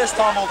 It's the first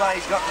time all day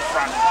he's got in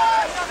front.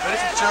 But if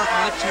Fitzgerald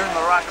can lift here in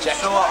the ruck, I'm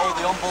sure all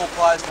the on-ball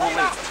players will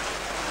lift.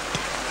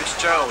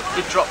 Fitzgerald,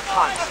 good drop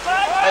punt.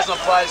 Mazenod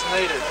players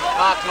needed.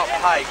 Mark not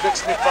paid. Greg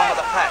Smith front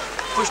of the pack.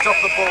 Pushed off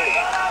the ball.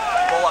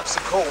 Ball up's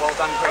the call. Well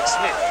done, Greg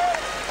Smith.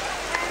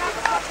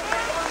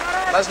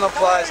 Mazenod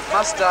players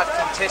must start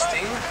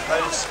contesting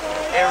those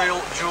aerial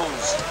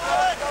duels.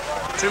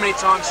 Too many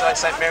times today,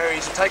 St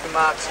Mary's have taken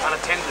marks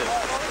unattended.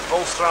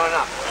 Ball's thrown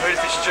up. Peter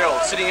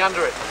Fitzgerald sitting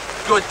under it.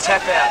 Good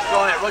tap out.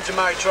 Gone out. Roger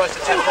Murray tries to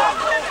tap on.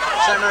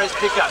 St Mary's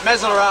pick up.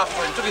 Mazenod are after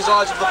him. Took his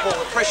eyes off the ball.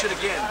 Pressured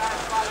again.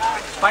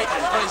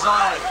 Bateman got his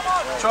eye on it.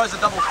 Tries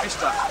the double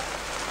fister.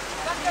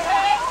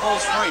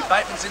 Ball's free.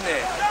 Bateman's in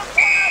there.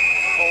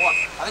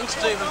 I think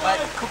Stephen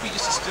Bateman could be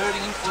just a sturdy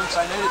influence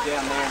they needed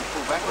down there in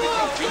full back. What do you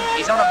think, Jim?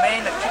 He's on a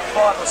man that kicked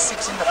 5 or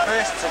 6 in the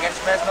first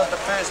against Mazenod the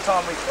first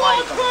time we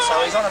played them.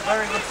 So he's on a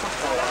very good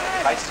footballer.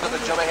 Bates has got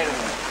the job ahead of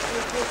him.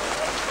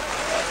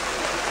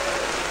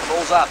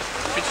 Ball's up.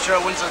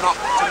 Fitzgerald wins a knock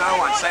to no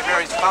one. St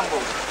Mary's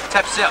fumbled.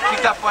 Taps out.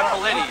 Picked up by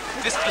Paletti.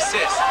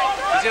 Dispossessed.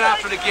 He's in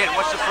after it again.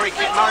 Watch the free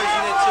kick. Murray's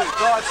in there too.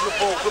 Dives to the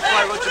ball. Good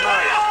play, Roger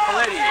Murray.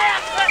 Paletti.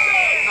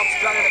 Knocks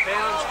straight out of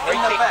bounds. Free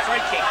In the kick, back.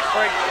 free kick.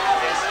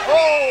 Yes.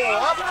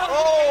 Oh, up,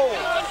 oh!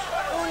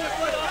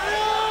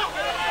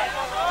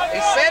 He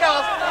set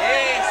off.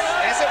 Yes,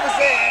 yes it was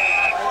there.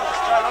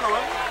 Straight onto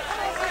him.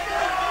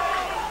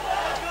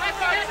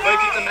 Free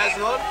kick to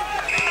Mazenod.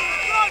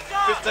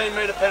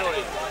 15-metre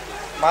penalty.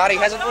 Marty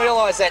hasn't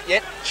realised that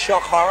yet.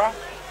 Shock horror.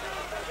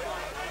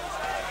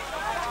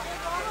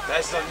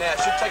 Mazenod now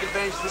should take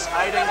advantage of this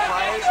 18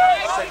 players.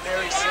 St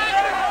Mary's 17.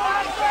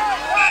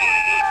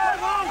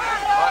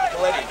 Martin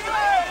Paletti.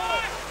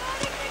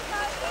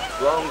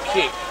 Long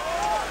kick.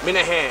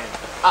 Minahan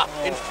up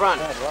in front.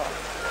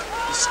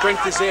 His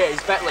strength is there.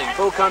 He's battling.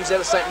 Ball comes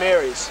out of St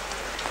Mary's.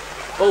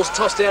 Ball's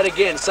tossed out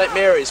again. St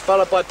Mary's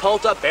followed by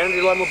Poulter.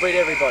 Boundary line will beat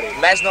everybody.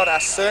 Mazenod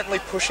are certainly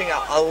pushing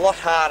a lot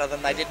harder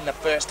than they did in the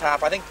first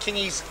half. I think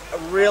Kingy's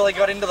really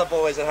got into the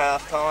boys at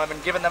half time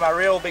and given them a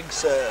real big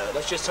serve.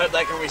 Let's just hope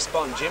they can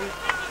respond, Jim.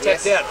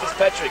 Yes. Tapped out.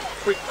 Fitzpatrick.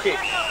 Quick kick.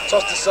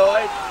 Tossed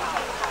aside.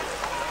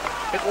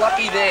 Bit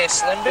lucky there,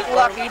 Slim. Bit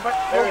lucky, but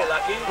Very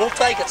lucky. We'll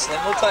take it, Slim.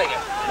 We'll take it.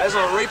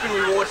 Mazenod reaping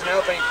rewards now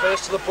being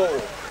first to the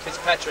ball.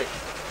 Fitzpatrick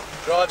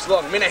drives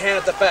long. Minahan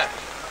at the back.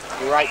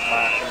 Great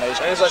mark in those.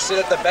 And as I said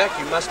at the back,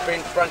 you must be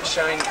in front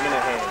Shane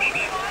Minahan.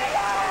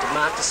 The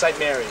mark to St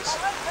Mary's.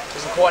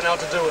 Doesn't quite know what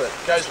to do with it.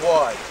 Goes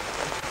wide.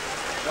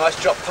 Nice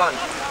drop punt.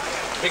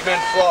 Big man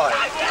fly.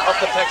 Off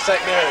the pack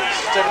St Mary's.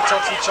 Stephen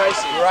Thompson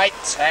chasing. Great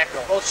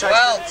tackle. Ball chased.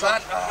 Well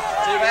done.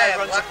 Bad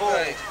runs the ball.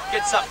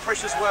 Gets up,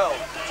 pressures well.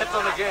 Tipped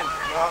on again.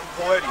 Martin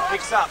Paletti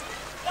picks up.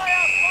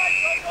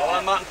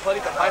 Well, Martin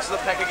Paletti at the base of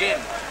the pack again.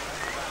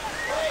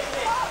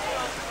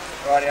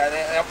 Rightio,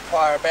 the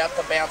umpire about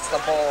to bounce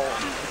the ball.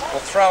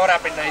 We'll throw it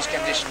up in these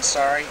conditions,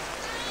 sorry.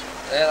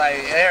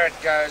 There it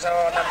goes.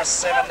 Oh, number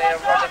 7 there.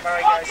 Roger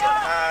Murray goes in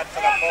hard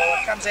for the ball.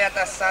 It comes out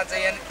to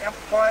Sudsy and the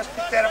umpire's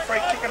picked out a free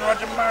kick and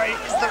Roger Murray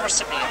is the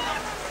recipient.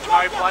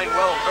 Murray playing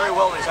well, very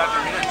well in his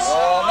opening minutes.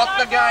 Oh, not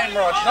the game,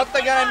 Rog. Not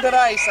the game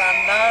today, son.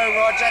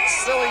 No, Rog. That's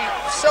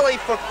silly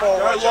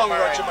football, Go Roger long,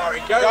 Murray. Roger Murray.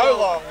 Go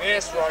long.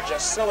 Yes, Roger.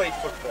 Silly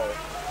football.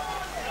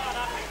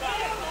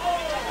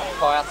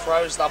 Umpire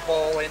throws the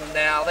ball in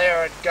now.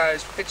 There it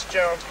goes.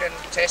 Fitzgerald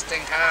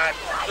contesting hard.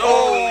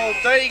 Oh,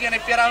 Deegan,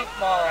 if you don't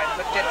mind,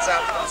 but gets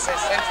up and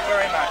says thanks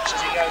very much as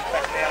he goes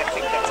back now to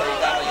kick the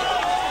TW.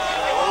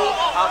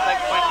 Half-back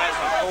point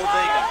Mazenod. Paul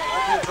Deegan.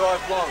 Looking to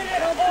drive long.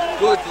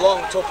 Good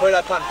long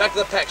torpedo punt. Back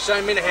to the pack.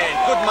 Shane Minahan.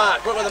 Good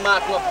mark. Right where the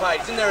mark not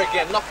paid. He's in there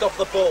again. Knocked off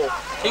the ball.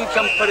 In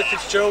comes Peter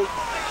Fitzgerald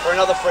for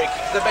another free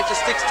kick. The bet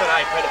just sticks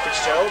today, Peter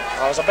Fitzgerald.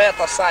 I was about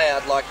to say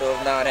I'd like to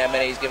have known how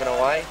many he's given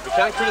away. We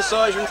can't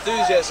criticise your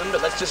enthusiasm,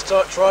 but let's just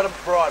try to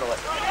bridle it.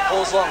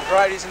 Ball's long.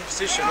 Brady's in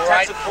position.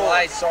 Great Taps it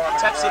play, forward. Simon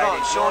Taps it on.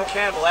 Brady. Sean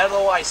Campbell out of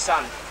the way,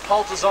 son.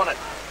 Poulter's on it.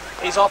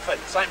 He's off it.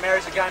 St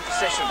Mary's again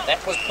possession.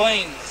 That was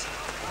Beans.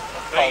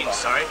 Beans,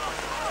 sorry.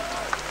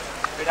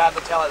 Bit hard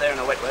to tell out there in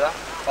the wet weather.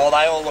 Oh,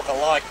 they all look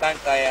alike, don't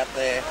they, out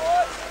there?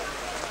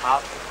 Up,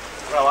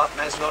 throw up,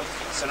 Mazenod,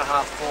 centre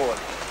half forward.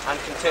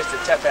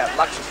 Uncontested, tap out,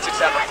 Luxford sticks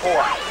out the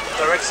corner.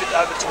 Directs it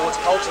over towards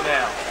Poulter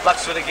now.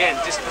 Luxford again,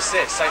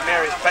 dispossessed. St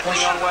Mary's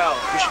battling on well.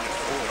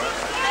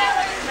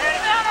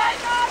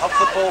 Off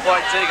the ball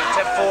by Deegan,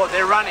 tap forward,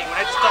 they're running.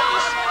 When it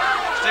stops,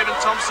 Stephen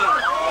Thompson.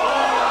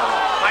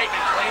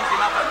 Bateman cleans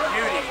him up a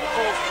beauty.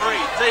 Ball free.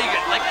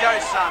 Deegan, let go,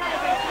 son.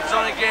 It's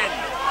on again.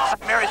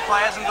 St Mary's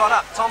play hasn't got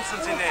up.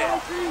 Thompson's in there.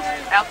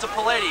 Out to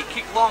Paletti.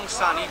 Kick long,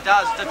 son. He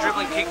does the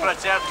dribbling kick, but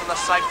it's out to the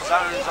safe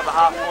zones of the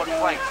half-court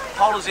flank.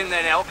 Poulter's in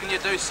there now. What can you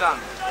do, son?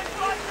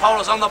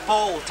 Poulter's on the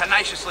ball,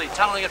 tenaciously,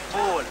 tunnelling it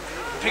forward.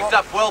 Picked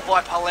up well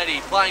by Paletti,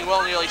 playing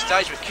well in the early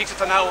stage, but kicks it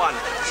to no one.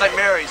 St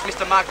Mary's,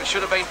 Mr. Mark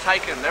should have been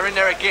taken. They're in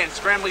there again,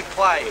 scrambling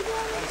play.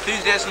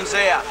 Enthusiasm's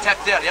there,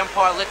 tapped out, the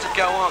umpire lets it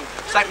go on.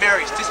 St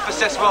Mary's,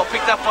 dispossessed well,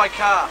 picked up by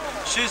Carr.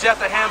 Shoes out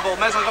the handball,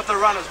 Mazenod got the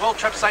runners, well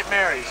trapped St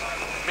Mary's.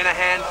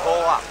 Minahan,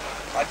 ball up.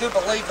 I do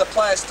believe the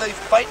player Steve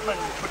Bateman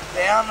put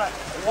down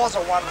was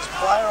a ones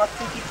player. I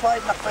think he played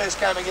in the first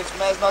game against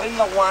Mazenod in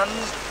the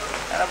ones,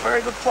 and a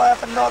very good player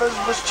for Nodders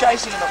was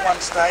chasing him at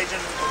one stage,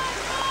 and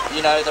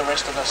you know the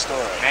rest of the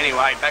story.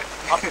 Anyway, back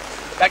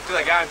to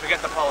the game, forget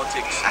the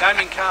politics.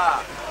 Damien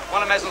Carr, one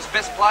of Mazenod's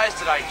best players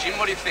today. Jim,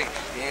 what do you think?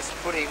 Yes,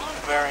 put him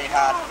very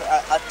hard.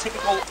 A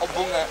typical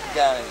Obunga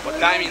game. Well,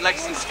 Damien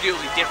lacks in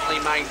skills, he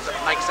definitely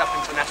makes up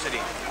in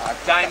tenacity.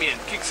 Damien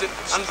kicks it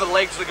under the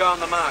legs to go on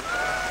the mark.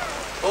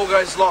 Ball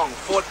goes long,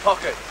 forward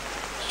pocket.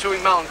 Chewy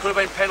Mullen could have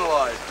been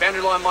penalised.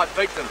 Boundary line might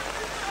beat them.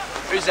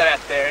 Who's that out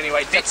there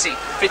anyway? Fitzy.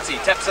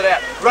 Fitzy taps it out.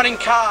 Running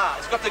Carr,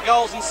 he's got the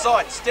goals in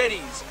sight.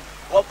 Steadies.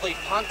 Wobbly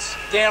punts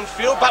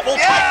downfield, but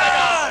will take the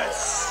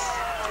goals.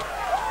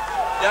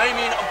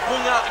 Damien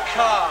Bunga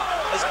Carr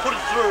has put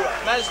it through.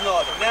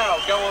 Mazenod now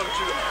go on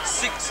to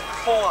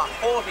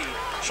 6-4-40.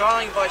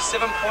 Trailing by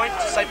 7 points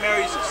to St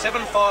Mary's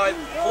 7-5,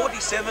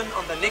 47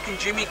 on the Nick and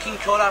Jimmy King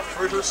Cotter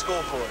through to the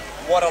scoreboard.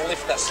 What a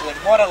lifter, Slim.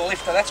 What a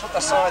lifter. That's what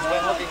the side's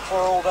been looking for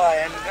all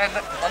day. And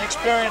an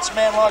experienced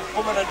man like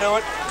Bunga to do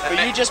it.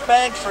 But you just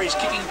bagged for his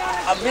kicking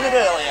a minute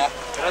earlier.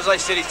 And as I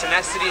said, his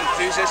tenacity and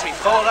enthusiasm, he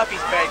followed up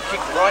his bad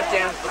kick right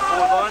down to the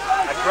forward line.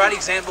 A great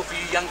example for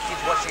you young kids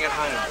watching at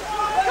home.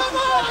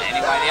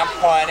 Anyway, the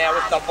umpire now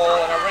with the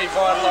ball and a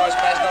revitalised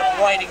Mazenod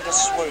waiting to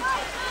swoop.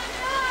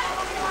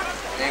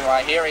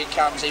 Anyway, here he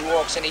comes. He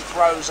walks and he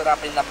throws it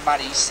up in the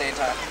muddy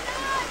centre.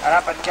 And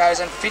up it goes,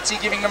 and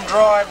Fitzy giving them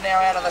drive now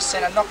out of the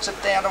centre, knocks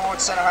it down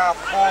towards centre half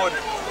forward.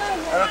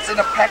 And it's in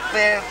a pack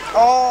there.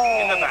 Oh,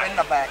 in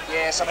the back,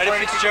 yes. Yeah,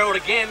 Peter Fitzgerald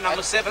again,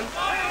 number 7.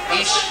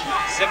 Ish.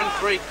 7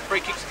 free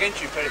kicks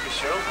against you, Peter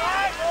Fitzgerald.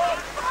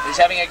 He's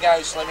having a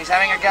go, Slim. He's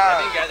having a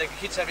go. The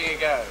kid's having a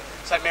go.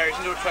 St Mary's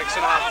into a track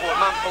centre half forward.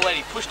 Mark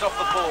Folletti pushed off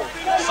the ball.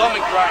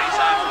 Simon Grady's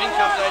after. In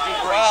comes Adrian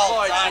Green.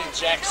 Well done,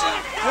 Jackson.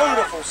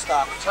 Beautiful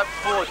stuff. Tap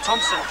forward.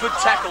 Thompson, good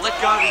tackle. Let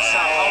go of his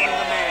son. Holding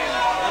the man.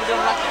 A little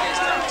bit lucky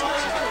against him,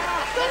 Thompson.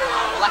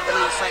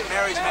 Luckily, St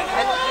Mary's man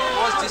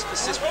was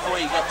dispossessed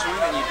before you got to him,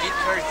 and you did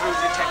carry through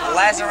with your tackle.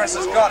 Lazarus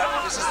has got it.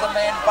 This is the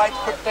man Bates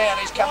put down.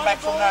 He's come back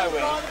from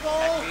nowhere.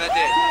 Back from the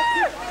dead.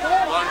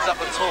 Lines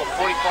up a tall.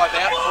 45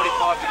 out,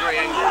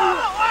 45-degree angle.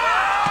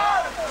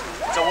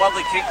 It's a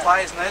wobbly kick,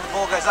 players know. The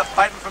ball goes up,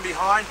 Bateman from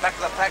behind, back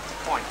of the pack to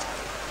point.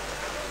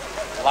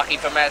 Lucky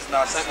for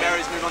Mazenod. St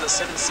Mary's move on to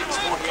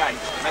 7-6-48.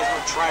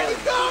 Mazenod trailing.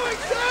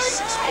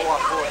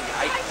 6-4-40,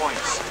 8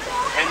 points.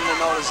 And the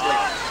Nodders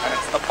lead. And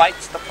it's the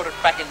Bates that put it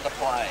back into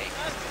play.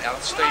 Now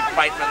Steve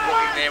Bateman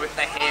looking there with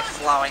the hair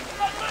flowing.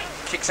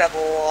 Kicks that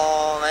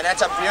long, and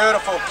that's a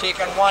beautiful kick,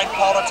 and Wayne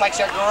Poulter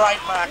takes a great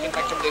mark in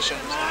the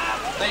conditions.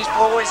 These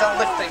boys are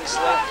lifting,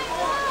 Slim.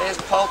 There's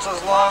Poulter's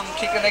long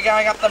kick, and they're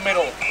going up the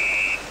middle.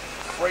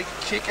 Free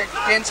kick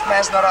against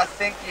Mazenod, I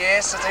think.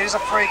 Yes, it is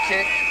a free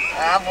kick.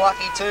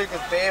 Unlucky too,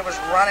 because Bear was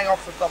running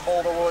off with the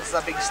ball towards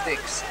the big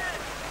sticks.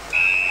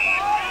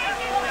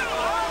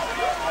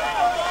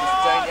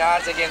 15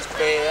 yards against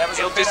Bear. That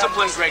was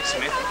ill-disciplined, Greg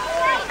Smith.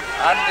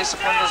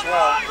 Undisciplined as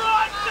well.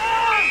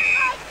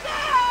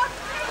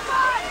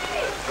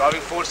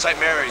 Driving forward St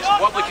Mary's.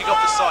 Wobbly kick off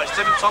the side.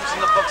 Stephen Thompson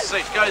in the box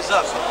seat. Goes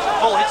up.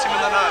 Ball hits him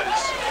in the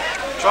nose.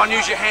 Try and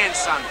use your hands,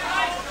 son.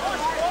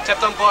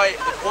 Tapped on by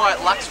the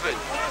quiet Luxford.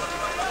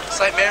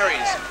 St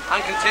Mary's,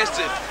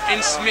 uncontested, in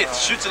Smith,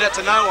 shoots it out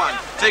to no one.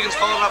 Deegan's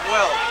followed up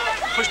well,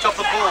 pushed off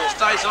the ball,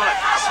 stays on it.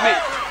 Smith,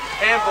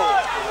 handball.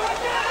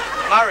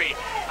 Murray,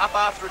 up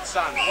after it,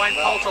 son. Wayne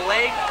Poulter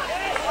leg.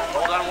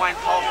 Well done, Wayne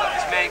Poulter.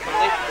 This man can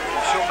lift.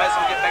 I'm sure Mason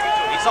will get back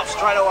into it. He's off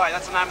straight away.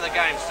 That's the name of the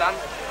game, son.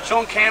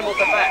 Sean Campbell at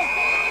the back.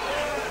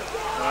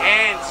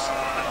 Hands.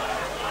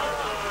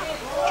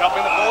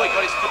 Dropping the ball, he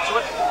got his foot to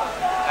it.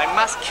 They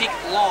must kick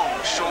long,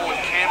 Sean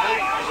Campbell.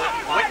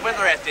 Wet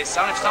weather out there,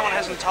 son. If someone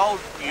hasn't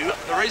told you,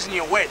 the reason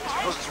you're wet is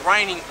because it's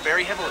raining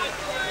very heavily.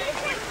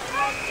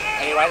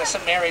 Anyway, the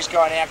St Mary's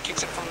guy now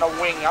kicks it from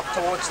the wing up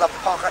towards the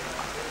pocket.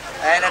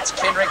 And it's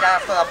Kendrick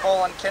after the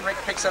ball, and Kendrick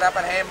picks it up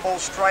and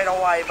handballs straight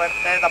away. But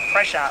the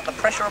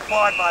pressure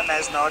applied by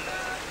Mazenod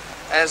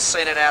has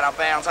sent it out of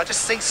bounds. I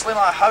just think, Slim,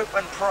 I hope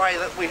and pray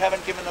that we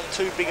haven't given them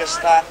too big a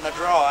start in the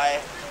dry,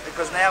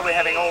 because now we're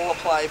having all the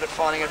play but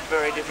finding it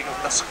very difficult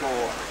to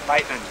score.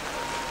 Bateman,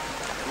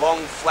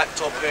 long flat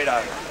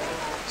torpedo.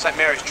 St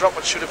Mary's drop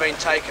what should have been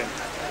taken.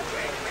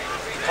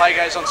 Play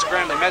goes on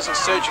scrambling. Mazenod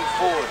surging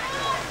forward.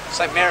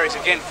 St Mary's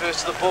again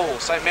first to the ball.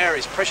 St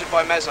Mary's pressured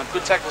by Mazenod.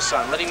 Good tackle,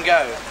 son. Let him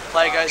go.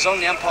 Play goes on.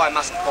 The umpire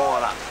must ball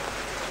it up.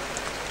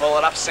 Ball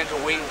it up centre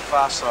wing,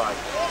 far side.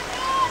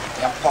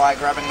 The umpire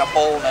grabbing the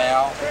ball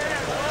now.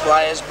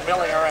 Players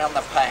milling around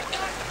the pack.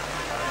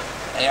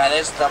 Anyway,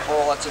 there's the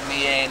ball that's in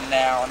the end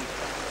now, and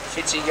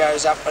Fitzy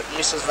goes up but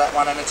misses that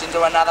one, and it's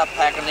into another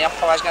pack, and the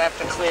umpire's going to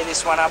have to clear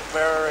this one up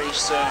very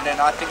soon,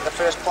 and I think the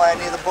first player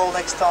near the ball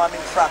next time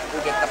in front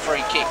will get the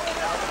free kick.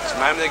 It's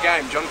the moment of the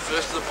game. John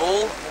first to the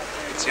ball.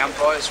 It's the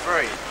umpire's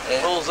free.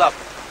 Yeah. Ball's up.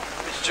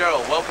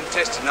 Fitzgerald, well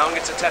contested. No one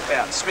gets a tap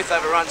out. Smith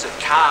overruns it.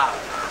 Carr.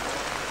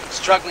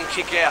 Struggling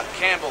kick out.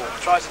 Campbell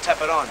tries to tap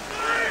it on.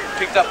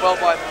 picked up well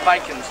by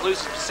Bacons,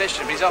 loses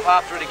possession, but he's off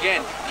after it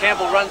again.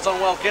 Campbell runs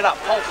on well, get up,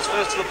 Poulter's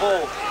first to the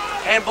ball,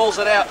 handballs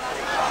it out.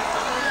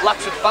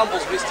 Luxford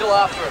fumbles, but he's still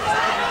after it.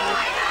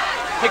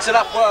 Picks it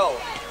up well,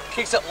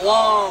 kicks it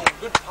long,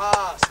 good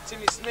pass.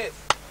 Timmy Smith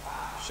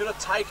should have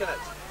taken it.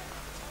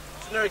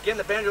 From there again,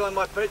 the boundary line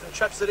might beat them,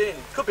 traps it in.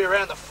 Could be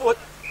around the foot,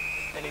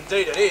 and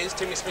indeed it is.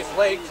 Timmy Smith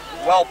legged.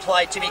 Well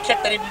played, Timmy.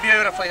 Kept that in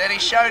beautifully. Then he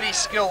showed his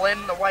skill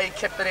then, the way he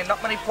kept it in.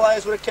 Not many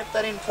players would have kept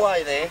that in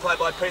play there. Played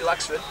by Pete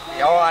Luxford.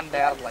 Oh,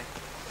 undoubtedly.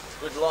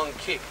 Good long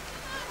kick.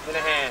 In a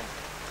hand.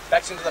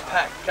 Backs into the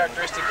pack,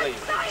 characteristically.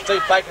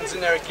 Steve Bacon's in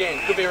there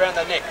again. Could be around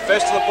the neck.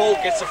 First to the ball,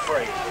 gets a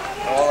free.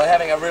 Well, they're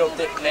having a real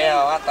dip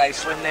now, aren't they,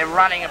 Slim? Their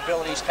running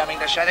ability's coming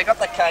to show. They've got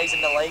the K's in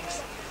the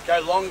legs.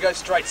 Go long, go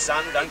straight,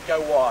 son. Don't go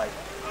wide.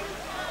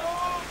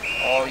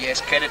 Oh,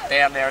 yes, get it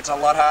down there. It's a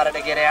lot harder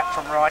to get out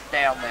from right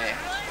down there.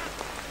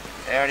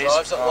 There it is.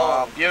 Drives it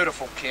long.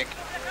 Beautiful kick.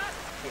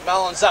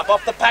 McMullen's up,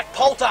 off the pack.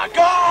 Poulter,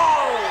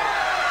 goal!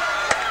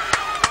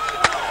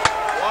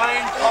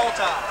 Wayne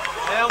Poulter.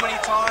 How many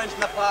times in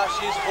the past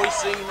years have we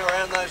seen him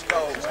around those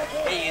goals?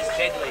 He is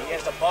deadly. He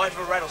has the bite of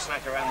a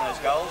rattlesnake around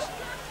those goals.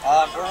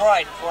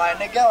 Great play.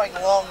 And they're going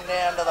long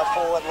down to the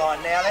forward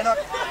line now. They're not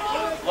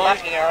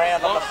mucking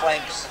around on the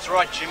flanks. That's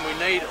right, Jim. We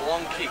need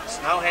long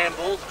kicks. No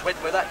handballs, wet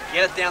weather.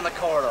 Get it down the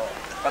corridor.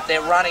 But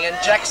they're running, and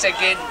Jack's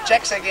again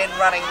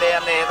running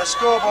down there. The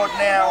scoreboard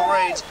now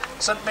reads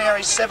St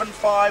Mary's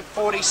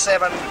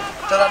 7-5-47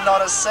 to the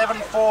Nodders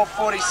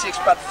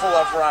 7-4-46, but full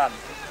of run.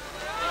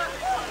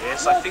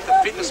 Yes, I think the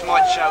fitness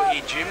might show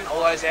here, Jim.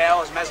 All those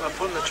hours Mazenod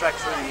put on the track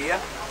through the year.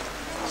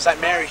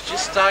 St Mary's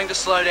just starting to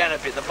slow down a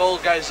bit. The ball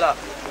goes up.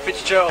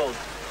 Fitzgerald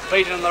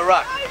beaten in the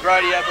ruck.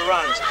 Grody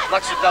overruns.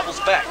 Luxford doubles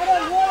back.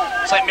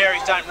 St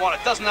Mary's don't want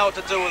it. Doesn't know what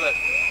to do with it.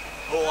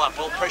 Ball up.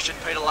 Well pressured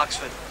Peter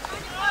Luxford.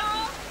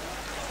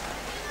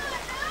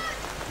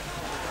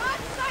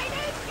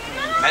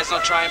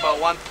 Mazenod trained by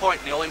 1 point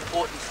in the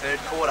all-important third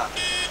quarter.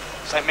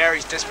 St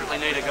Mary's desperately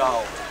need a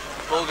goal.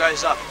 Ball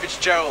goes up.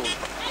 Fitzgerald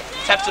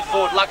taps it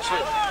forward.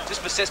 Luxford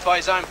dispossessed by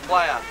his own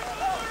player.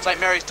 St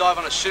Mary's dive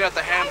on it, shoot out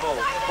the handball.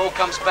 Ball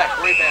comes back,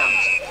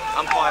 rebounds.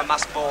 Umpire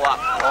must ball up.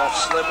 Oh,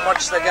 Slim,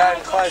 watch the game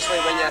closely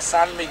with your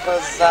son,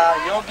 because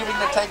you're giving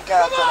the 10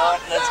 card tonight,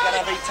 and it's going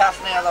to be tough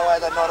now the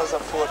way the Nodders are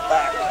fought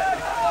back.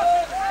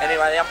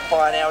 Anyway, the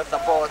umpire now with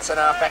the ball at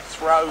centre back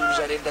throws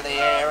it into the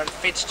air, and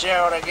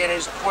Fitzgerald again,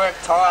 who's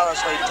worked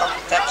tirelessly,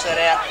 taps it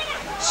out.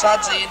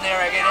 Sudsy in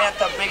there again, out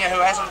to Binger,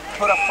 who hasn't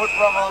put a foot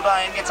wrong all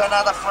day, and gets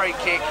another free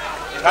kick.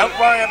 Don't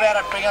worry about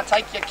it, Binger.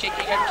 Take your kick.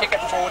 You can kick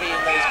at 40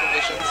 in these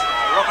conditions.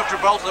 Rocket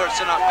Gibraltar at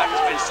centre back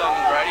has been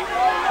Simon Grady.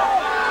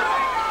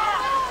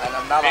 And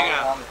another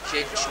long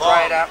kick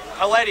straight up.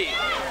 Haleti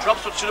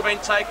drops what should have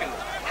been taken.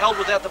 Held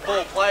without the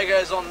ball. Play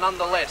goes on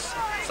nonetheless.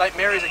 St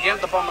Mary's again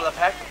at the bottom of the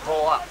pack.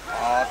 Ball up.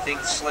 Oh, I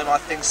think Slim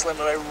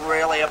are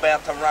really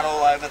about to run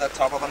all over the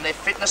top of them. Their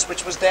fitness,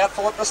 which was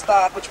doubtful at the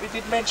start, which we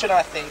did mention,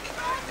 I think,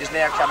 is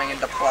now coming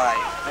into play.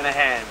 In a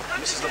hand.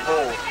 Misses the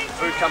ball.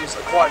 Through comes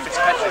a quiet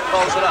Fitzpatrick.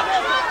 Bowls it up.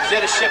 Is there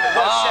to Shepherd?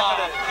 Not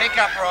Shepherd. Pick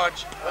up, Rog.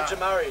 Roger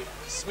Murray.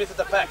 Smith at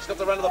the pack. He's got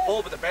the run of the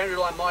ball, but the boundary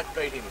line might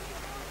beat him.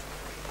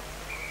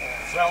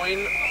 Throw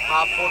in,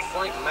 half-forward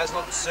flank.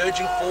 Mazenod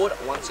surging forward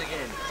once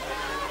again.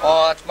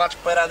 Oh, it's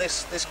much better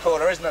this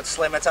quarter, isn't it,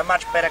 Slim? It's a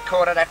much better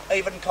quarter to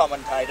even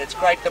commentate. It's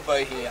great to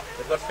be here.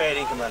 They've got fair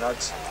income, the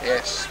Nods.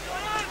 Yes.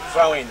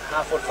 Throw in,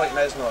 half-forward flank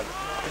Mazenod.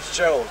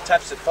 Fitzgerald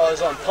taps it,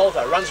 follows on.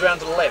 Poulter runs around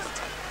to the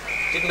left.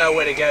 Didn't know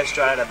where to go,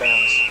 straight out of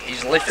bounds.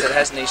 He's lifted,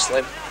 hasn't he,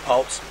 Slim?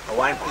 Poltz.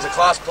 Wayne, he's a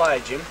class player,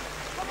 Jim.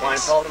 Wayne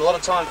Poulter, a lot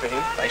of time for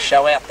him. They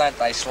show out, don't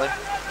they, Slim?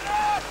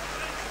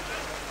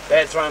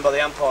 Bad thrown by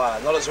the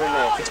umpire. Nodders are in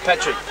there.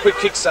 Fitzpatrick, quick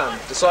kick, son.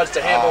 Decides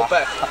to handball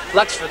back.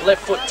 Luxford,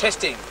 left foot,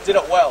 testing. Did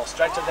it well.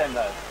 Straight to them,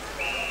 though.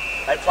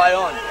 They play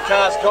on.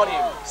 Carr's got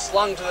him.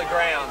 Slung to the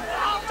ground.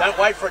 Don't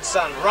wait for it,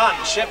 son. Run.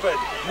 Shepherd.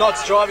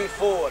 Nods driving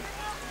forward.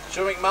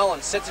 Drew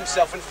McMullen sets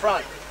himself in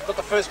front. Got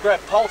the first grab.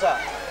 Poulter.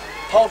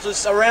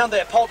 Poulter's around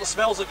there. Poulter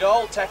smells a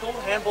goal. Tackled.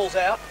 Handball's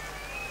out.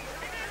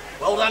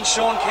 Well done,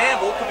 Sean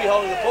Campbell. Could be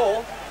holding the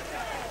ball.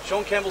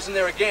 Sean Campbell's in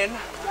there again.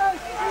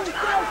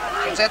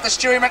 Comes out to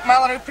Stewie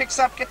McMullen, who picks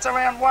up, gets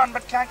around one,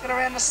 but can't get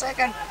around the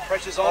second.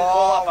 Pressure's on,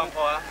 ball up,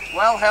 umpire.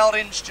 Well held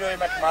in, Stewie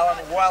McMullen,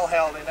 well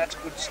held in, that's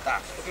good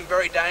stuff. Looking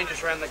very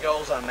dangerous around the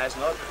goal zone,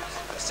 Mazenod.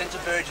 A sense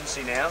of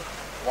urgency now.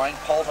 Wayne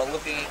Poulter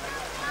looking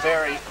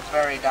very,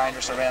 very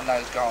dangerous around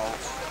those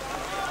goals.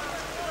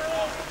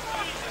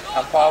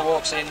 Umpire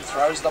walks in,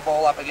 throws the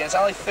ball up again. It's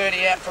only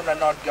 30 out from the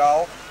Nod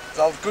goal. It's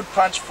a good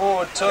punch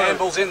forward too.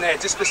 Campbell's in there,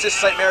 dispossessed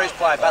St Mary's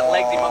player, but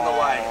legged him on the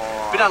way.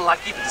 Bit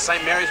unlucky, but the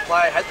St Mary's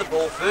player had the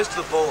ball, first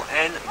to the ball,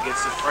 and gets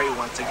the free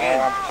once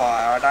again. Oh,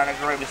 umpire, I don't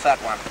agree with that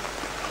one.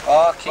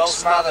 Oh, kick well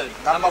smothered.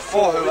 Number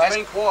 4, who has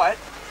been quiet,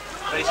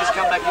 but he's just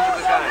come back into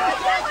the game.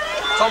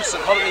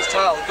 Thompson, hot on his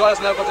tail. The guy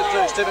doesn't know what to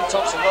do. Stephen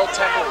Thompson, well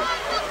tackled.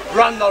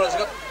 Run, Nodders.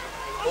 Got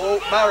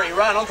Murray,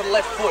 run onto the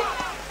left foot.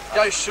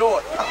 Goes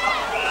short.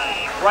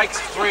 Breaks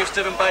 3 of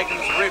Stephen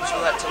Bacon's ribs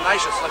with that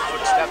tenacious left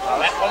foot step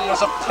pass. That one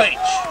was a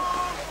peach.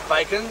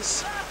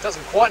 Bacon's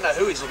doesn't quite know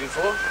who he's looking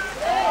for.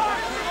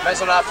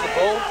 Mazenod after the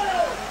ball.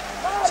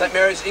 St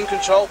Mary's in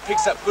control,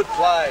 picks up good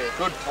play.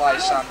 Good play,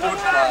 son. Good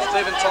play.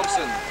 Stephen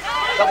Thompson,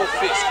 double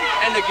fist,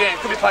 and again,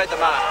 could be played the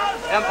mark.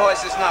 The umpire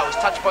says no, it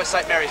was touched by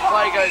St Mary's.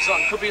 Play goes on,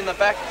 could be in the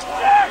back.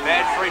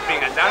 Bad free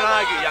finger. Don't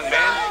argue, young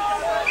man.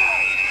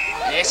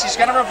 Yes, he's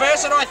going to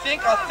reverse it, I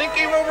think. I think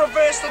he will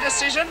reverse the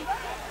decision.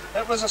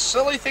 It was a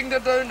silly thing to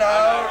do,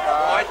 no.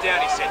 Quiet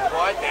down, he said,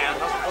 quiet down.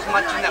 Wasn't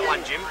much in that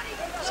one, Jim.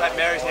 St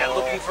Mary's now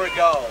looking for a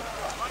goal.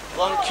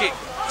 Long kick.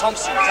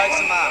 Thompson takes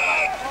the mark.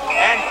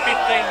 And 15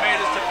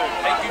 metres to boot.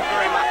 Thank you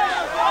very much.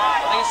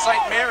 I think it's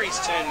St Mary's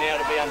turn now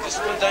to be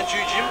undisciplined, don't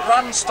you, Jim?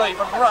 Run,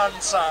 Stephen, run,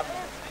 son.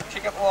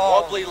 Kick it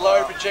long. Wobbly,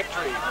 low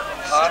trajectory.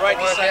 Straight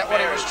to St. St.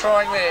 what he was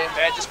trying there.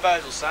 Bad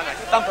disposal, son. They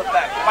thump it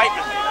back.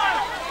 Bateman.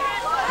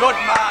 Good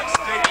mark,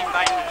 Stevie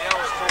Bateman. The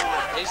old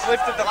forward. He's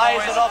lifted the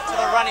Lays boys. it off to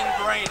the running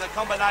green, the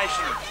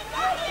combination.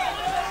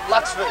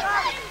 Luxford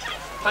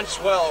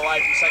punched well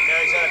away from St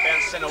Mary's, out of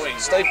bounds centre wing.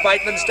 Steve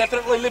Bateman's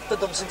definitely lifted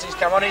them since he's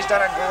come on. He's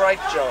done a great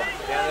job.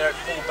 Down there at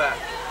full-back.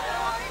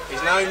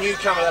 He's no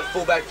newcomer to that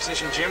full-back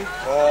position, Jim.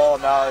 Oh,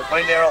 no.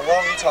 Been there a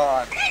long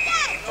time.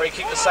 Free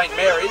kick to St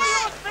Mary's.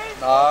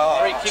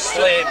 No. Free kick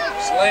Slim.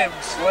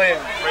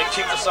 Free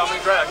kick to Simon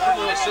Gray. I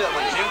couldn't really see that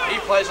one, Jim. He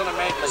plays on a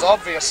man. It was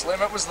obvious,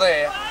 Slim. It was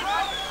there.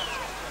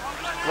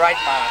 Great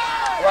mark.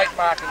 Great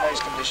mark in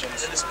those conditions.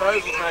 The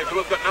disposal's no good.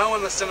 We've got no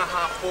one in the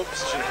centre-half forward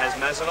position has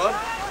Mazenod.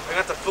 We're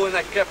going to have to fill in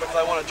that gap if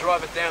they want to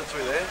drive it down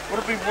through there. Would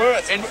it be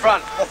worth? In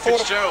front,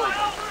 Fitzgerald.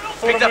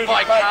 Picked up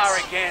by Carr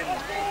again.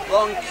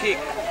 Long kick.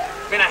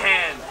 Been a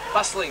hand.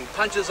 Bustling.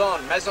 Punches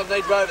on. Mazenod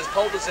need rovers.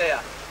 Poulter's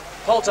there.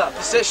 Poulter,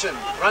 possession.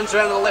 Runs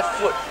around to the left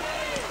foot.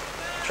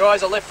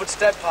 Tries a left foot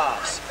stab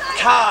pass.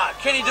 Carr.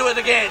 Can he do it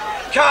again?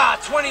 Carr,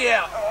 20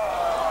 out.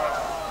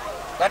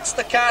 That's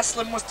the car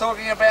Slim was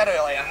talking about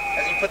earlier,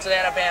 as he puts it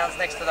out of bounds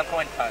next to the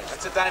point post.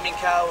 That's a Damien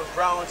Carr we've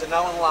grown to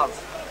know and love.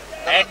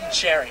 And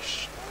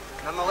cherish.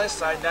 Nonetheless,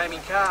 though,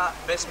 Damien Carr,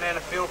 best man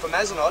of field for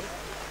Mazenod.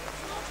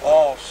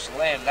 Oh,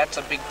 Slim, that's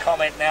a big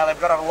comment now.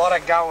 They've got a lot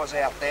of goers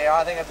out there.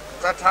 I think it's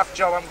a tough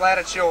job. I'm glad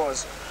it's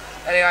yours.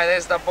 Anyway,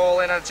 there's the ball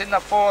in. It's in the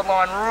forward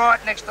line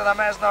right next to the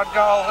Mazenod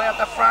goal out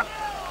the front.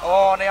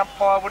 Oh, and the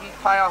umpire wouldn't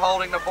pay a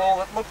holding the ball.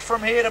 It looked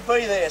from here to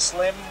be there,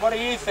 Slim. What do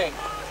you think?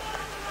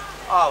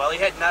 Oh, well, he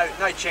had no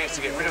chance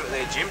to get rid of it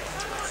there, Jim.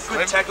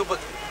 Good tackle, but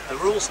the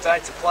rule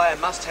states a player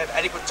must have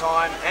adequate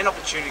time and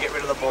opportunity to get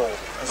rid of the ball.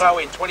 Throw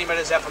in, 20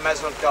 metres out for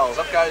Mazenod goals.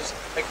 Up goes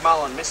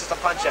McMullen, misses the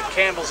punch out.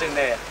 Campbell's in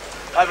there,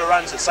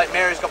 overruns it. St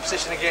Mary's got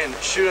possession again,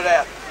 shoot it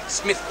out.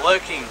 Smith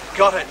lurking,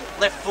 got it,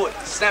 left foot,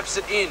 snaps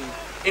it in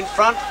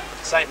front.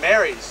 St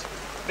Mary's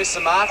miss the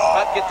mark,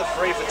 but get the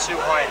free for too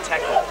high a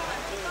tackle.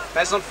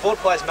 Mazenod forward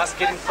players must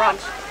get in front.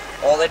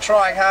 Oh, they're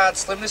trying hard,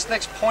 Slim. This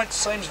next point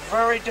seems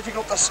very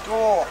difficult to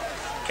score.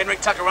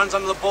 Kenrick Tucker runs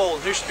under the ball.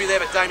 Who should be there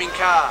but Damien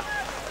Carr?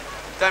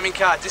 Damien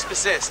Carr,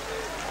 dispossessed.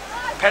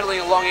 Paddling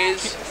along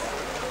is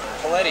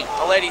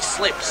Paletti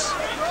slips.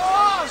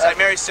 St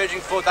Mary's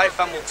surging forward. They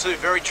fumble too.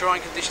 Very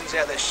trying conditions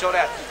out there. Shot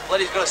out.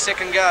 Paletti's got a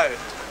second go.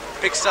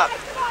 Picks up.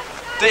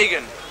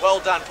 Deegan, well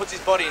done. Puts his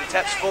body and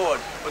taps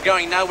forward. We're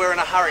going nowhere in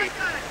a hurry.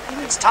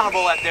 It's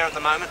tunnelball out there at the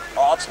moment.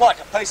 Oh, it's like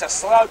a piece of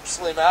slope,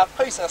 Slim. A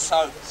piece of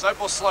soap.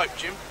 Soap or slope,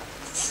 Jim?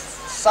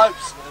 Soap,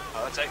 Slim.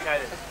 Oh, that's okay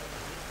then.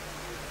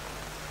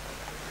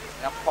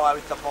 Umpire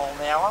with the ball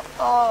now.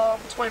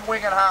 Between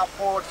wing and half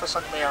forward for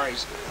St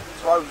Mary's.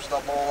 Throws the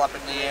ball up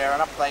in the air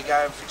and up they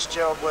go.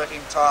 Fitzgerald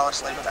working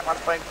tirelessly, but that one's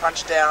been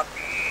punched out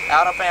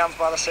of bounds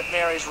by the St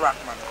Mary's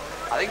ruckman.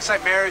 I think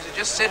St Mary's are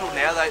just settled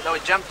now. They were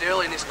jumped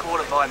early in this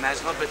quarter by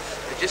Mazenod, but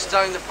they're just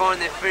starting to find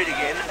their feet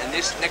again, and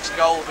this next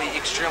goal will be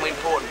extremely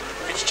important.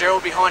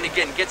 Fitzgerald behind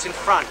again, gets in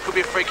front. Could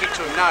be a free kick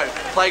to him. No.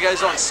 Play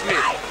goes on. Smith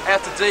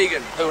out to Deegan.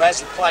 Who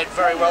hasn't played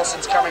very well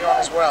since coming on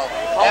as well.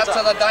 Poulter. Out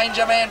to the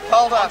danger man,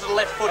 Poulter. Onto the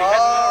left foot. He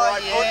hasn't got a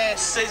right yes.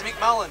 foot. Sees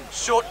McMullen.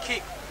 Short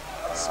kick.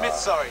 Smith,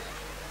 sorry.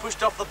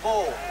 Pushed off the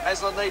ball.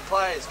 Mazenod need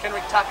players.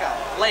 Kenrick Tucker.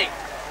 Leg.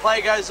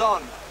 Play goes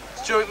on.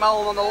 Stuart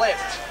McMullen on the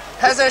left.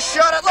 Has a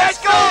shot at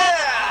left goal.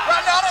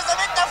 Run on as it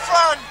hit the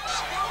front.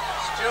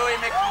 Stewie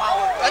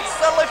McMullen. That's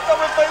the lift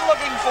that we've been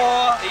looking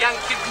for. The young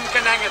kid from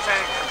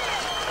Kanangatang.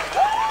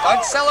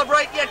 Don't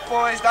celebrate yet,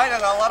 boys. They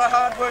have a lot of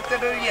hard work to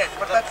do yet.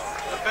 But that's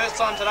the first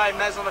time today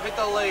Mazenod have hit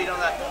the lead on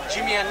the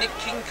Jimmy and Nick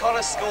King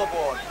Cotter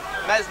scoreboard.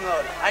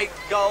 Mazenod 8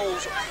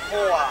 goals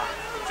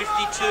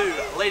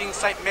 4-52, leading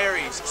St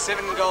Mary's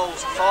 7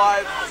 goals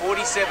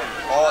 5-47.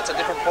 Oh, it's a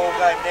different ball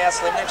game now,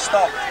 Slim. They've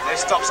stopped. They've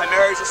stopped. St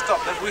Mary's have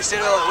stopped. As we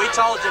said earlier, we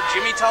told you,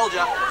 Jimmy told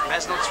you,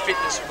 Mazenod's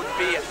fitness would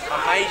be a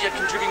major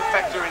contributing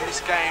factor in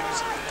this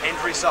game's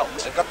end result.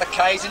 They've got the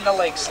K's in the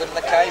legs, Slim.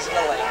 The K's in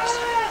the legs.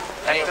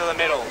 Back to the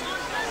middle.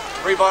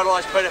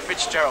 Revitalised Peter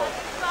Fitzgerald.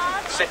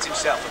 Sets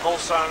himself. The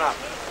ball's thrown up.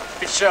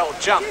 Fitzgerald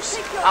jumps.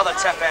 Other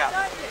tap out.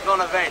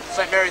 Non-event.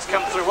 St Mary's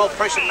come through. Well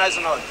pressured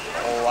Mazenod.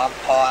 Oh,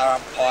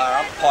 umpire,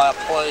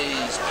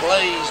 please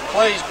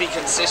be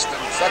consistent.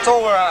 That's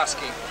all we're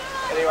asking.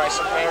 Anyway,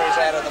 St Mary's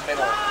out of the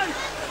middle.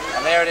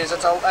 And there it is.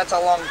 That's a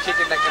long kick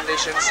in the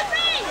conditions.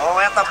 Oh,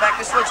 out the back.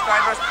 This looks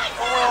dangerous.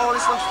 Oh,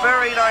 this looks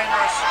very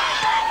dangerous.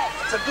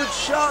 It's a good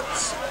shot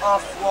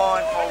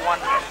offline for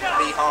one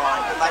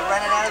behind. But they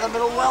ran it out of the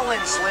middle well then,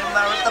 Slim.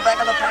 They were at the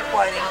back of the pack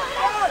waiting.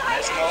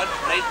 Mazenod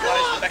need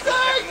players at the back of the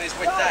pack in these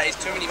wet days.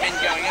 Too many men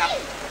going up.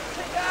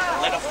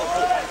 Let off the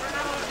hook.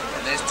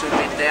 And there's two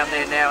men down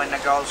there now in the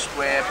goal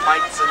square,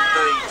 Bates and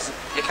Deegs.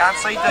 You can't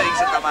see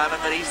Deegs at the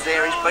moment, but he's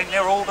there. He's been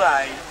there all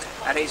day.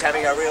 And he's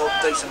having a real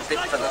decent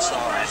dip for the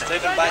side.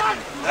 Stephen Bateman,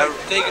 no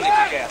Deegan to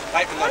kick out.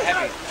 Bateman not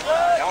happy.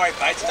 Don't worry,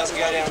 Bates, it doesn't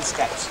go down in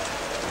stats.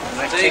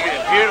 Deegan,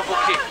 beautiful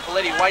kick.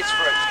 Paletti waits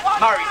for it.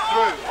 Murray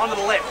through, onto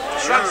the left,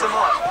 shrugs them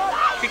off.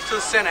 Kicks to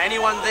the centre,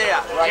 anyone there.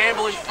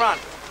 Gamble in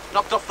front,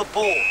 knocked off the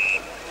ball.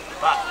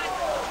 But,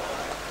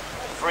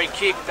 free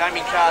kick,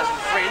 Damien Carr's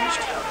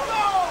infringed.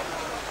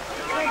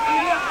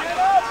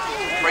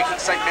 Free kick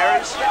St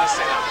Mary's in the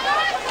centre.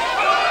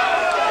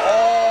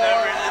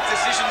 The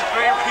decision's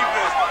very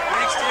reversed.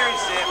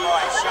 Experience there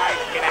by Shane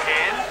in a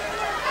hand.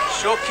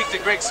 Short kick to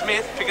Greg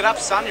Smith. Pick it up,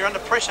 son. You're under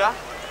pressure.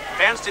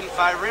 Bounce didn't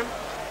favour him.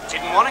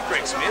 Didn't want it,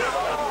 Greg Smith.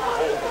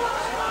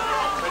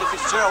 Peter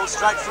Fitzgerald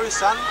straight through,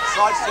 son.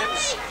 Side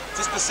steps.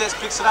 Dispossessed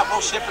picks it up.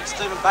 Well, Shepherd,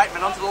 Stephen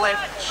Bateman onto the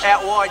left.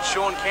 Out wide,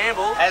 Sean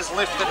Campbell. Has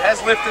lifted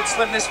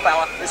Slim, this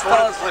fella. This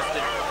fella's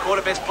lifted.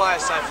 Quarter best player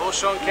so far,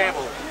 Sean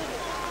Campbell.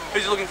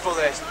 Who's he looking for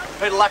there?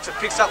 Peter Luxford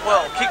picks up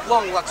well. Kick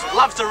long, Luxford.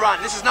 Loves to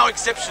run. This is no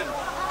exception.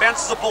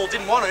 Bounces the ball.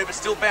 Didn't want to, but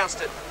still bounced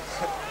it.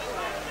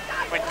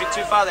 Went a bit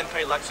too far then,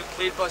 Peter Luxford,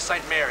 cleared by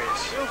St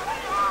Mary's.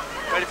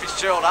 Peter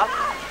Fitzgerald up,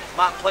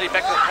 Martin Pletty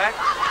back to the pack,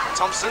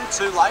 Thompson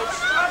too late,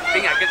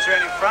 Bingo gets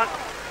around in front,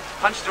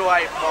 punched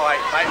away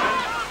by Bateman.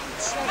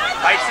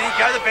 Bates, he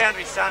go the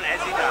boundary, son, as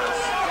he does.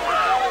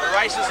 The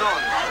race is on.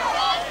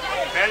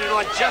 Boundary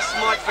line just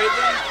might beat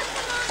them.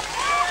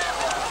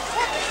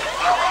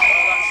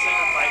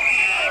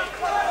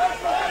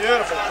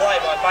 Beautiful play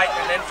by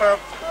Bateman then for a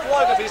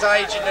bloke of his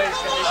age in these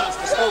conditions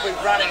to still be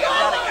running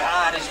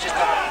hard is just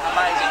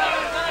amazing.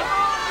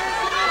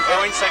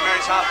 Now in St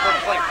Mary's half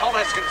complete.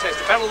 Colbert contest,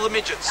 the battle of the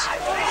midgets.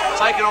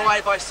 Taken away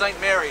by St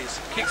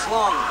Mary's. Kicks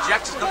long.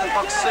 Jackson's got the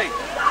box seat.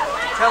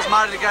 Tells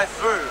Marty to go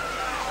through.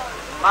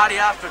 Marty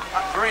after it.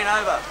 Green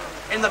over.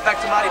 In the back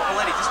to Marty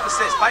Paletti.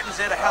 Dispossessed. Bateman's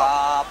there to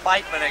help.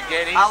 Bateman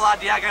again. A la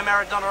Diego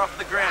Maradona off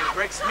the ground.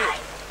 Greg Smith.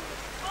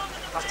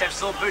 Must have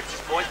sore boots,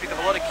 this boys. Picked up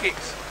a lot of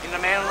kicks. In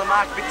the man on the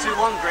mark. A bit too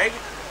long, Greg.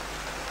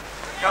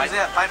 Comes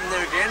out. Bateman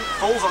there again.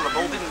 Falls on the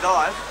ball. Didn't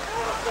dive.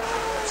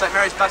 St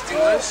Mary's busting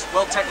loose.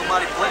 Well tackled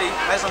Marty Paletti.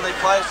 Mazenod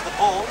plays to the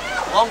ball.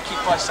 Long kick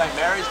by St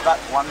Mary's, but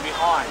one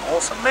behind.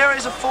 Awesome.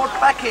 Mary's have fought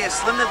back here,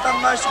 Slim. They've done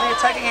most of the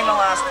attacking in the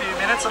last few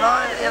minutes, and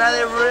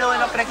they're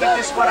really not going to give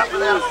this one up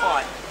without a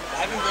fight.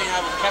 They haven't been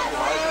able to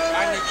capitalise,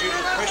 only due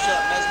to the pressure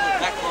that Mazenod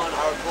backline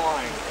are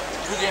applying.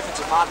 Through the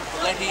efforts of Martin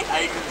Paletti,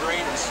 Adrian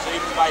Green and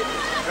Stephen Bateman.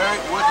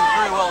 Working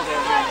very well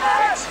down there in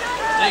defence.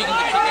 Deegan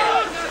to kick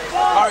out.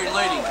 Murray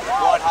leading.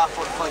 Wide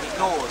half-foot flank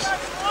ignores.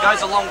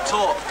 Goes a long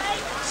talk.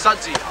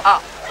 Sudsy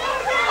up.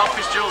 Off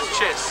Fitzgerald's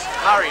chest.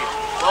 Murray,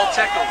 well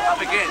tackled.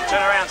 Up again.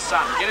 Turn around,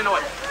 son. Get into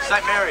it.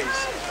 St Mary's.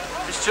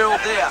 Fitzgerald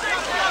there.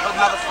 Got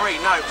another free.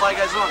 No. Play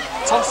goes on.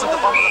 Thompson at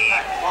the bottom of the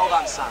pack. Well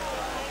done, son.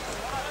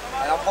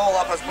 And a ball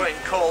up has been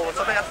called.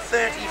 It's about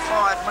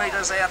 35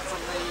 metres out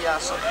from the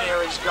St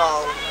Mary's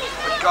goal.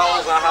 But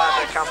goals are hard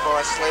to come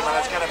by, Slim, and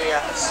it's going to be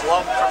a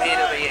slog from here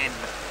to the end.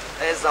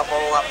 There's the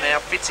ball up now.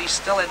 Fitzy's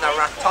still in the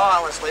ruck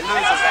tirelessly.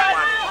 Loses that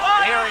one.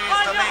 Here he is,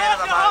 the man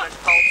of the moment,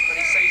 Colts, but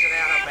he sees it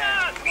out of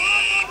bounds.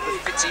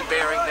 With Fitzy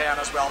bearing down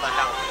as well to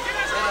help.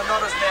 So the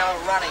Nodders now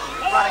running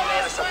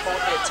there to support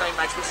their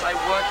teammates, which they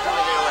weren't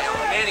doing early on.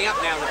 They're manning up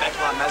now in the back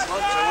line,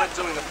 Mazenod, so they weren't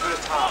doing the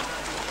first half.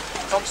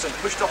 Thompson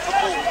pushed off the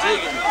ball.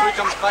 Deegan, through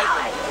comes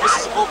Bateman.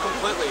 Misses the ball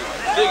completely.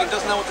 Deegan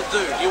doesn't know what to do.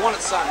 Do you want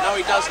it, son? No,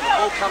 he doesn't. The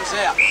ball comes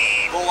out.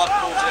 Ball up,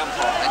 ball to the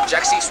umpire. And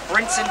Jaxie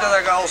sprints into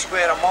the goal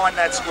square to mind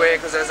that square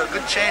because there's a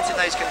good chance in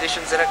these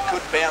conditions that it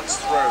could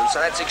bounce through.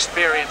 So that's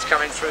experience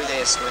coming through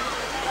there, Slim.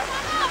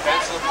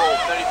 Bounce of the ball,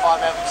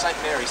 35 out from St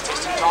Mary's.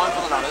 Testing time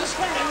for the Nutters.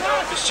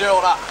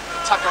 Fitzgerald up.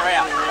 Tucker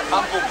out.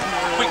 Bumble.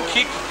 Quick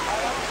kick.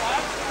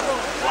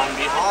 One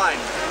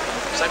behind.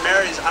 St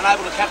Mary's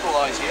unable to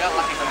capitalise here.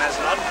 Lucky for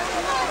Mazenod.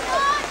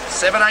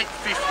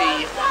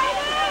 7-8-50.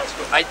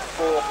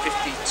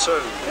 8-4-52.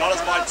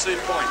 Nutters by 2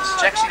 points.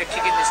 Jaxie to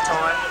kick in this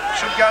time.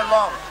 Should go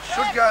long.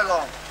 Should go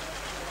long.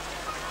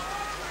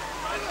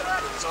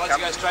 Sides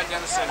go straight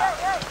down the centre.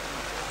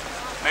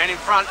 Man in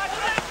front.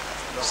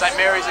 St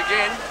Mary's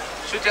again.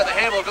 Shoots out the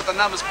handball. Got the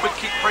numbers. Quick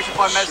kick. Pressure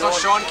by Mazenod.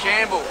 Sean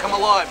Campbell. Come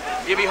alive.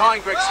 You're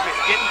behind Greg Smith.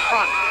 Get in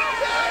front.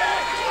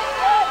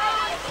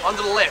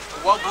 Onto the left.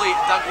 Wobbly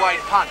Doug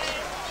Wade punt.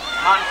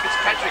 Martin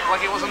Fitzpatrick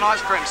like it was an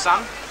ice cream,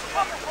 son.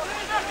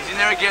 He's in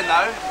there again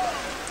though.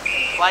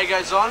 Play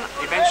goes on.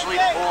 Eventually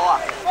the ball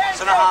up.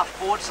 Centre half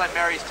forward. St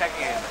Mary's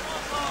tacking in.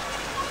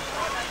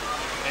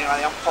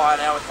 Anyway, the umpire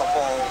now with the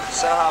ball.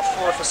 Centre half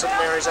forward for St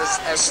Mary's, as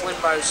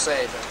Slimbo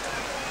said.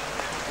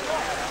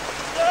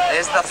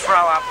 There's the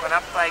throw up, and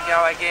up they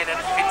go again, and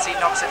Fitzy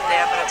knocks it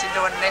down, but it's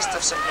into a nest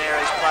of St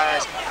Mary's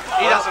players.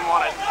 He doesn't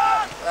want it.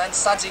 And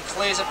Sudsy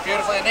clears it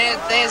beautifully, and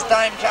there's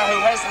Dame Carr,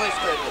 who has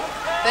lifted.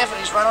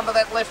 Definitely, he's run onto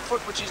that left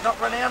foot, which he's not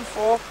renowned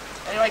for.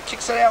 Anyway,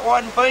 kicks it out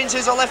wide, and Beans,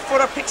 who's a left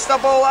footer, picks the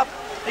ball up.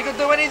 He could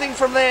do anything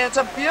from there. It's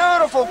a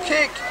beautiful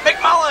kick.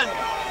 McMullen!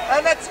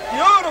 And that's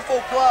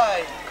beautiful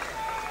play.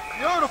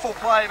 Beautiful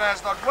play,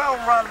 Mazenod. Well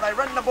run. They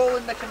run the ball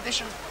into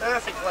condition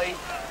perfectly.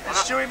 And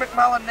Stewie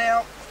McMullen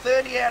now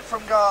 30 out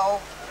from goal,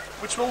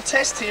 which will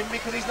test him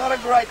because he's not a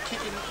great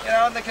kicking,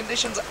 and the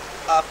conditions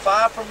are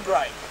far from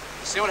great.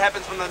 See what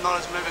happens when the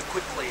Notters move it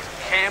quickly.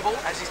 Campbell,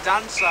 as he's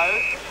done so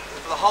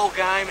for the whole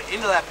game,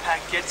 into that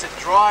pack, gets it,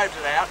 drives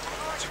it out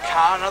to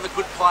Carr, another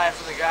good player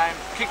for the game,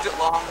 kicked it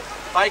long.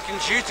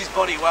 Bacon's used his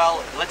body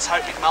well. Let's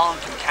hope McMullen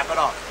can cap it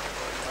off.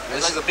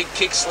 This is a big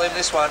kick, Slim,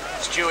 this one.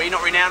 Stewie,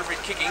 not renowned for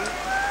his kicking.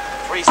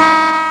 3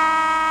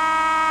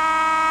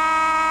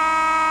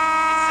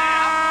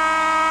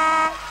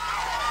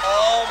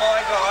 Oh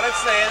my God,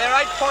 it's there. They're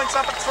 8 points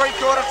up at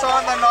three-quarter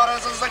time, the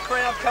Notters, as the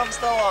crowd comes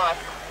to life.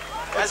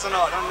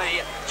 Mazenod on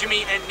the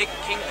Jimmy and Nick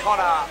King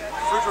Connor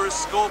Fruiterers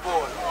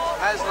scoreboard.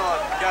 Mazenod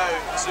go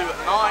to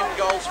 9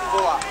 goals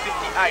for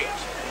 58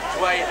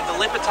 to a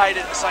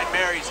dilapidated St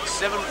Mary's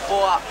 7-4-50.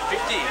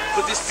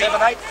 Could this be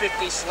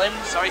 7-8-50, Slim?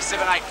 Sorry,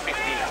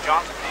 7-8-50.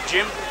 John,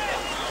 Jim,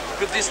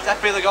 could that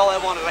be the goal they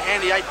wanted? A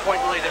handy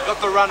 8-point lead. They've got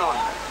the run on.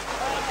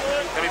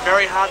 It's going to be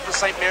very hard for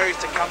St Mary's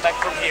to come back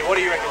from here. What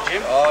do you reckon,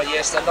 Jim? Oh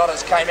yes, the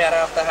Notters came out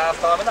after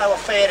half-time and they were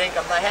fair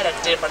dinkum. They had a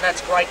dip and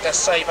that's great to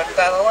see, but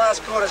the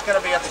last quarter's going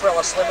to be a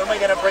thriller, Slim, and we're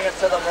going to bring it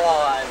to them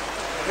live.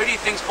 Who do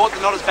you think's brought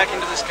the Notters back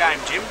into this game,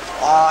 Jim?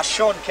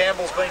 Sean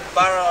Campbell's been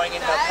burrowing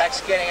into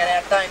packs, getting it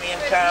out. Damien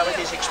Carr, with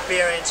his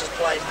experience, has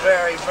played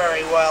very,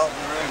 very well.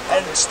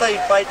 And Steve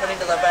Bateman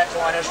into the back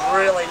line has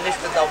really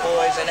lifted the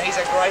boys, and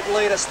he's a great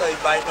leader, Steve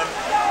Bateman,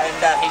 and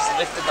he's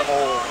lifted them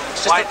all.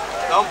 It's just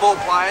the on-ball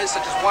players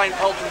such as Wayne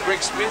Polton,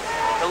 Greg Smith,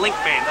 the link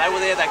man, they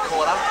were there that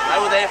quarter. They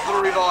were there for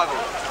the revival.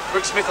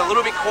 Greg Smith a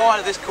little bit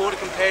quieter this quarter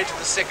compared to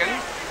the second,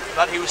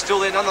 but he was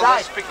still there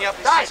nonetheless, picking up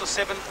 6 or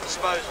 7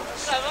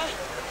 disposals.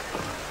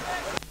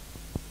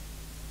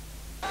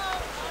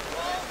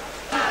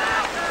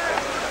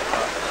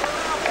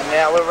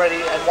 Now we're ready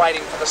and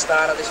waiting for the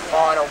start of this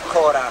final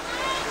quarter.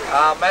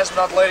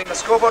 Mazenod leading. The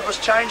scoreboard was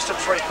changed to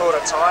three-quarter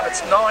time.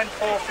 It's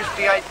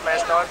 9-4-58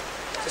 Mazenod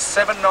to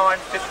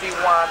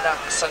 7-9-51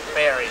 St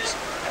Mary's.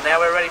 And now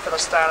we're ready for the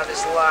start of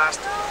this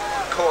last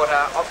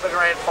quarter of the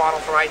grand final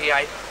for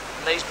 88.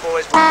 And these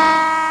boys...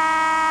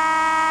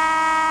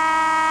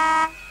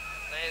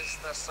 There's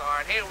the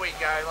siren. Here we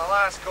go. The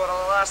last quarter,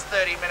 the last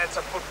 30 minutes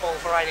of football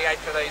for 88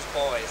 for these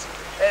boys.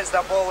 There's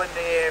the ball in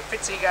the air.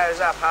 Fitzy goes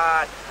up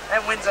hard and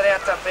wins it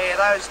out to Bear.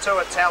 Those two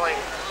are telling.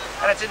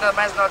 And it's into the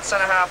Mazenod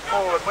centre half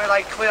forward where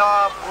they clear.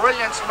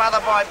 Brilliant smother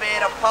by Bear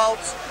to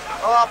Pultz.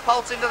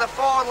 Pultz into the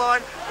forward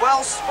line.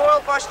 Well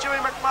spoiled by Stewie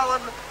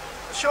McMullen.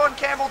 Sean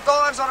Campbell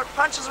dives on it,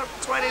 punches it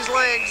between his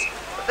legs.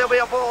 But there'll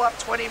be a ball up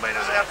 20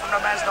 metres out from the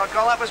Mazenod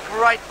goal. That was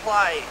great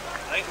play.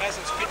 I think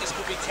Mazenod's fitness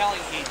could be telling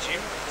here, Jim,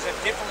 because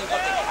they've definitely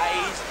got the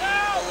K's in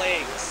the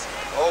legs.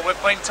 Oh, we've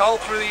been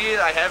told through the year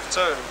they have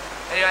too.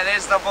 Anyway,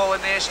 there's the ball in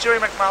there. Stewie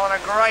McMullen,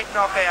 a great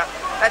knockout.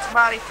 That's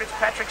Marty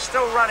Fitzpatrick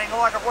still running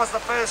like it was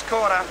the first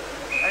quarter.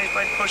 And he's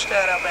been pushed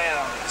out of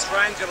bounds. This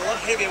rain's got a lot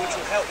heavier, which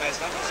will help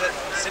Mazenod, because that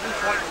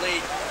 7-point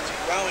lead is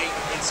growing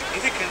in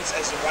significance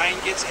as the rain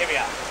gets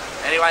heavier.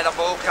 Anyway, the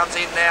ball comes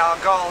in now. A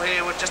goal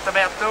here would just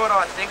about do it,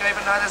 I think,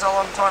 even though there's a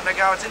long time to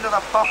go. It's into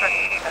the pocket,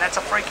 and that's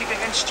a free kick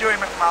against Stewie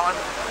McMullen.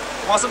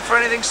 It wasn't for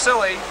anything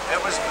silly.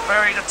 It was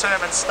very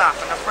determined stuff,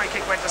 and the free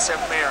kick went to St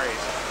Mary's.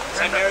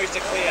 St Mary's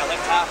to clear,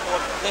 left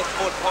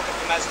forward pocket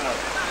for Mazenod.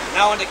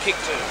 No one to kick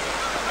to.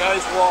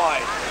 Goes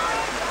wide.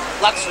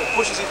 Luxford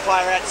pushes his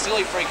player out.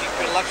 Silly free kick,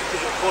 but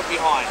Luxford was caught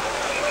behind.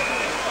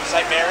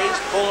 St Mary's,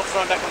 ball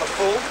thrown back on the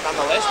full,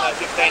 nonetheless, no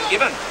 15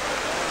 given.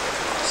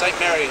 St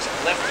Mary's,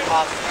 left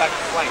half back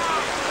flank.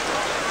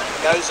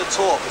 Goes to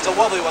Torp. It's a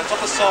wobbly one, top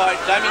of side.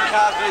 Damien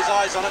Carr's got his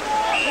eyes on it.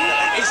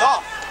 He's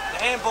off.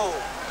 The handball.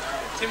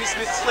 Timmy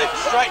Smith slips,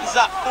 straightens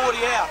up, 40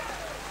 out.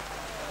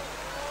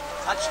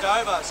 Touched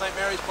over. St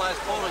Mary's players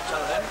follow each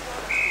other then.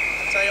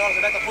 I'll tell you what, I was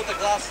about to put the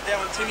glasses down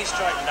when Timmy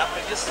straightened up,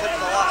 but just slipped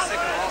in the last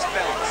second and lost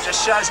balance.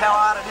 Just shows how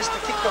hard it is to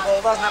kick the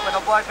ball, doesn't it, when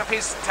a bloke of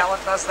his talent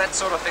does that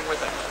sort of thing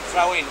with it.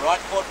 Throw in, right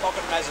forward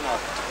pocket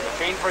Mazenod.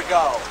 Keen for a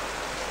goal.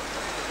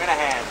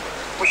 Minahan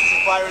pushes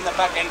his player in the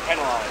back end,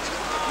 penalised.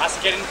 Must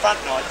get in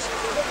front, Nods.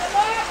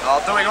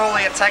 Doing all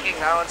the attacking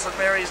though, and St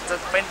Mary's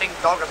defending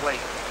doggedly.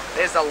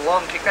 There's the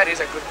long kick. That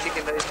is a good kick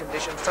in these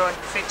conditions too. And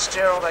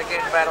Fitzgerald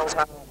again battles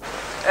hard.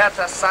 Out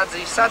to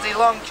Sudsy. Sudsy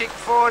long kick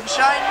forward.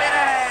 Shane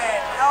Minahan.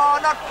 Oh,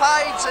 not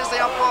paid, says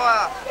the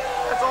umpire.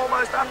 That's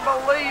almost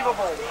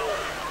unbelievable.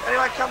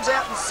 Anyway, comes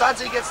out and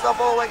Sudsy gets the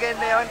ball again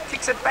now and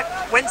kicks it back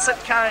whence it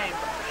came.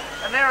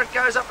 And there it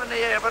goes up in the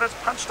air, but it's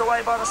punched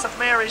away by the St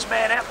Mary's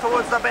man out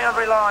towards the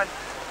boundary line.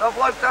 The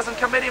bloke doesn't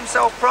commit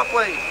himself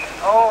properly.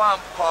 Oh,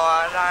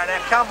 umpire, no, now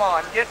come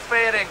on, get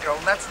fair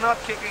dinkum. That's not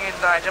kicking in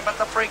danger, but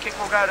the free kick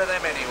will go to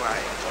them anyway.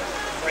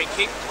 Free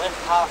kick, left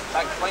half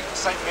back flank for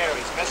St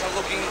Mary's. Mazenod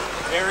looking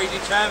very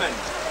determined.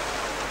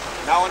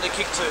 No one to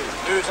kick to.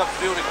 Moves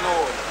upfield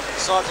ignored.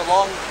 Decides a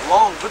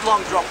good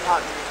long drop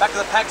punt. Back of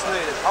the pack's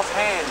needed. Off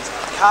hands.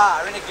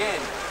 Carr in again.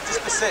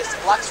 dispossessed.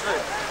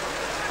 Luxford,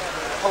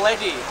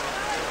 Paletti,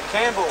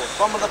 Campbell,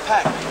 bottom of the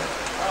pack.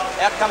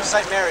 Out comes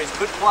St Mary's,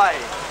 good play.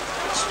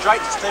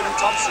 Straight to Stephen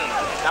Thompson.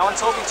 No one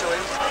talking to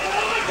him.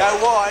 Go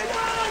wide.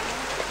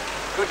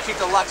 Good kick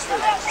to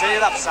Luxford. Steady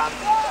it up, son.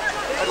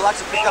 But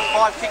Luxford picked up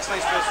 5 kicks in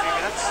these first few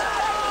minutes.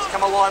 He's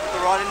come alive at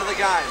the right end of the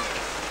game.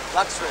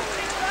 Luxford.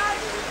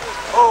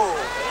 Oh,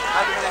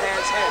 over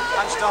Minahan's head.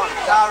 Punched on.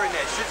 Carr in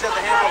there. Shoots out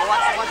the handball.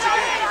 Luxford once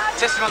again.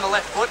 Testing on the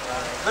left foot.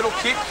 Little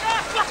kick.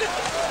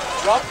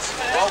 Dropped.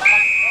 Well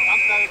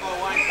pumped over by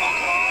Wayne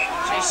Conger.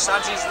 Geez,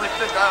 Sudsy's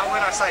lifted.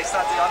 When I say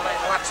Sudsy, I mean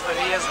Luxford.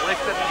 He has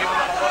lifted and given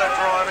them a lot of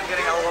drive and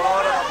getting a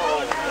lot of the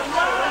ball.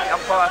 The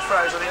umpire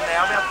throws it in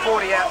now. About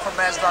 40 out from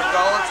Mazenod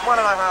goal. It's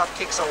 1.5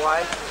 kicks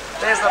away.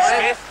 There's the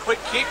Smith,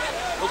 quick kick.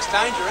 Looks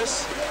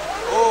dangerous.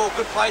 Oh,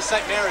 good play,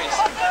 St Mary's.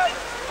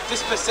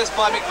 Dispossessed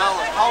by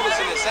McMullen. Holders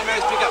in there. St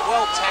Mary's pick up.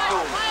 Well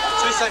tackled.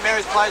 2 St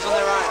Mary's players on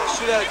their own. They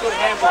shoot out a good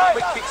handball.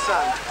 Quick kick,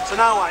 son. So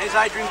no one. Here's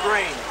Adrian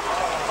Green.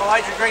 Oh,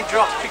 Adrian Green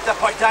drops. Picked up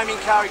by Damien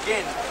Carr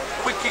again.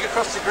 Quick kick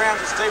across the ground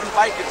to Stephen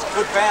Bacon's.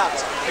 Good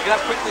bounce. Pick it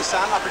up quickly,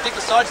 son. I predict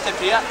a sidestep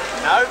here.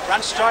 No,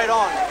 run straight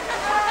on.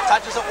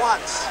 Touches it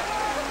once.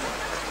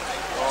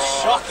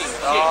 Shocking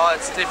kick. Oh,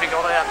 it's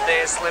difficult out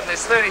there, Slim.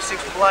 There's 36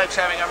 blokes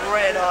having a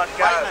red-hot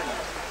go. Bateman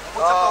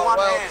puts up the one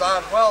well hand.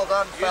 done, well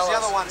done, Use fellas. the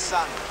other one,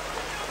 son.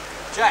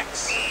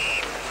 Jacks.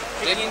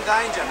 Kicking in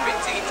danger. Big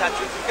ticky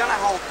touches. We're going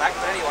to hold back,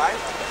 but anyway.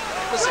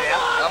 It was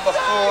out. Number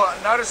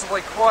 4,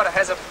 noticeably quieter,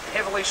 has a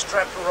heavily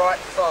strapped right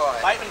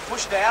thigh. Bateman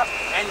pushed out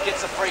and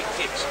gets a free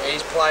kick. He's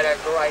played a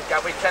great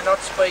game. We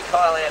cannot speak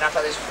highly enough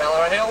of this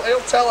fella, and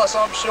he'll tell us,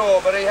 I'm sure,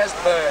 but he has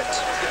burnt.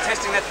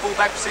 Contesting that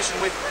full-back position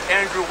with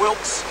Andrew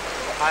Wilkes.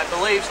 I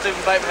believe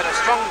Stephen Bateman had a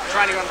strong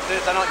training on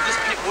Thursday night.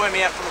 Just picked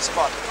Wormy out from the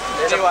spot.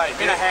 Anyway,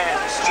 Minahan,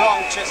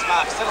 strong chest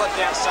mark. Settle it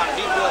down, son.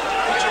 He will.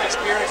 Picture of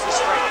experience and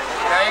strength.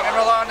 Now you can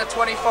rely on the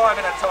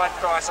 25 in a tight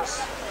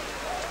crisis.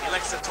 He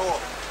likes to talk.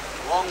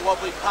 Long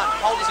wobbly punt.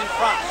 Holders in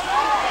front.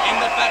 In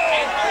the back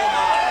end, ball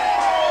mark.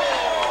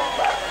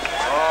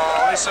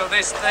 Oh,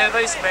 this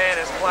man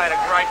has played a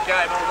great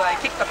game all day.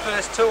 He kicked the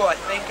first 2, I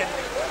think, and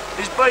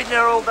he's been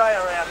there all day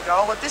around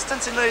goal. The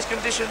distance in these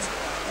conditions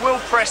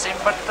will press him,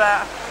 but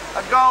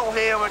a goal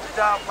here would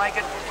make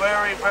it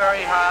very,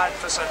 very hard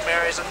for St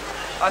Mary's, and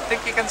I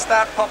think you can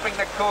start popping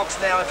the corks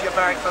now if you're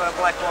barring for the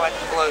black, white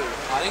and blue.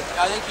 I think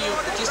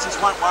the distance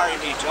won't worry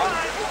me, John.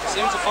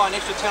 Seems to find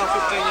extra 10 or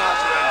 15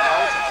 yards around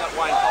goals. It's that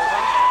Wayne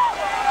Conger.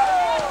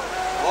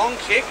 Long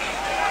kick.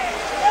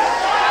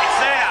 It's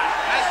there.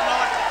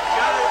 Mazenod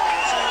go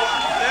to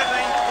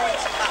 13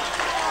 points up.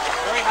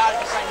 Very hard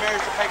for St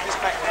Mary's to take this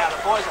back now.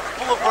 The boys are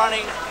full of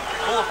running,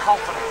 full of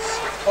confidence.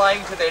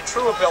 Playing to their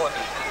true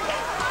ability.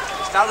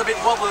 Started a bit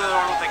wobbly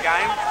on with the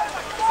game.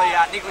 The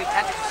niggling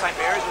tactics of St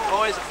Mary's. The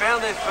boys have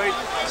found their feet,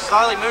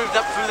 slowly moved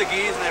up through the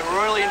gears, and they're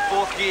really in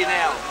 4th gear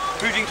now,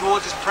 moving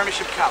towards this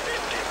Premiership Cup.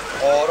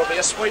 Oh, it'll be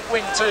a sweet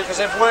win too, because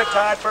they've worked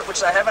hard for it, which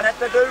they haven't had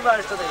to do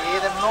most of the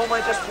year. They've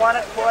normally just won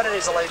it quite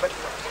easily, but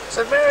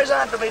St Mary's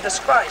aren't to be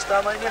disgraced.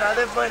 I mean, you know,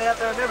 they've been out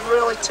there and they've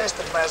really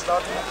tested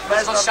Mazenod.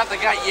 Let's not shut the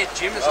gate yet,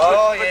 Jim.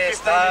 Oh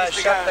yes,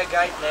 shut the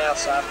gate now,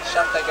 son.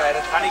 Shut the gate.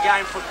 Funny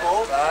game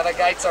football. The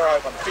gates are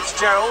open.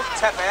 Fitzgerald,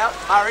 tap out.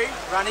 Murray,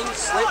 running,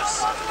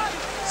 slips.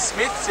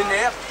 Smith's in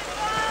there.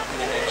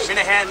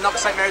 Minahan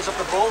knocks St Mary's off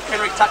the ball.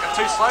 Kenrick Tucker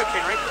too slow,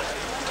 Kenrick.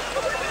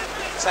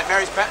 St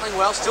Mary's battling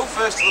well, still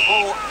first to the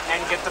ball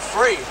and get the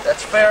free.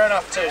 That's fair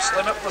enough too.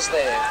 Slimit was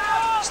there.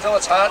 Still,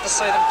 it's hard to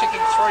see them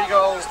kicking 3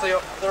 goals, the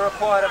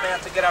required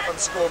amount to get up and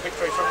score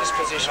victory from this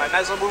position. Right,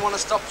 Mazenod will want to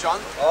stop, John.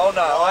 Oh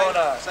no, oh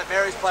no. St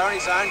Mary's player on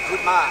his own,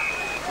 good mark.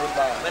 Good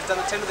mark. Left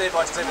unattended there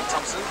by Stephen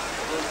Thompson.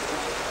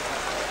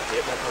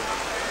 Yep.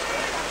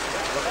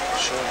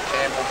 Sean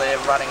Campbell there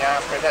running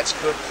after him. That's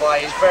good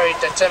play. He's very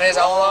determined. There's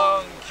a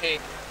long kick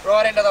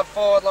right into the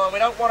forward line. We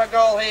don't want a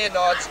goal here,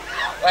 Nods.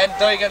 And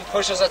Deegan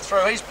pushes it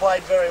through. He's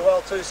played very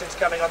well too since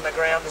coming on the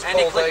ground. And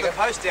he clipped the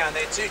post down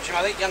there too, Jim.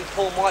 I think young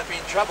Paul might be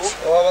in trouble.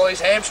 Oh, well, his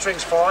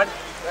hamstring's fine.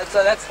 That's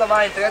the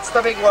main thing. That's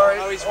the big worry.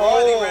 Oh, he's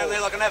riding around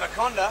there like an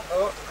anaconda.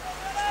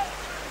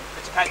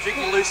 Fitzpatrick,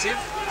 elusive,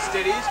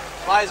 steadies.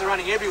 Players are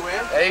running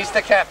everywhere. He's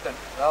the captain.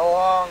 A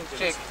long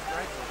kick.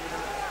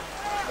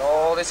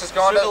 Oh, this has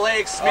gone through the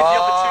legs. Smith, the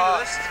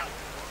opportunist.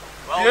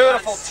 Well,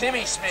 beautiful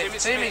Timmy Smith.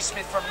 Timmy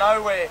Smith from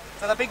nowhere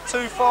to the big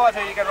 2-5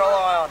 who you can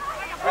rely on.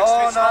 Greg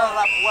Smith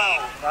followed up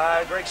well.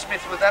 No, Greg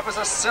Smith, that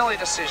was a silly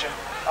decision.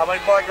 I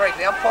mean, by Greg,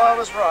 the umpire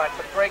was right,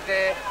 but Greg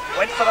there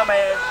went for the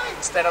man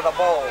instead of the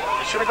ball.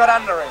 He should have got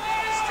under him.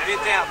 Steady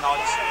it down,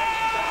 Nods.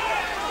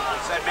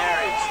 St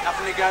Mary's,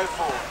 nothing to go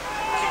for.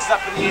 Kicks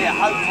up in the air,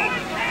 hopeful.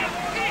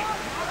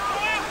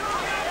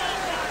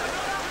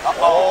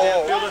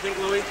 Downfield, I think,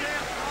 Louis.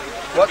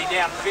 Could be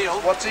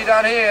downfield. What's he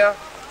done here?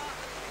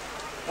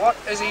 What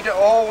is he doing?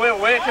 Oh,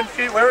 we're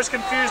confused. We're as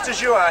confused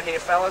as you are here,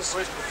 fellas.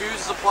 We're as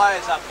confused as the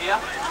players up here.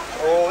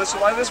 Oh,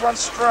 this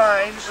one's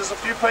strange. There's a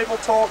few people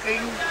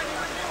talking.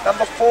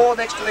 Number 4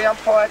 next to the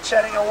umpire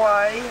chatting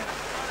away.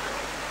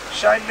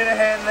 Shane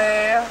Minahan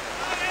there.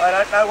 I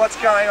don't know what's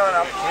going on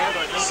up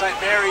here. St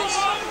Mary's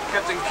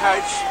Captain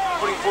Coach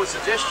putting forward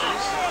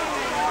suggestions.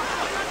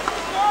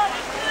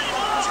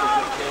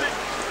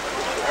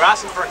 They're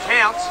asking for a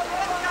count.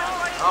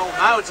 Oh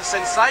no, it's a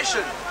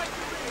sensation.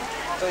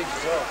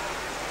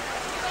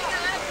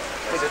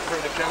 Is it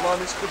through the cam line?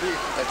 This could be.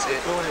 That's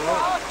it.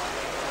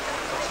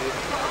 That's it.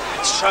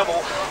 It's trouble.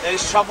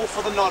 There's trouble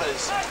for the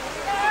Notters.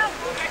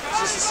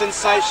 This is a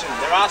sensation.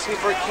 They're asking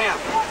for a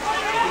count.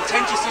 The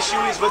contentious issue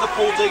is whether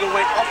Paul Deegan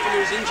went off when he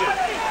was injured.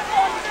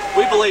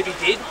 We believe he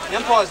did. The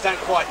umpires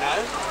don't quite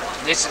know.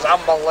 This is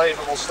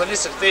unbelievable, Slim.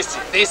 This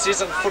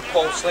isn't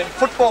football, Slim.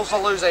 Football's a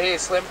loser here,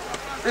 Slim.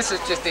 This is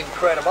just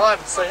incredible. I've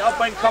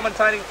been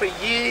commentating for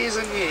years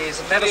and years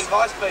and never. The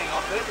advice being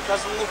offered, it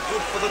doesn't look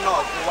good for the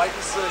Nod. We'll wait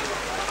and see.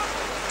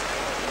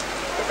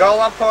 The goal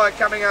umpire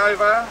coming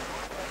over.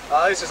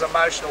 Oh, this is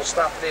emotional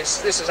stuff,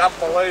 this is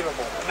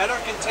unbelievable. The matter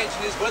of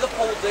contention is whether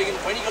Paul Deegan,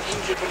 when he got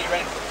injured when he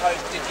ran for the post,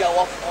 did go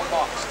off or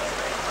not.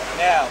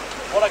 Now,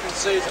 what I can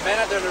see is the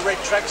man out there in the red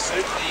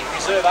tracksuit, the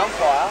reserve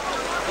umpire,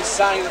 is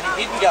saying that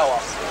he didn't go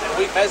off.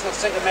 Mazenod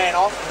sent the man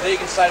off and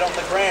Deegan stayed on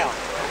the ground.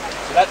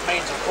 So that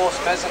means, of course,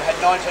 Mazenod had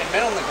 19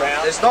 men on the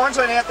ground. There's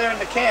 19 out there in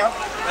the count.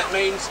 That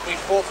means we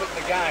forfeit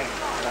the game.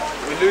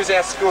 We lose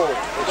our score.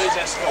 We lose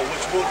our score,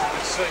 which would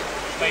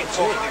mean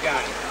forfeit the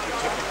game.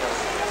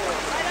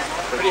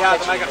 Pretty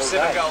hard to make up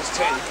 7 goals,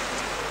 10.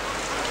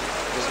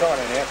 There's 9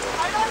 out there.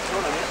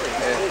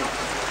 Yeah.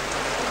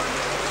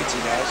 Fitzy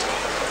knows.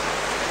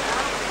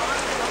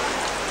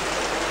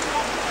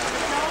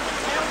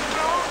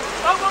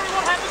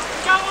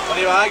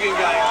 Plenty of arguing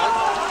going on.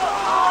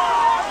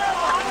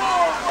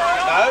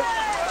 No.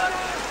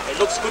 It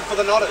looks good for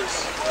the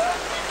Notters.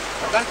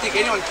 I don't think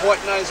anyone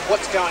quite knows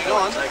what's going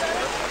on.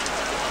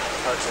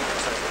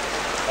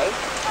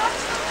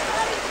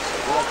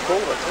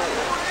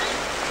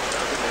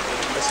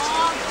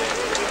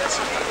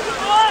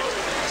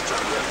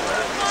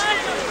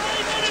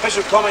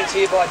 Special comments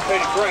here by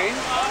Peter Green.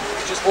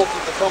 He's just walked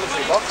into the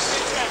commentary box.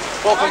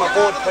 Welcome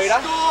aboard,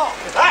 Peter.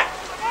 Hey!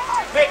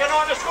 Making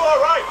on the score,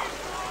 right?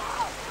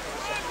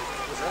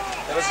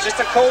 It was just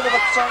a call to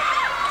the time.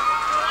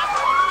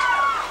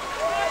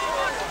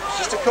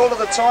 Just a call to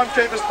the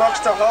timekeeper's box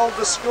to hold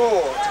the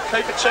score, to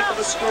keep a check of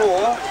the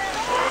score.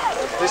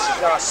 This is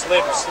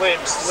Slim.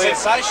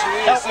 Sensation.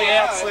 Help me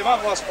out, Slim. I'm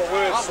lost for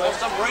words, Slim.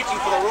 I'm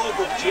reaching for the rule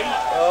book, Jim.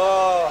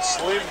 Oh,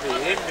 Slimby,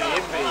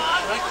 Imby.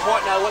 I don't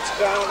quite know what's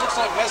going on. It looks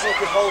like Mazenod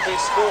could hold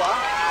their score.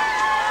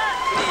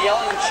 Pretty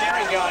yelling and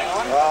cheering going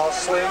on. Oh,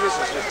 Slim, this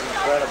is just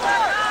incredible.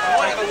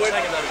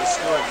 Taking over the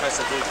score in case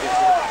I do get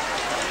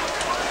it.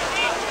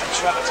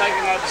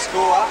 Taking over the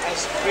score,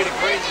 as Peter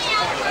Green has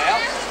pointed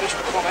out,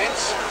 special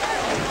comments,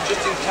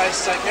 just in case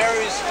St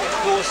Mary's, of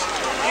course,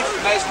 if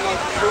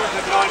Mazenod proved to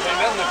have 19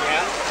 men on the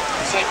ground,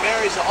 St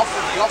Mary's are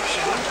offered the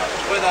option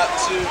whether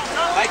to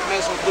make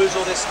Mazenod lose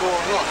all their score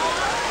or not.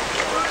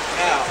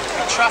 Now,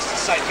 we trust that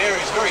St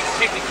Mary's, very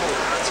technical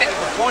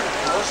point of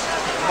course,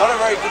 not a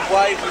very good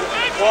way to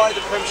acquire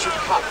the Premiership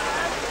Cup.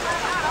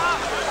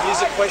 Here's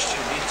a question,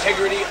 the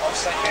integrity of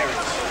St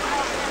Mary's.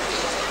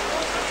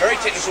 Very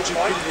technical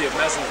point. Of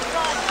Mazenod.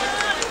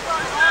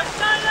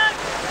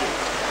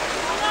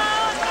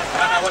 I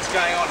don't know what's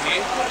going on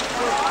here.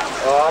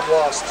 Oh, I'm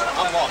lost.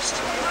 I'm lost.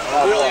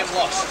 I really am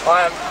lost.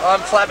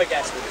 I'm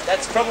flabbergasted.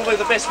 That's probably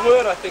the best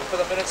word, I think, for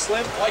the minute,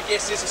 Slim. I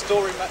guess this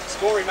score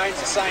remains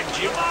the same,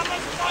 Jim.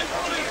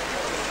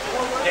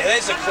 Yeah,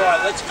 there's a cry.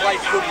 Let's play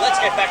footy.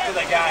 Let's get back to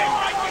the game.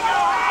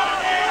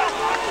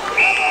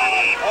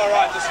 All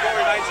right, the score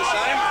remains the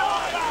same.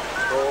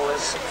 Oh,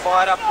 there's some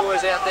fired up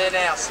boys out there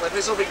now, Slim.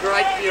 This will be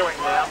great viewing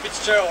now.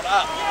 Fitzgerald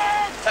up.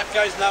 Tap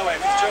goes nowhere.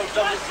 Fitzgerald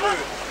doubles through.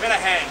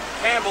 Minahan.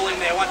 Campbell in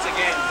there once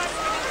again.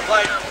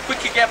 Played.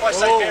 Quick kick out by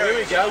St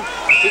Mary's. Here we go.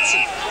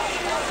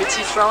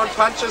 Fitzy throwing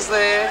punches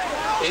there.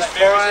 He's St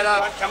Mary's fired in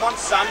up. front. Come on,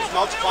 Sons.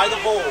 Mods play the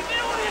ball.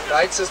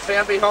 Bates is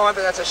found behind,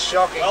 but that's a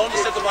shocking Well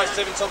kick. intercepted by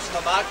Stephen Thompson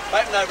on the mark.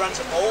 Bateman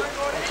runs the ball.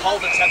 And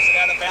Holden taps it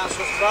out of bounds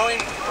for a throw-in.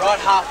 Right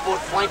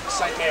half-forward flank for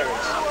St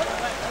Mary's.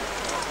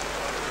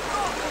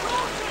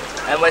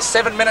 And we're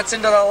 7 minutes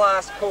into the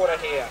last quarter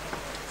here.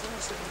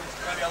 It's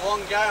going to be a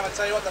long game. I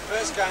tell you what, the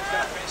first game's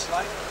going to finish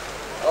late.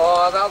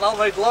 Oh, they'll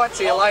need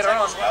lights here later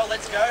on. As well,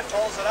 let's go.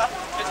 Follows it up.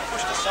 Gets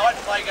pushed aside.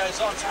 Play goes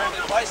on.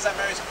 Scrambled in place. St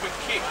Mary's a quick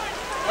kick.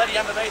 Letty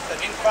underneath it.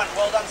 In front.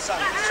 Well done, son.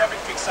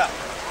 Traffic picks up.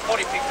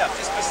 40 picked up.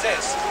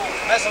 Dispossessed.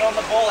 Mazenod on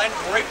the ball and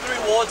reap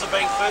the rewards of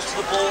being first to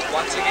the ball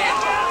once again.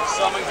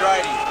 Simon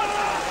Grady.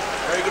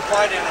 Very good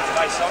play down there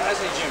today, Simon,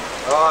 hasn't he, Jim?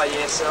 Oh,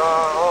 yes.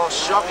 Oh,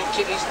 shocking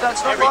kick.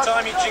 That's not Every like...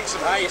 time you jinx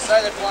them, hey? You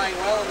say they're playing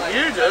well and they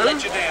let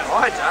you down.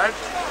 I don't.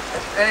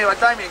 Anyway,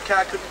 Damien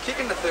Carr couldn't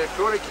kick in the third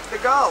quarter. He kicked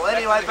the goal.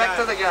 Anyway, back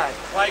to the game.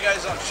 Play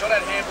goes on. Shot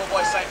out handball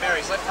by St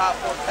Mary's. Left half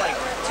forward flank.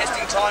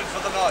 Testing time for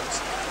the Nods.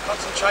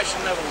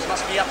 Concentration levels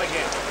must be up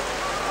again.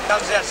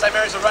 Comes out. St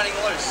Mary's are running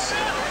loose.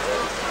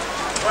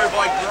 Through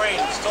by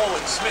Green.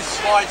 Stalwart. Smith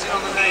slides in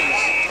on the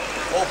knees.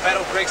 Ball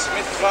battle. Greg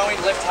Smith throwing.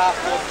 Left half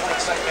forward flank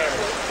St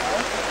Mary's.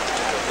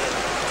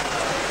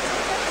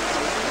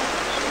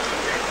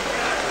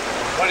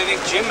 What do you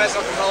think, Jim?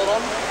 Mazenod can hold on?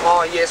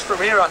 Oh yes,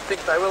 from here I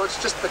think they will. It's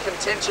just the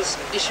contentious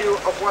issue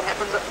of what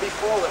happened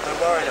before that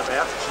we're worried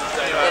about.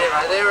 Anyway,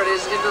 there it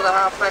is, into the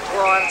half-back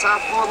line. It's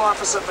half-forward line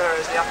for St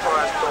Mary's. The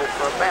umpire's called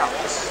for a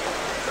bounce.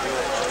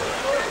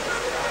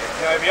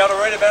 You'll be able to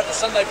read about the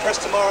Sunday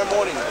press tomorrow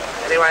morning.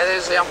 Anyway,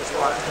 there's the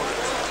umpire.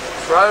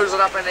 Throws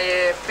it up in the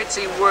air.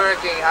 Fitzy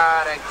working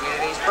hard again.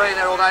 He's been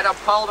there all day. To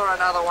Polder,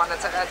 another one.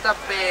 It's the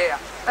Bear.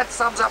 That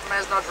sums up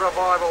Mazenod's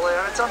revival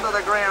there. It's under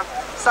the ground.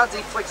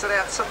 Sudsy flicks it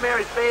out. St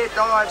Mary's Bear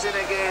dives in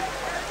again.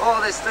 Oh,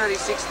 there's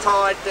 36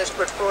 tired,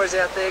 desperate boys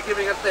out there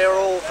giving it their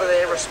all for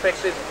their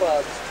respective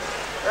clubs.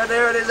 And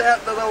there it is out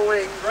to the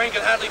wing. Green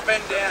can hardly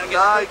bend down and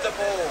gets the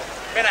ball.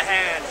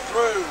 Minahan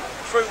through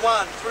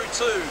one, through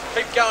two.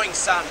 Keep going,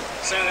 son.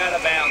 Soon out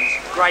of bounds.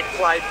 Great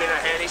play,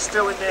 Minahan. He's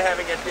still in there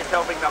having a dip,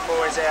 helping the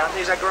boys out.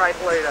 He's a great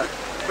leader.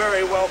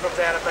 Very welcomed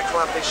out at the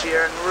club this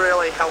year and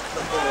really helped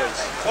the boys.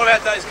 What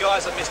about those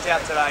guys that missed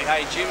out today?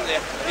 Hey, Jim, the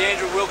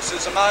Andrew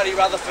Wilkses, the Marty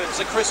Rutherfords,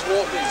 the Chris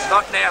Whartons.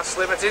 Not now,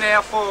 Slim. It's in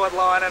our forward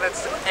line and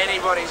it's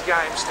anybody's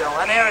game still.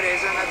 And there it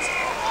is. And it's...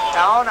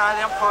 Oh no,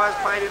 the umpire's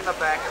played in the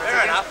back.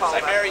 Fair enough.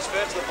 St Mary's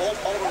first to the ball.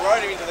 Polder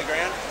rode him into the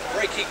ground.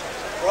 Free kick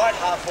right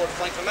half forward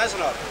flank for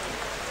Mazenod.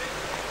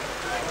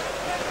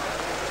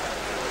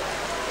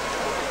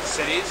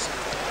 Set is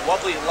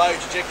wobbly low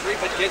trajectory,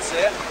 but gets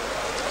there.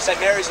 St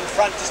Mary's in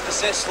front,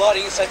 dispossessed,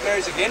 sliding in. St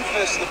Mary's again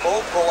first to the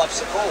ball. Ball up's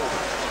the call.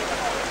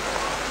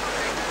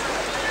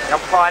 The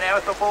umpire now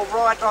with the ball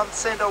right on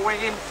centre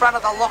wing in front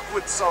of the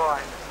Lockwood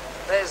sign.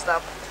 There's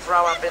the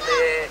throw up in the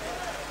air.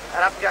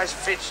 And up goes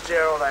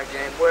Fitzgerald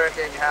again,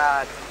 working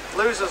hard.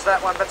 Loses that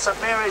one, but St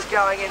Mary's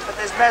going in, but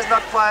there's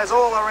Mazenod players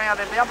all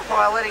around him. The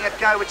umpire letting it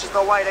go, which is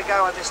the way to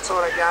go in this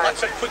sort of game.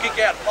 Looks a quick kick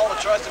out. Polder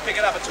tries to pick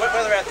it up. It's wet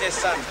weather out there,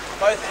 son.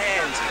 Both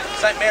hands.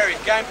 St Mary's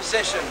gain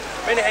possession.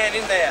 Minahan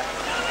in there.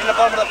 In the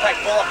bottom of the pack,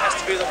 ball has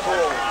to be the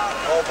call.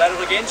 Ball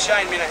battled again,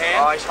 Shane Minahan.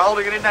 Oh, he's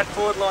holding it in that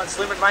forward line,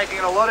 Slim, and making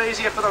it a lot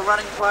easier for the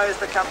running players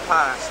to come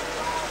past.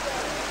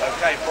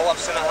 Okay, ball up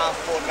centre half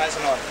forward,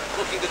 Mazenod.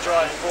 Looking to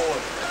drive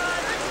forward.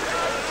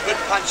 Good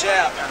punch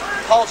out.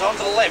 Polder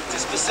onto the left,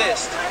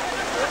 dispossessed.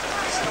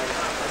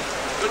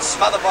 Good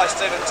smother by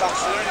Stephen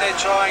Thompson. They're in there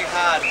trying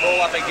hard.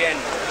 Ball up again.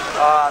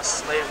 Oh,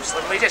 Slim.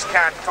 We just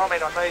can't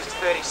comment on these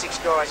 36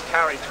 guys'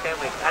 courage, can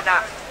we?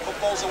 Enough.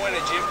 Football's a winner,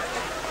 Jim.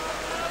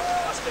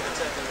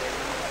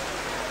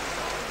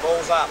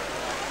 Ball's up.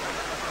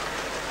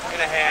 In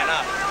a hand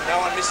up.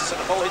 No one misses it.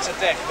 The ball hits the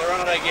deck. They're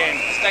on it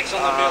again. Stacks on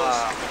the mills.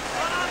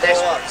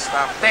 Desperate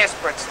stuff.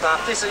 Desperate stuff.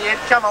 This is, you'd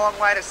come a long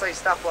way to see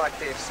stuff like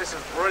this. This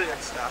is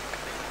brilliant stuff.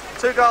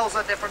 2 goals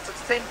are difference.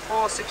 It's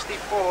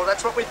 10-4-64.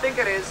 That's what we think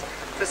it is.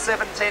 To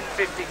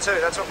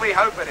 7-10-52. That's what we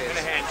hope it is.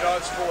 Minahan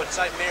drives forward.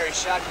 St Mary's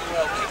sharking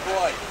well. Kick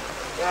wide.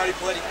 Ronaldo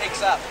Paletti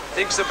picks up.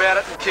 Thinks about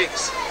it and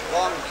kicks.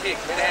 Long kick.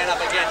 Minahan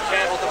up again.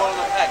 Campbell at the bottom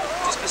of the pack.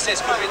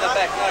 Dispossessed. Could be in the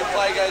back. No.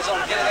 Play goes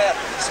on. Get it out.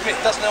 Smith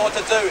doesn't know what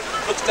to do.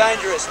 Looks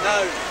dangerous.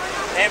 No.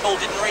 Handball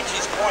didn't reach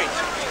his point.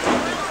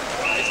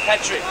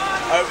 Fitzpatrick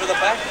over the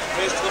back.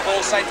 First to the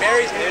ball. St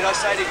Mary's. Did I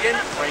say it again?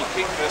 Free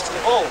kick. First to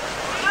the ball.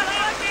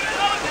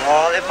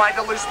 Oh, they've made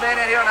a loose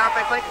man out here on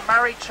half-back flank.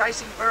 Murray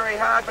chasing very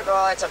hard, but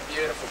oh, that's a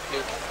beautiful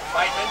kick.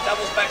 Bateman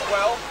doubles back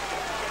well.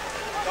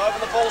 Dive on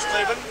the ball,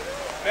 Stephen.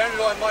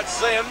 Boundary line might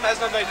see him. Has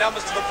no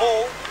numbers to the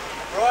ball.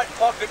 Right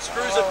pocket,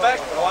 screws it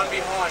back. One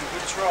behind.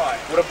 Good try.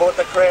 Would have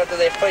brought the crowd to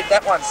their feet.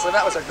 That one, Slim.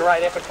 That was a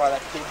great effort by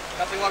that kid.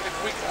 Nothing like a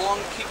quick,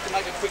 long kick to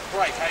make a quick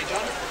break, hey,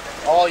 John?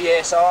 Oh,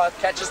 yes. Oh, it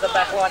catches the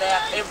back line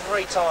out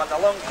every time. The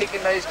long kick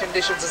in these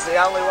conditions is the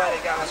only way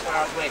to go as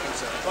far as we're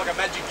concerned. It's like a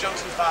Magic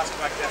Johnson fast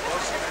break, that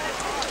was.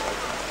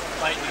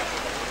 Clayton.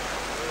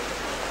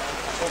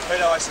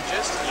 Torpedo, I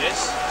suggest.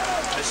 Yes.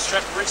 They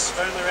strap wrists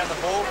firmly around the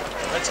ball.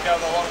 Let's go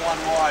the long one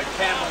wide.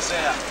 Campbell's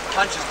out.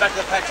 Punches back to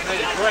the pack's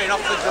needed. Green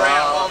off the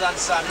ground. Well done,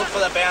 son. Look for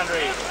the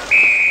boundary.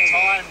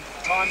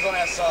 Time's on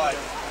our side.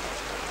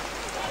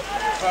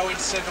 Throw in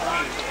centre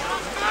wing.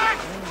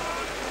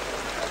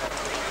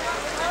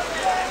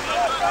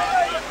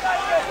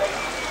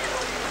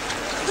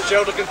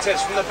 Fitzgerald to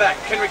contest from the back.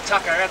 Kenrick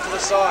Tucker out to the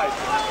side.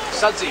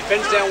 Sudsy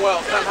bends down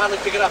well. Can't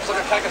hardly pick it up. It's like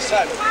a pack of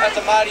soap. Out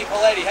to Marty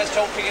Paletti. Has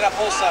trouble picking it up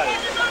also.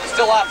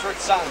 Still after it,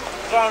 son.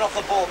 Throwing off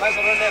the ball.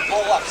 Mazenod in there.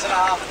 Ball up. Centre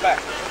half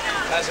back.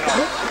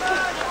 Mazenod.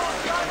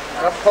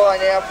 Umpire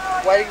now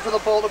waiting for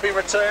the ball to be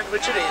returned,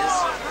 which it is.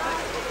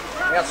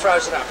 Now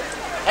throws it up.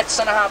 At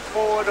centre half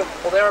forward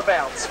or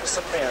thereabouts for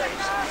St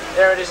Mary's.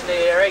 There it is in the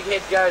air.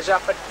 Egghead goes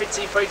up, but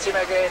Fitzy beats him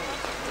again.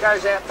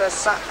 Goes out to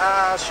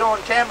Sean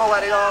Campbell.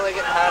 They're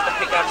getting hard to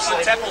pick up.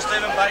 Tackle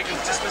Stephen Bacon.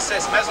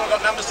 Dispossessed. Mazenod got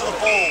numbers to the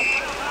ball.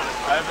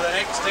 Over the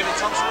neck. Stephen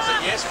Thompson was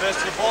it? Yes.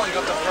 First to the ball. He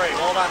got the free.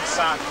 Well done,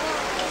 son.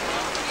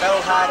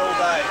 Battled hard all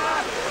day.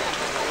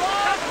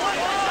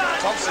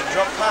 Thompson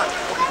drop punt.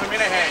 Looking for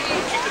Minahan.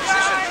 Good kick to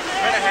position.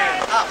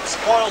 Minahan up.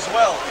 Spoils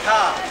well.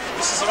 Carr.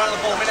 This is the run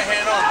of the ball.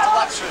 Minahan on. To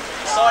Luxford.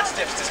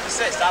 Sidesteps.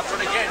 Dispossessed. After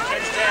it again.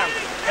 Bends down.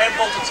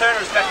 Handball to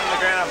Turner is back on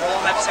the ground after a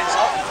long lap sense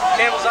off.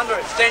 Campbell's under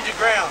it. Stand your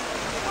ground.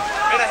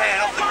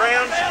 Minahan off the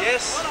ground.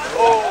 Yes.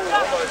 Oh.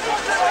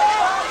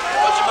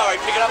 Roger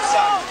Murray, pick it up,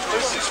 son.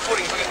 Loses his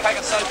footing. We can take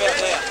it so bad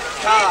there.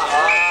 Carr.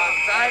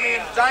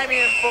 Damien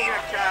Booger,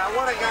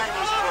 what a game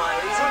he's played.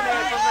 He's in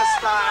there from the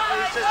start.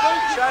 He's just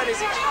showed his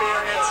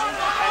experience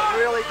and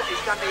really he's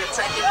done the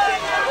attacking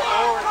things, but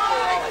more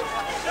importantly,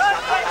 he's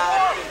done the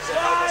hard things that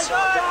help us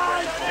on the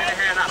ground. Get a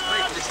hand up,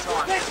 please, this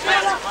time.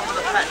 Bouncing on with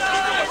the pack,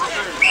 doesn't know what to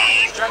do.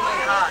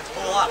 Struggling hard,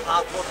 ball up,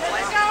 half forward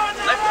flank.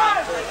 Left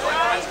half forward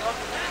flank, Mazenod.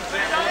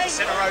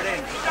 Centre road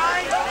end.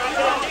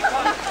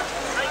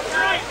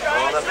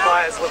 Oh, the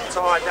players look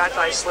tired, don't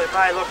they, Slim?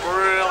 They look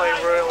really,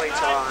 really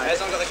tired.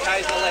 Mazenod got the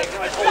K's in the leg.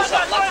 Now he pulls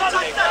up, lucky to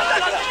me. Pick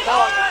it up. No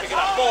one can pick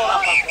it up. Ball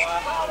up,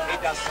 umpire. He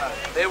does so.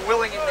 They're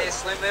willing in there,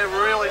 Slim. They're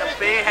really a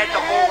barehead the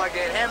ball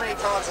again. How many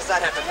times has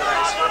that happened today,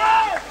 Slim?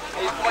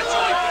 He's quite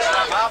sure he picks it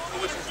up after,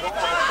 which is wrong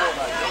before,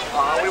 though.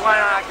 Oh, we won't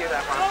argue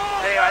that one.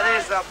 Anyway,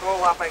 there's the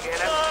ball up again.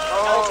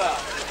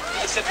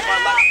 Intercepted by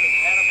Luxford.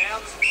 Out of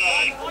bounds. A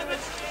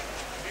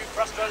few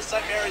frustrated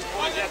St Mary's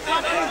boys out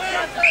there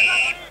now.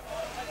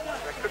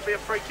 That could be a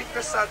free kick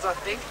for Suds, I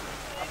think.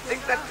 I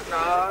think that could...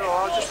 No,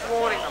 oh, just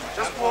warning them.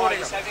 Just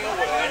warning them. He's having a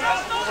word.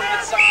 Hasn't want to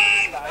get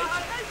something at this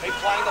stage. Be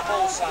playing the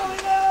ball, son.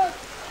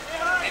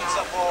 Ends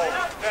the ball.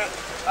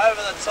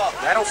 Over the top.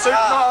 That'll suit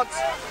Nods.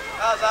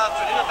 Car's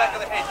after it. In the back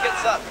of the head.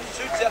 Gets up.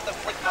 Shoots out the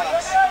flick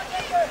pass.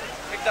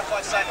 Picked up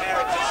by St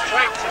Mary's.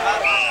 Straight to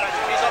Martin.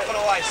 He's off and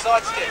away.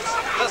 Side steps.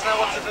 Doesn't know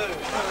what to do.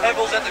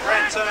 Pebbles at the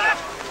grand turn-up.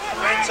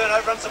 Grand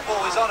turn-over. Runs the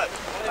ball. He's on it.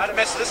 Made a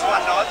mess of this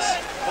one, Nods.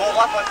 Ball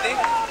up, I think.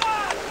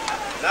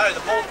 No,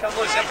 the ball comes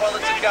loose, Empire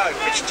lets it go.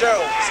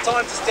 Fitzgerald, it's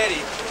time to steady.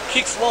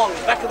 Kicks long,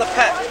 back of the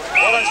pack.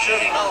 Well done,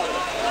 Shirley Mullen.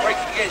 Free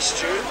kick again,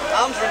 Stu.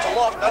 Arms are into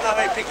lock. Don't know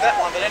who picked that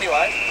one, but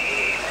anyway.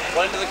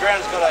 One into the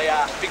ground's got a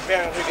big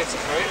bearing on who gets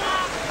it through.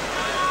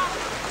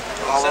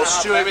 Oh, well,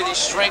 Stewie with his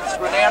strength,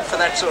 renowned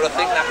for that sort of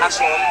thing, the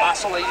hustle and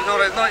muscle. He's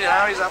not,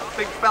 he's a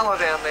big fella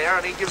down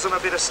there and he gives them a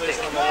bit of stick.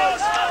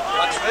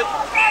 Luxford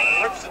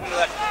rips it into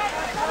that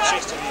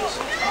chest of his.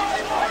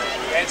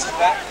 Answers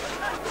back.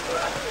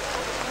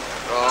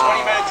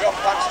 20-metre drop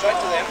puck straight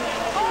to them.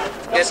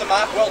 Gets a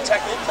mark, well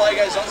tackled. Play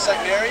goes on,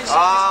 St Mary's.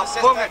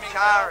 Boomer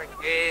Carr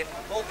again.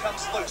 Ball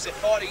comes loose. They're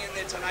fighting in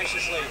there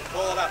tenaciously.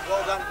 Ball it up.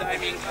 Well done,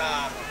 Damien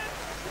Carr.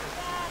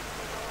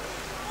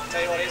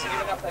 Tell you what, he hasn't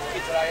given up that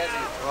kid today, has he?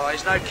 Oh,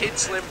 he's no kid,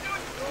 Slim.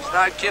 He's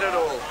no kid at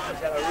all. He's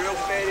had a real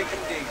fair dick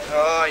and dig.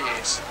 Oh,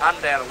 yes.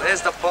 Undoubtedly.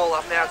 There's the ball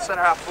up now at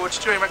centre half forward.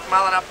 Stewie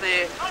McMullen up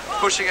there,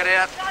 pushing it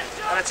out.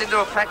 And it's into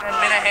a pack, and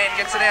Minahan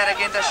gets it out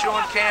again to Sean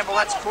Campbell.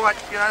 That's quite,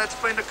 that's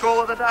been the call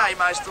of the day,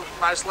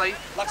 mostly.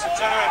 Luxford,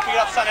 turn around, pick it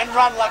up, son, and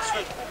run,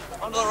 Luxford.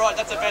 Onto the right,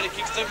 that's a better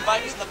kick. Stephen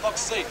Bacon's in the box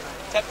seat.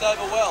 Tapped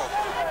over well.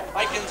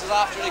 Bacon's is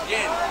after it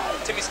again.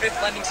 Timmy Smith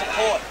lending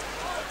support.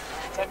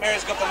 St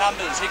Mary's got the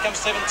numbers. Here comes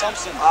Stephen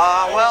Thompson.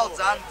 Oh, well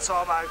done,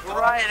 Tomo.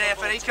 Great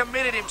effort. He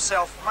committed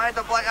himself. Made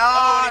the block.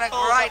 Oh, and a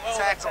great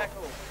tackle.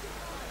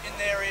 In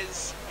there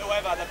is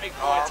whoever, the big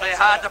boy. Oh, they're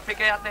hard to pick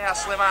out now,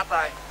 Slim, aren't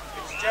they?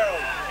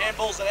 Fitzgerald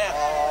handballs it out.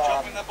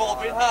 Chopping the ball.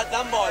 A bit hard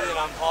done by the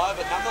umpire,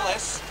 but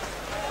nonetheless,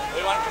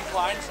 we won't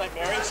complain. St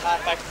Mary's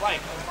half-back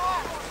flank.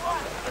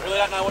 I really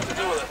don't know what to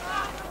do with it.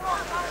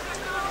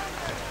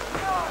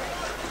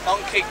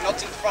 Long kick,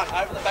 knots in front,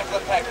 over the back of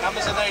the pack.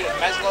 Numbers are needed.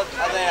 Mazenod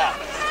are there.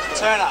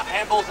 Turner,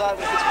 handballs over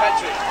to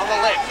Fitzpatrick on the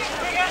left.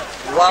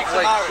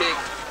 Lovely kick.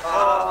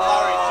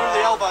 Murray through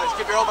the elbows.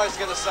 Keep your elbows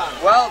together, son.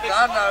 Well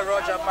done, though,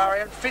 Roger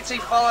Murray. And Fitzy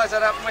follows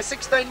it up. And we're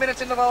 16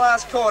 minutes into the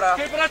last quarter.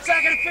 Keep it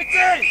attacking,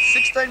 Fitzy!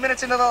 16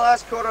 minutes into the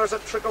last quarter as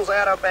it trickles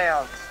out of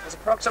bounds. There's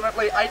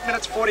approximately 8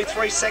 minutes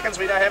 43 seconds.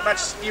 We know how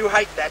much you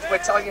hate that. We're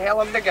telling you how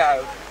long to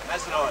go.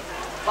 Mazenod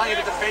playing a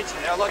bit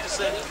defensive. I'd like to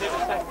see it keep it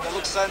attacking. It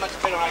looks so much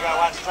better when I go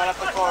one straight up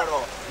the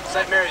corridor.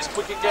 St Mary's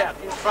quick it down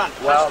in front.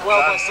 Well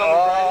by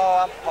Simon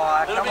Brady.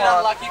 Umpire, a little bit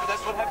unlucky, but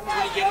that's what happens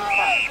when you get in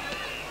front.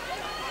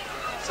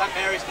 St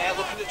Mary's now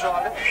looking to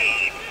drive it.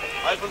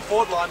 Open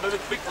forward line, moving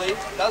quickly.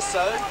 Does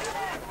so.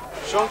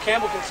 Sean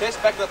Campbell contests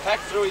back of the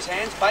pack through his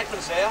hands.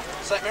 Bateman's there.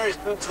 St Mary's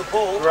puts the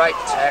ball. Great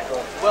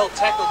tackle. Well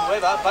tackled,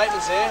 however.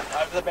 Bateman's there.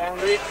 Over the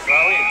boundary.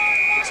 Throw in.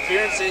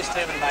 Experience there,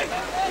 Stephen Bateman.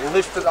 He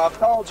lifted, I've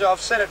told you,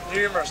 I've said it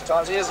numerous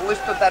times, he has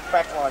lifted that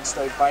back line,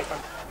 Steve Bateman.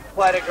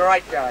 Played a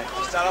great game.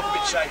 He started off a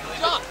bit shakily,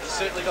 but he's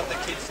certainly got the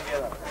kids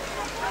together.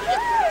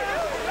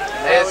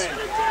 There's...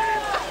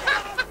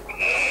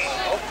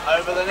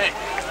 over the neck.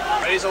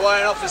 But he's away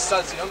and off to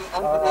Sudsy on the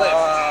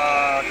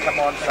left. Come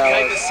on,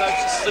 fellas.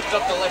 Sudsy slipped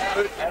off the left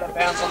boot, out of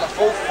bounds on the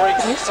full free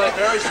kick. St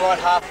Mary's right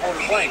half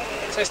forward flank.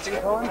 Testing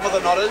time for the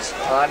Nodders.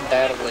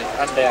 Undoubtedly,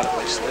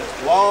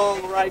 Slip.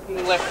 Long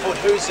raking left foot.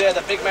 Who's there?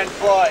 The big man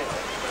fly.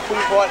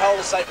 Couldn't quite hold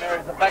the St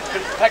Mary's. The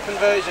pack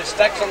conversion.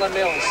 Stacks on the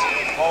mills.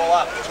 Ball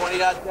up. 20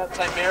 yards out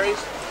St Mary's.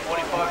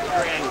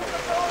 45-degree angle.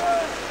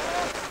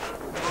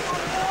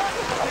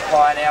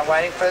 Umpire now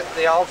waiting for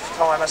the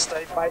old-timer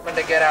Steve Bateman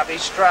to get up.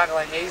 He's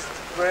struggling. He's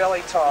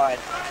really tired.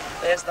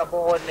 There's the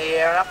ball in the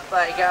air. And up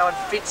they go, and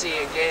Fitzy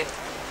again.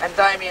 And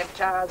Damien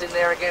Carr's in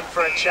there again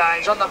for a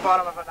change. On the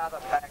bottom of another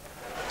pack.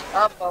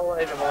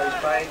 Unbelievable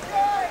he's been.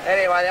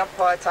 Anyway, the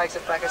umpire takes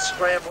it back. It's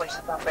scrambling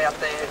stuff out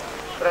there.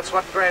 But that's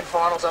what grand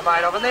finals are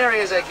made of. And there he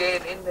is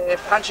again in there,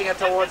 punching it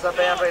towards the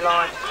boundary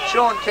line.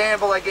 Sean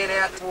Campbell again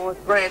out towards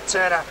Grant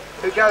Turner,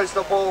 who goes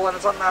the ball, and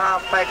it's on the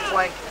half-back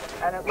flank.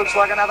 And it looks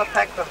like another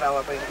pack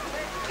developing.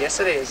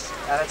 Yes, it is.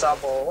 And it's a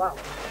ball up.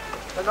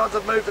 The Nods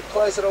have moved it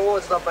closer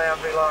towards the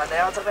boundary line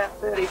now. It's about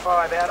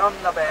 35 out on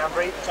the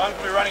boundary. Time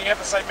to be running out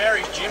for St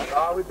Mary's, Jim.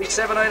 Oh, we'd be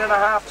 17 and a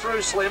half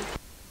through, Slim.